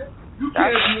know what I'm saying? You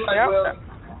can't be like,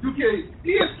 you can't.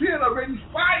 ESPN already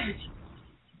fired you.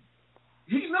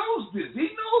 He knows this. He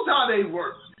knows how they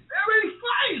work. They already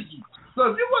fired you. So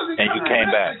if you wasn't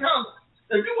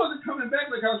coming back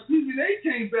like how Stephen A.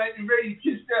 came back and ready to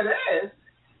kiss that ass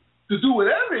to do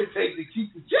whatever it takes to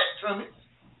keep the checks coming,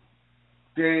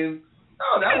 then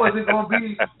that wasn't going to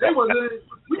be.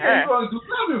 We ain't going to do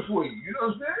nothing for you. You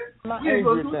know what I'm saying? We ain't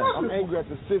going to do nothing. I'm angry at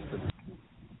the system.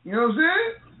 You know what I'm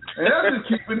saying? And that's just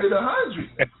keeping it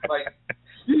 100. Like,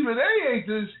 Stephen A. ain't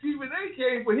just Stephen A.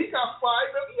 came, but he got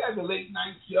fired. He had the late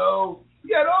night show.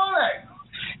 He had all that.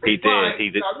 He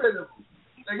did. They got rid of him.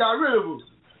 They got rid of him.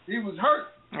 He was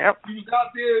hurt. Yep. He was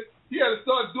out there. He had to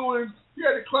start doing. He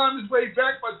had to climb his way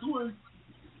back by doing.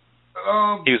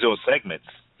 He was doing segments.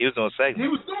 He was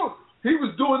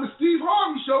doing the Steve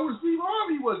Harvey show when Steve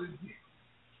Harvey wasn't here.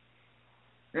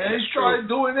 And he started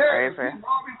doing that.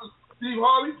 Steve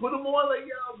Harvey put him on like,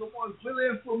 yo, come on, fill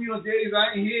in for me on days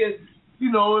I ain't here.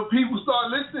 You know, and people start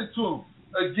listening to him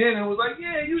again and was like,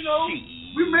 yeah, you know,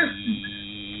 we missed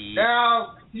you.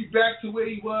 Now he's back to where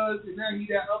he was, and now he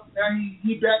back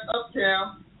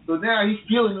uptown. So now he's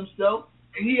feeling himself,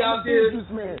 and he out there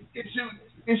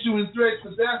issuing threats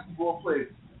to basketball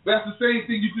players. That's the same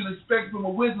thing you can expect from a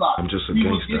Whitlock. I'm just a he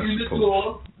will gangster. get in the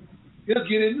door. He'll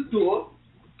get in the door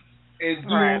and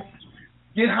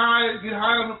get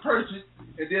high on the person,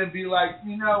 and then be like,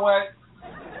 you know what?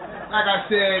 Like I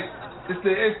said, it's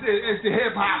the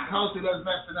hip hop culture that's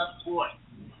messing up sports.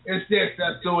 It's this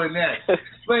that's doing that.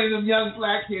 Playing them young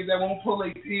black kids that won't pull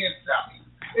their pants out.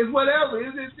 It's whatever.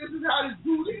 This is how this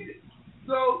dude is.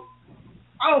 So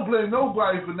I don't blame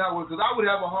nobody for not working, because I would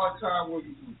have a hard time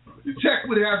working. The check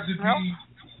would have to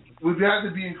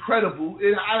be incredible.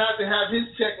 I'd have to have his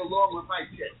check along with my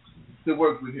check to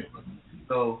work with him.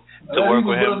 So to work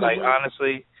with him, like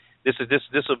honestly, this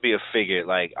will be a figure.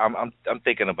 Like I'm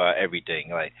thinking about everything.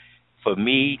 Like for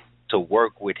me to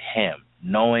work with him,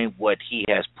 knowing what he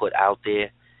has put out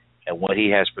there and what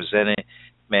he has presented,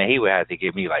 man, he would have to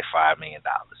give me like $5 million.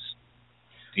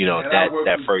 You know,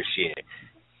 that first year.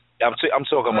 I'm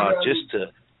talking about just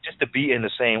to be in the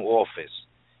same office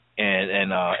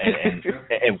and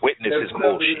witness his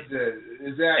bullshit.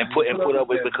 Exactly. And put up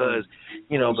with because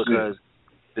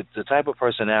the type of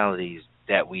personalities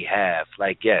that we have,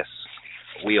 like, yes,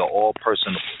 we are all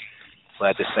personable, but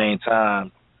at the same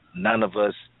time, none of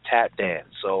us tap dance.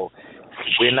 So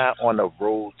we're not on the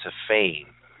road to fame.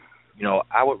 You know,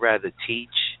 I would rather teach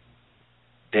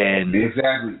than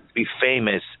be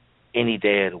famous any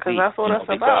day of the week. Because that's what it's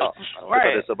about. Right.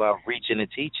 Because it's about reaching and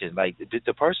teaching. Like,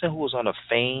 the person who is on a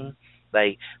fame,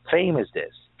 like, fame is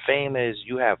this. Fame is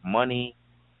you have money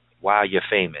while you're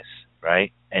famous,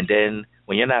 right? And then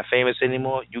when you're not famous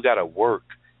anymore, you got to work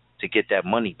to get that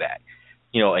money back,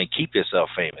 you know, and keep yourself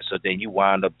famous. So then you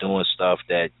wind up doing stuff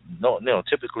that,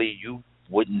 typically you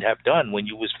wouldn't have done when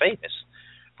you was famous,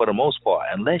 for the most part,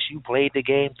 unless you played the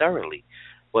game thoroughly.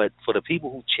 But for the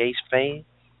people who chase fame,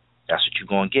 that's what you're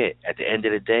going to get. At the end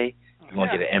of the day, you're going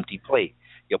to get an empty plate.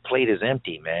 Your plate is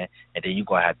empty, man, and then you're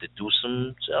going to have to do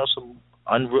some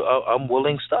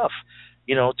unwilling stuff,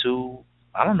 to,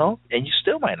 I don't know, and you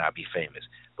still might not be famous.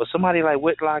 But somebody like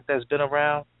Whitlock that's been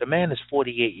around, the man is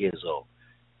 48 years old.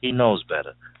 He knows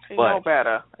better. He knows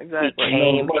better. Exactly.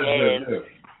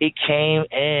 He came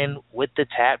in with the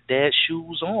tap dance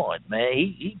shoes on, man.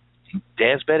 He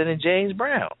danced better than James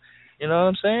Brown. You know what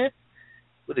I'm saying?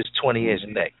 With his 20-inch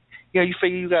neck. Yeah, you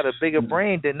figure you got a bigger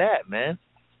brain than that, man.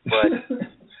 But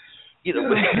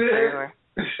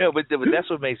but that's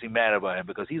what makes me mad about him,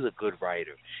 because he's a good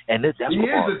writer, and that's he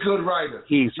is a good writer.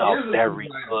 He's a very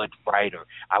good writer.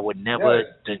 I would never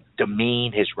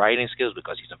demean his writing skills,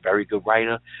 because he's a very good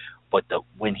writer. But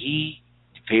when he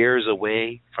veers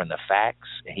away from the facts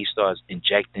and he starts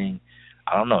injecting,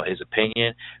 I don't know, his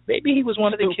opinion. Maybe he was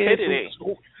one of the kids.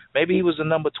 Maybe he was the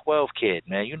number 12 kid,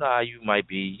 man. You know how you might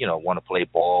be, want to play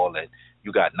ball, and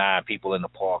you got 9 people in the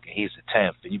park, and he's the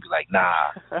 10th, and you be like,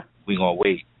 nah, we gonna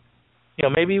wait.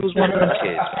 Maybe he was one of them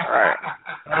kids, right?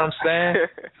 You know what I'm saying?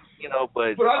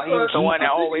 But he was the one that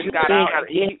always got out.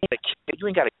 You ain't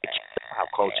got to get out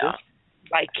culture. Yeah.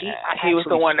 Like he was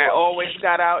the one that always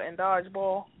got out in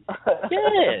dodgeball.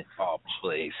 Yeah. Oh,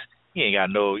 please. You ain't got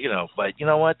no, But you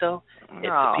know what though? If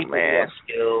the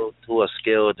people who are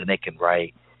skilled and they can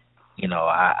write,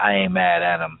 I ain't mad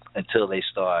at them until they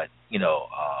start,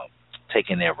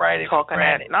 taking their writing for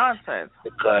granted. Talking that nonsense.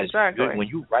 Because when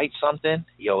you write something,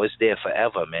 it's there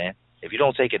forever, man. If you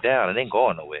don't take it down, it ain't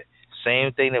going nowhere.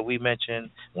 Same thing that we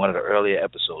mentioned in one of the earlier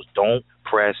episodes. Don't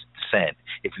press send.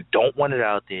 If you don't want it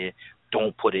out there,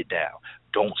 don't put it down.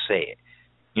 Don't say it.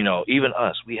 Even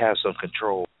us, we have some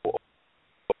control.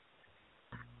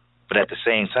 But at the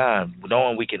same time,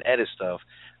 knowing we can edit stuff,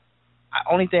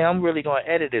 only thing I'm really going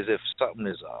to edit is if something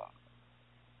is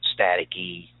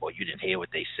staticky or you didn't hear what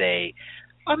they say.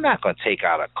 I'm not going to take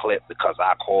out a clip because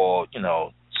I called,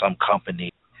 some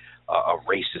company a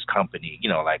racist company,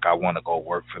 like I want to go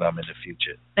work for them in the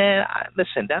future. And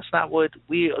listen, that's not what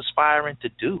we're aspiring to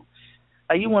do.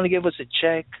 Like, you want to give us a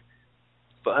check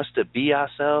for us to be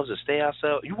ourselves and stay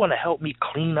ourselves. You want to help me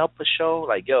clean up a show?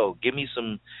 Like, yo, give me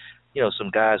some, some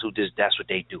guys who just, that's what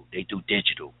they do. They do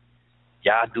digital.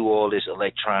 Y'all do all this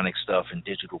electronic stuff and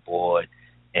digital board,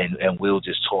 and we'll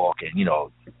just talk, and, we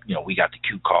got the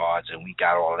cue cards and we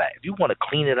got all that. If you want to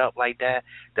clean it up like that,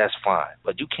 that's fine.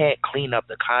 But you can't clean up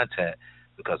the content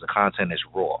because the content is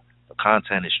raw. The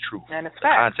content is true. And it's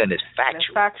fact. The content is factual. And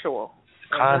it's factual.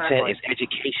 The content is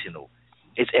educational.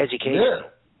 It's educational.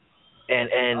 Yeah.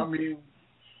 And I mean,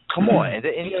 come on. And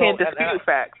you can't dispute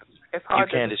facts. It's hard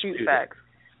to dispute facts.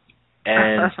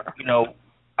 And,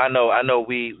 I know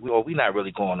we not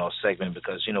really going on segment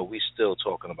because, we still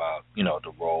talking about,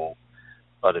 the role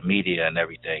of the media and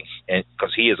everything. And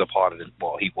because he is a part of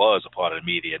he was a part of the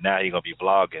media. Now he's going to be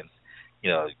blogging,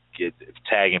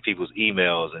 tagging people's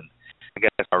emails. And I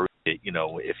guess I read it,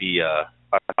 if he, I'll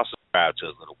subscribe to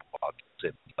his little blog,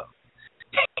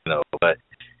 but,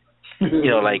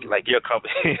 like your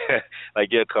company,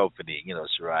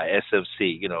 Sharia, SMC,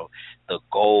 the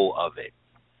goal of it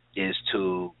is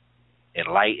to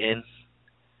enlighten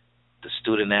the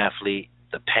student athlete,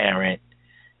 the parent,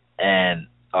 and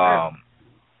of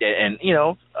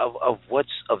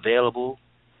what's available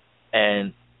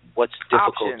and what's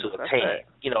difficult options, to attain.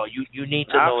 You need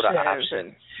to know the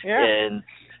options.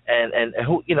 And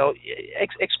who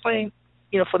explain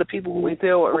for the people who we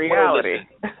deal with reality.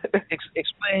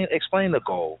 Explain the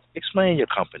goal. Explain your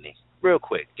company real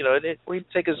quick. We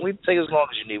take as long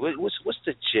as you need. What's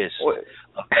the gist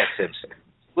of SMC?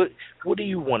 What do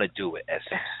you want to do with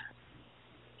SMC?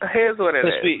 Here's what it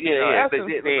is. Because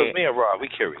me and Rob, we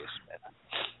curious, man.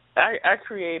 I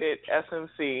created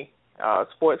SMC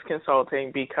Sports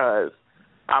Consulting because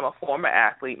I'm a former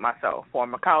athlete myself,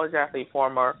 former college athlete,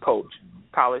 former coach,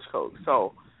 college coach.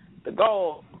 So the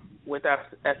goal with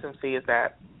SMC is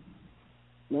that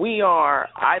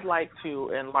I'd like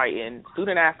to enlighten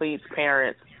student athletes,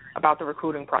 parents about the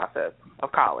recruiting process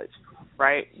of college,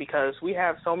 right? Because we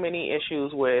have so many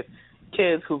issues with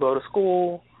kids who go to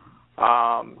school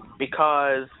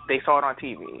because they saw it on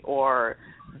TV, or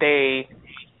they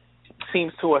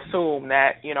seems to assume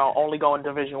that, only going to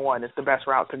Division I is the best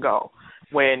route to go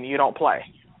when you don't play.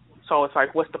 So it's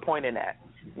like, what's the point in that?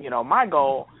 My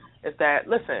goal is that,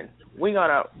 listen, we're going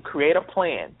to create a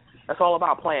plan. That's all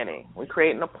about planning. We're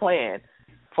creating a plan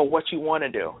for what you want to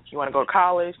do. You want to go to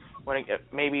college, you want to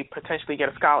maybe potentially get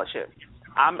a scholarship.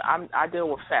 I deal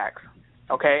with facts,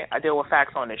 okay? I deal with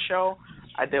facts on this show.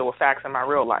 I deal with facts in my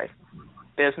real life.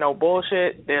 There's no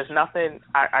bullshit. There's nothing.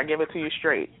 I give it to you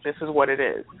straight. This is what it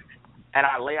is. And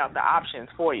I lay out the options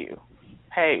for you.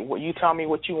 Hey, you tell me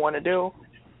what you want to do.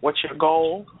 What's your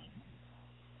goal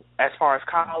as far as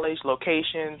college,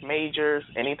 locations, majors,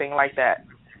 anything like that.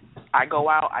 I go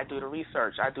out, I do the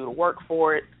research, I do the work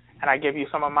for it, and I give you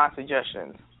some of my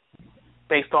suggestions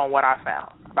based on what I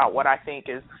found, about what I think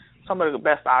is some of the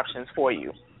best options for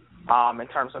you in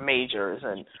terms of majors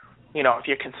and, if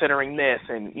you're considering this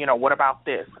and, what about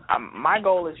this? My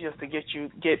goal is just to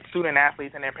get student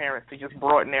athletes and their parents to just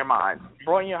broaden their minds,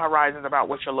 broaden your horizons about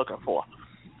what you're looking for.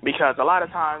 Because a lot of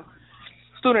times,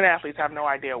 student athletes have no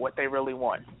idea what they really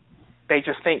want. They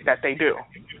just think that they do.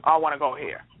 Oh, I want to go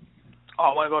here.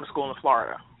 Oh, I want to go to school in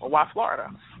Florida. Well, why Florida?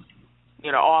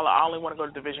 I only want to go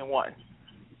to Division I.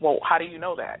 Well, how do you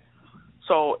know that?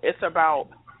 So it's about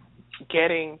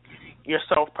getting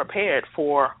yourself prepared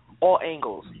for all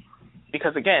angles.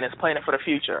 Because, again, it's planning for the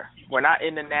future. We're not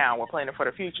in the now. We're planning for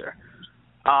the future.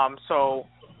 So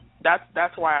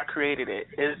that's why I created it.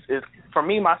 Is for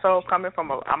me, myself, I'm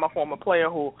a former player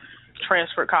who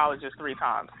transferred colleges 3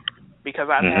 times because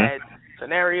I've had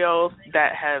scenarios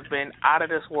that have been out of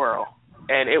this world.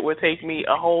 And it would take me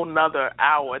a whole nother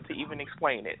hour to even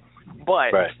explain it.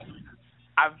 But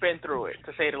I've been through it,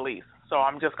 to say the least. So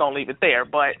I'm just going to leave it there.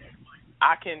 But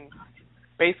I can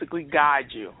basically guide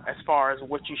you as far as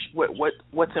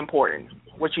what's important,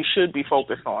 what you should be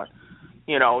focused on.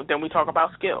 Then we talk about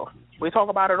skill. We talk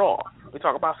about it all. We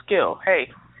talk about skill. Hey,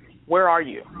 where are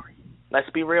you? Let's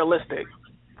be realistic.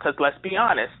 Because let's be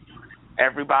honest,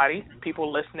 everybody,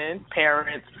 people listening,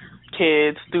 parents,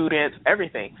 kids, students,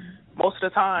 everything, most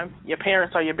of the time, your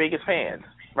parents are your biggest fans,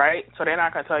 right? So they're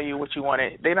not going to tell you what you want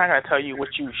to. They're not going to tell you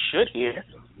what you should hear.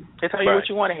 They tell you what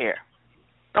you want to hear.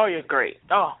 Oh, you're great.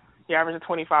 Oh, you're averaging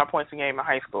 25 points a game in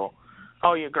high school.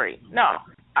 Oh, you're great. No,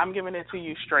 I'm giving it to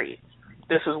you straight.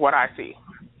 This is what I see.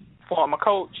 Former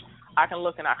coach, I can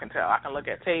look and I can tell. I can look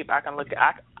at tape.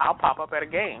 I'll pop up at a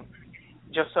game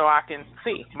just so I can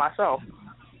see myself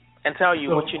and tell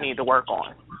you what you need to work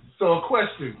on. So a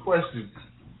question.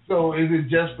 So is it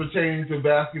just pertaining to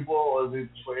basketball or is it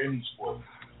for any sport?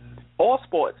 All all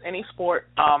sports, any sport,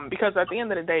 because at the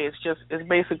end of the day, it's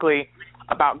basically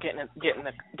about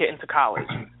getting to college.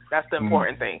 That's the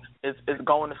important thing. Is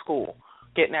going to school,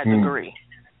 getting that degree.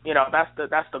 You know, that's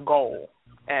the goal.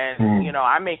 And you know,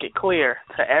 I make it clear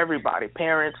to everybody,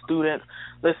 parents, students.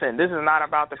 Listen, this is not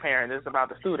about the parent. This is about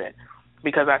the student.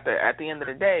 Because at the end of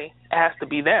the day, it has to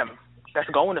be them that's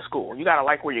going to school. You gotta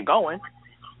like where you're going.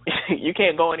 You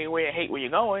can't go anywhere and hate where you're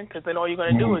going, because then all you're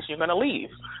gonna do is you're gonna leave.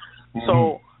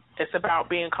 So it's about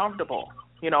being comfortable.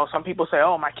 You know, some people say,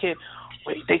 "Oh, my kid,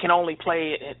 they can only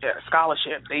play a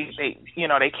scholarship. They you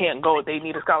know, they can't go. They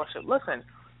need a scholarship." Listen,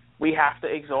 we have to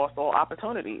exhaust all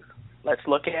opportunities. Let's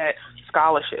look at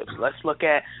scholarships. Let's look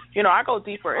at, you know, I go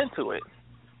deeper into it.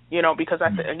 You know, because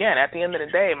at the end of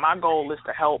the day, my goal is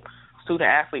to help student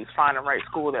athletes find the right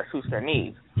school that suits their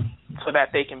needs, so that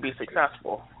they can be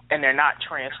successful and they're not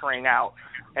transferring out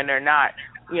and they're not,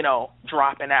 you know,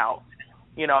 dropping out.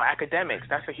 You know, academics,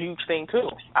 that's a huge thing too.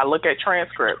 I look at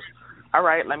transcripts. All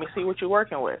right, let me see what you're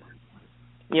working with.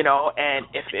 You know, and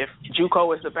if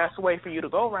JUCO is the best way for you to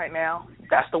go right now,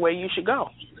 that's the way you should go.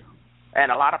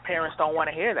 And a lot of parents don't want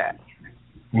to hear that.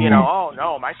 You know, oh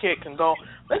no, my kid can go.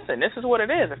 Listen, this is what it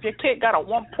is. If your kid got a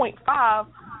 1.5,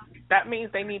 that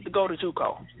means they need to go to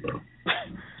JUCO.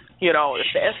 You know, if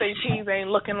the SATs ain't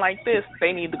looking like this,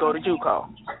 they need to go to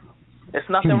JUCO. There's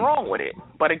nothing wrong with it.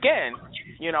 But again,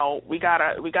 you know, we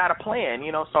gotta plan.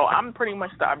 You know, so I'm pretty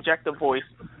much the objective voice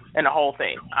in the whole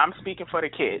thing. I'm speaking for the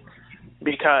kids,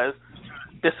 because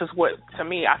this is what, to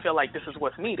me, I feel like this is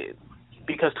what's needed.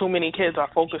 Because too many kids are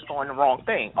focused on the wrong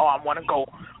thing. Oh, I want to go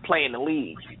play in the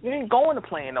league. You ain't going to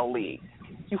play in no league.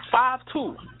 You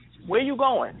 5'2". Where you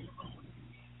going?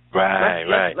 Right.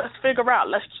 Let's figure out.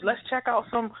 Let's check out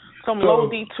some low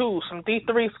D2, some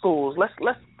D3 schools. Let's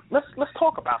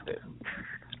talk about this.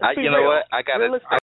 You know what? I